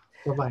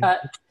 Bye-bye.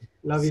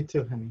 Love you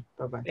too, honey.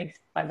 Bye-bye. Thanks.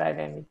 Bye-bye,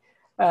 Vandy.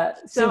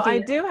 So I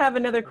Cynthia, do have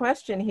another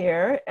question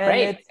here, and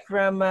Great. it's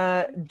from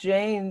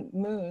Jane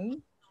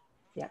Moon.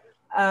 Yeah.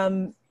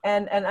 And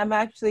I'm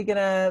actually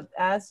gonna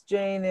ask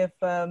Jane if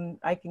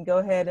I can go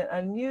ahead and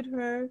unmute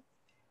her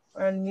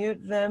or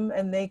unmute them,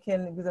 and they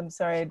can, because I'm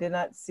sorry, I did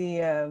not see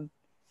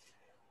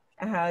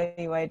how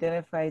you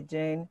identified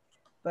Jane,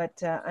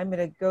 but I'm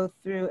gonna go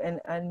through and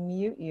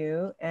unmute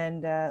you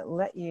and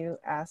let you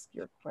ask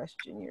your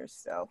question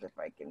yourself if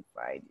I can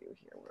find you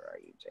here. Where are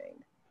you,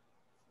 Jane?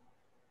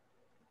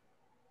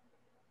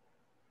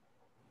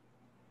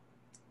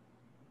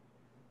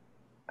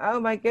 Oh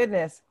my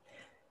goodness.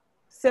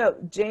 So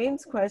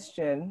Jane's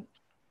question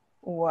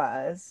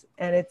was,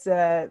 and it's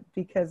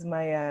because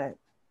my,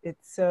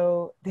 it's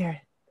so,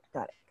 there,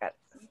 got it.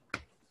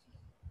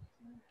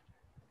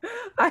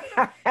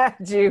 I had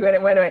you and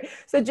it went away.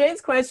 So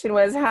Jane's question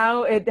was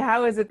how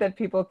is it that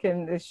people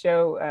can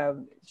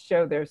show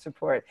their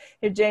support?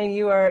 Here, Jane,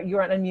 you are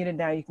unmuted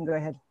now. You can go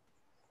ahead.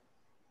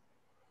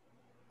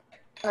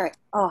 All right.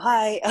 Oh,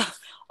 hi.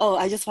 Oh,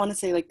 I just want to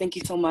say, like, thank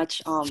you so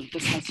much.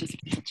 This has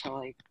just been such a,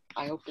 like,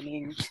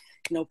 eye-opening,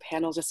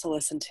 panel just to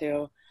listen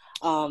to.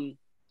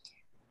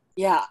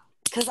 Yeah,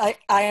 because I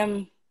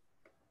am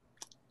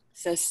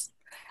cis.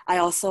 I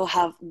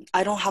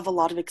don't have a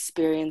lot of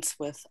experience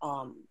with,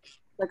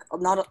 like,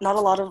 not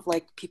a lot of,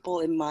 like, people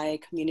in my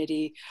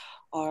community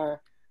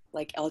are,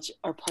 like,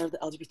 are part of the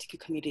LGBTQ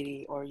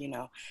community, or,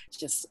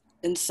 just,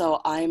 and so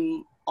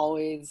I'm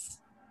always,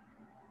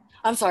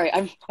 I'm sorry,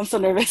 I'm so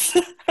nervous.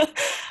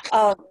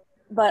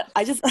 But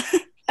I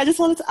just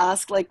wanted to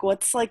ask, like,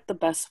 what's, like, the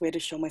best way to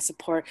show my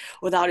support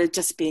without it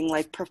just being,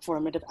 like,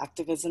 performative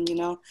activism,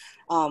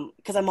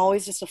 because I'm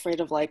always just afraid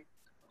of, like,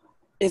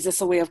 is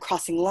this a way of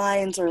crossing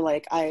lines, or,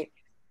 like,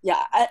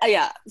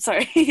 yeah,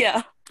 sorry,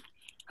 yeah.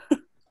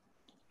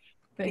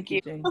 Thank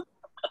you, Jane.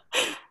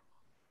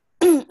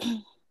 no,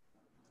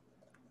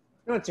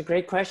 it's a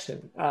great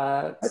question.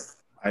 I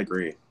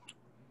agree.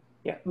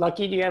 Yeah,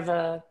 Lucky, do you have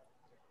an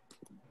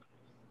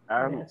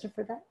answer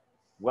for that?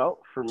 Well,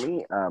 for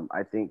me,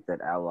 I think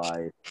that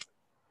allies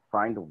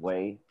find a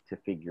way to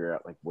figure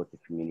out like what the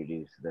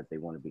communities that they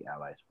want to be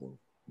allies for.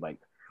 Like,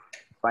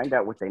 find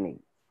out what they need.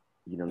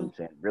 You know what I'm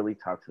saying? Really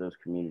talk to those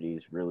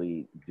communities.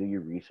 Really do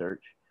your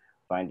research.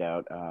 Find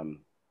out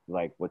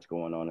like what's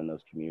going on in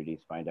those communities.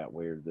 Find out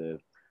where the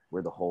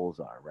holes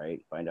are.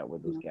 Right. Find out where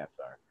those gaps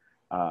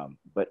are.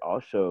 But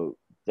also,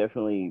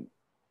 definitely,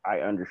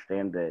 I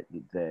understand that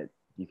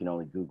you can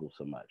only Google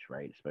so much,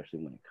 right? Especially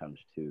when it comes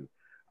to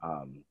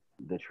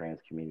the trans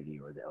community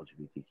or the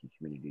LGBTQ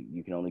community.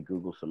 You can only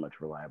Google so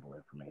much reliable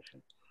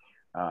information.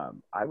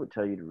 I would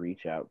tell you to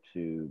reach out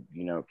to,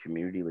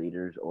 community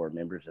leaders or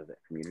members of that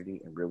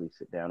community and really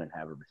sit down and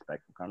have a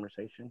respectful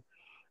conversation.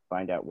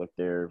 Find out what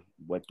their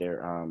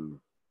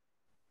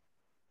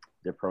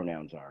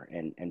pronouns are,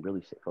 and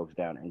really sit folks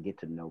down and get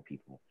to know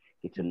people.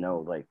 Get to know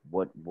like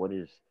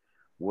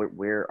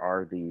where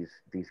are these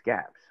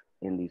gaps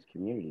in these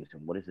communities,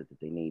 and what is it that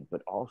they need,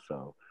 but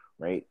also,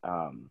 right,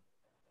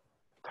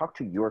 talk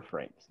to your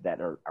friends that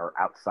are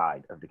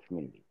outside of the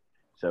community.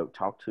 So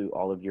talk to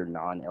all of your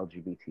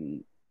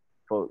non-LGBT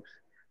folks,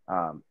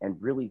 and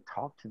really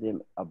talk to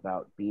them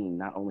about being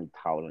not only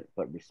tolerant,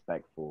 but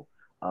respectful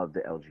of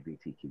the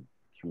LGBTQ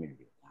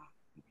community.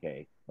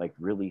 Okay. Like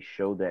really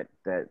show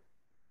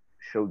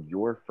show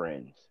your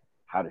friends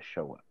how to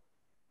show up,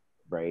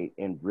 right?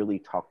 And really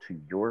talk to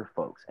your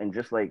folks. And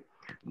just like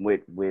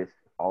with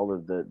all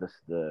of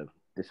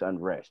this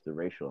unrest, the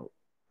racial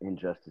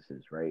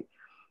injustices, right?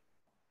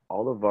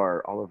 All of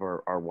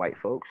our white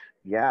folks,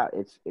 yeah,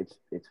 it's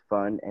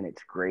fun and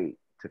it's great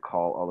to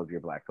call all of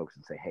your black folks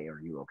and say, hey, are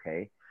you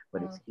okay?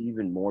 But it's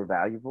even more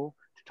valuable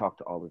to talk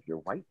to all of your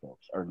white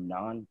folks or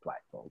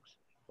non-black folks,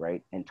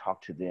 right? And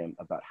talk to them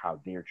about how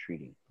they're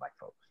treating black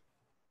folks,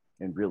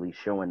 and really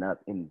showing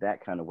up in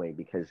that kind of way.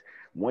 Because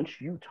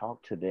once you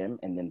talk to them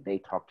and then they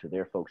talk to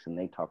their folks and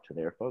they talk to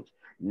their folks,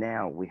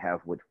 now we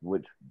have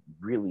what's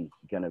really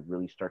gonna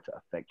really start to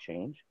affect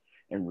change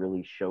and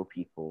really show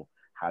people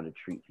how to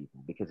treat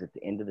people. Because at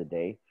the end of the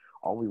day,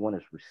 all we want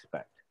is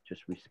respect.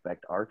 Just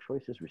respect our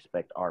choices,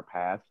 respect our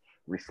paths,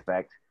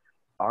 respect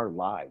our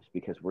lives,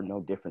 because we're no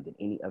different than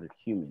any other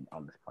human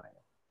on this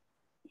planet.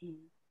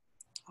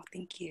 Oh,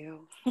 thank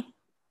you.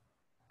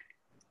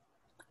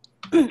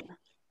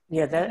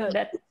 Yeah,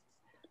 that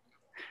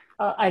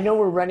I know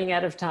we're running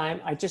out of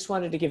time. I just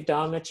wanted to give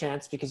Dom a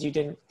chance, because you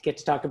didn't get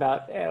to talk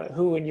about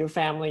who in your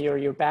family or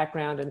your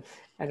background.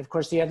 And of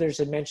course, the others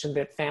had mentioned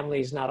that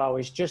family is not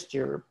always just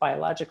your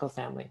biological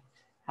family.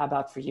 How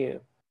about for you?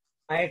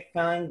 I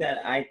find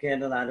that I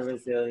get a lot of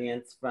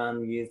resilience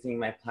from using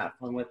my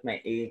platform with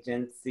my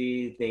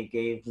agency. They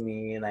gave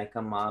me like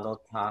a model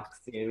talk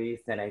series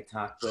that I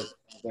talk with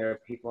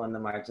other people in the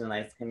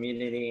marginalized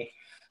community,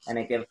 and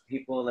I give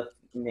people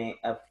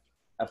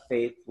a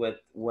faith with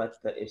what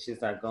the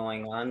issues are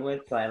going on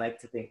with. So I like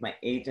to thank my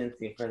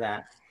agency for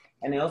that.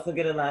 And I also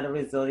get a lot of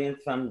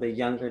resilience from the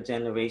younger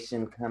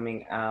generation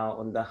coming out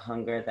and the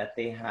hunger that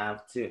they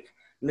have to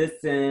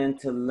listen,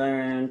 to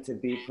learn, to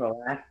be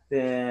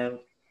proactive.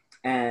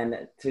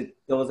 And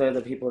those are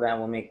the people that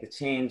will make the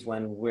change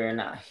when we're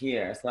not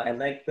here. So I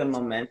like the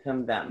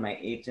momentum that my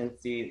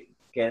agency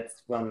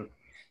gets from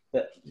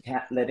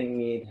letting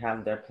me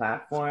have their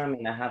platform.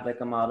 And I have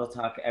like a model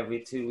talk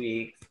every 2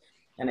 weeks.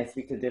 And I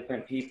speak to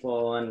different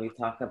people and we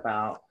talk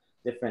about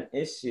different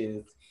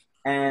issues.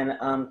 And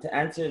to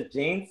answer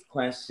Jane's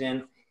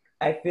question,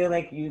 I feel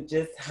like you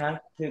just have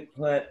to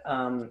put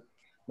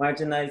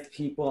marginalized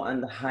people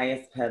on the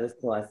highest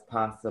pedestal as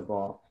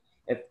possible,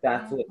 if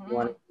that's what you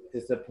want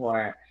to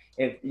support.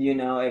 If you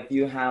know, if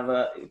you have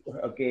a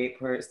gay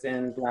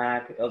person,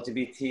 Black,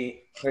 LGBT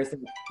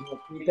person, you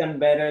treat them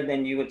better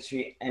than you would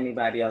treat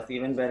anybody else,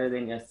 even better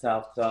than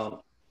yourself.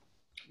 So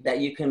that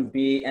you can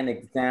be an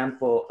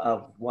example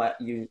of what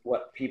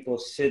people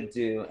should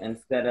do,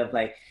 instead of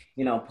like,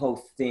 you know,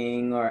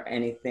 posting or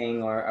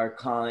anything, or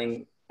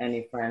calling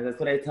any friends. That's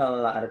what I tell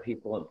a lot of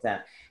people,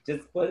 that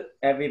just put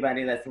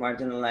everybody that's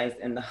marginalized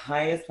in the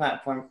highest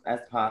platform as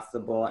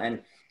possible.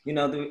 And you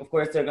know, of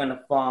course they're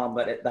gonna fall,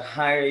 but the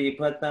higher you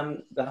put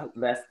them, the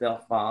less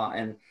they'll fall.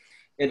 And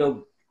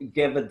it'll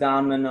give a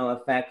domino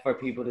effect for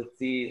people to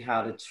see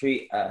how to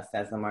treat us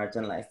as a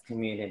marginalized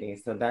community.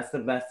 So that's the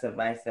best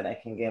advice that I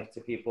can give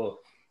to people,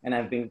 and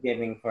I've been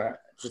giving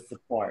to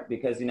support,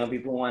 because you know,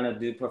 people want to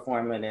do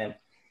performative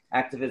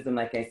activism,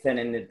 like I said,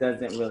 and it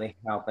doesn't really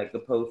help. Like the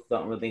posts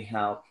don't really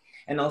help.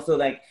 And also,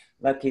 like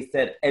he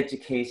said,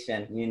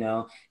 education. You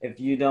know, if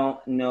you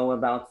don't know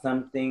about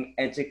something,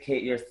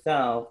 educate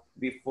yourself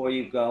before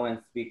you go and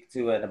speak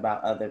to it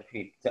about other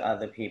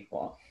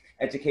people.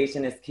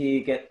 Education is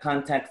key.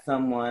 Contact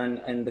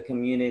someone in the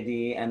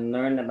community and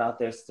learn about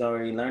their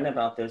story, learn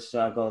about their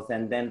struggles,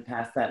 and then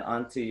pass that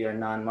on to your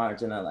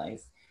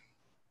non-marginalized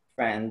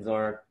friends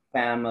or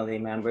family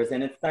members.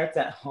 And it starts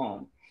at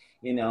home.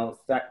 You know,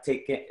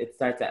 it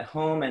starts at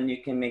home, and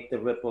you can make the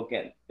ripple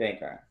get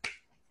bigger.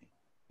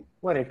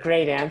 What a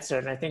great answer.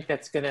 And I think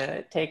that's going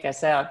to take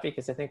us out,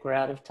 because I think we're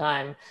out of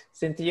time.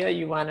 Cynthia,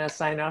 you want to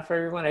sign off for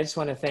everyone? I just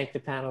want to thank the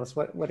panelists.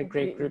 What a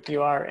great group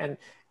you are. And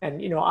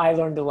you know, I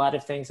learned a lot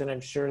of things, and I'm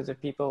sure the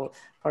people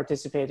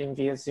participating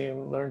via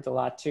Zoom learned a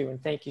lot too.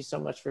 And thank you so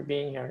much for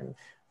being here. And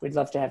we'd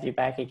love to have you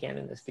back again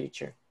in the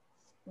future.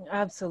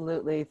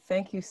 Absolutely.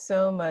 Thank you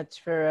so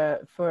much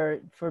for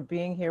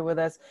being here with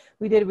us.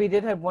 We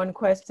did have one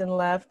question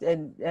left,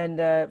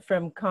 and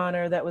from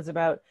Connor, that was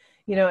about,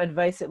 you know,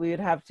 advice that we would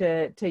have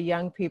to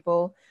young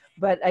people.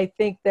 But I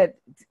think that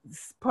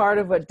part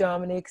of what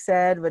Dominique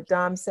said, what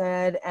Dom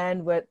said,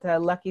 and what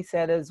Lucky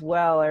said as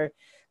well are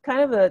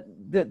kind of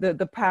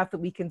the path that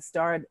we can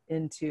start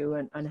into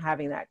and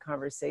having that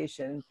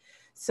conversation.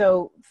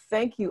 So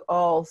thank you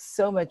all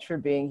so much for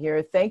being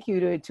here. Thank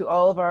you to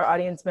all of our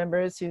audience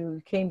members who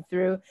came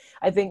through.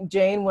 I think,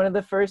 Jane, one of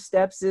the first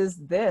steps is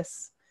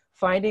this: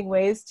 finding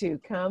ways to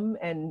come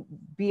and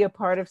be a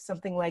part of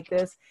something like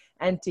this,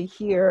 and to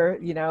hear,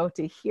 you know,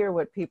 to hear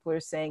what people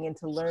are saying, and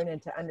to learn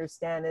and to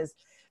understand. As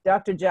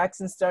Dr.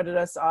 Jackson started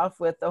us off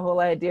with, the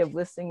whole idea of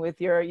listening with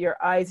your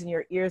eyes and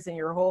your ears and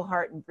your whole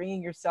heart, and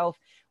bringing yourself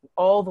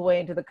all the way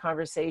into the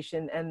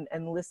conversation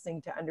and listening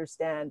to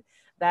understand.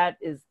 That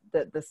is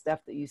the stuff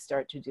that you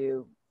start to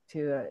do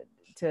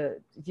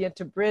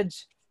to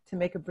bridge, to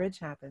make a bridge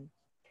happen.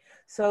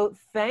 So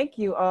thank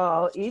you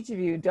all, each of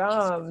you.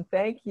 Dom,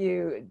 thank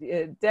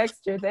you.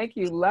 Dexter, thank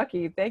you.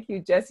 Lucky, thank you.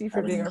 Jessie,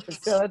 for being our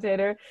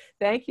facilitator.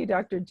 Thank you,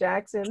 Dr.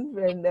 Jackson,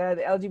 and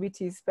the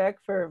LGBT Spec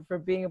for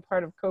being a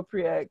part of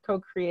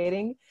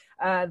co-creating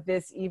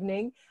this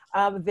evening.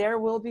 There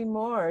will be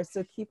more,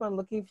 so keep on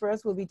looking for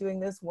us. We'll be doing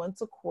this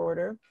once a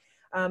quarter,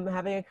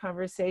 having a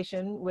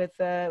conversation with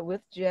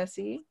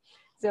Jessie.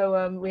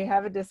 So we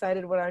haven't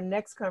decided what our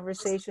next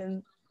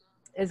conversation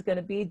is going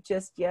to be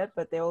just yet,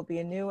 but there will be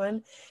a new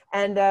one.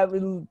 And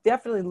we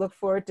definitely look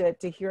forward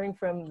to hearing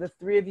from the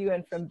three of you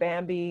and from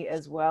Bambi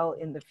as well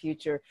in the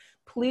future.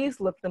 Please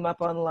look them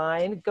up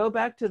online. Go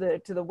back to the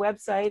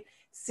website,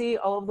 see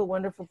all of the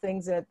wonderful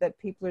things that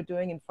people are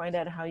doing, and find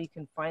out how you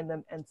can find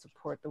them and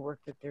support the work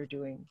that they're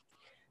doing.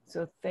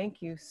 So thank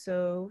you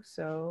so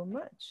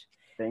much.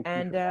 Thank you.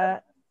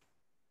 And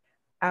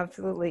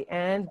absolutely.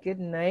 And good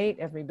night,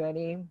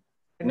 everybody.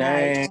 Good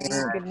night.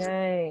 Good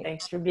night.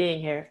 Thanks for being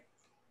here.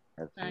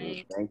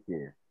 Absolutely. Thank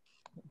you.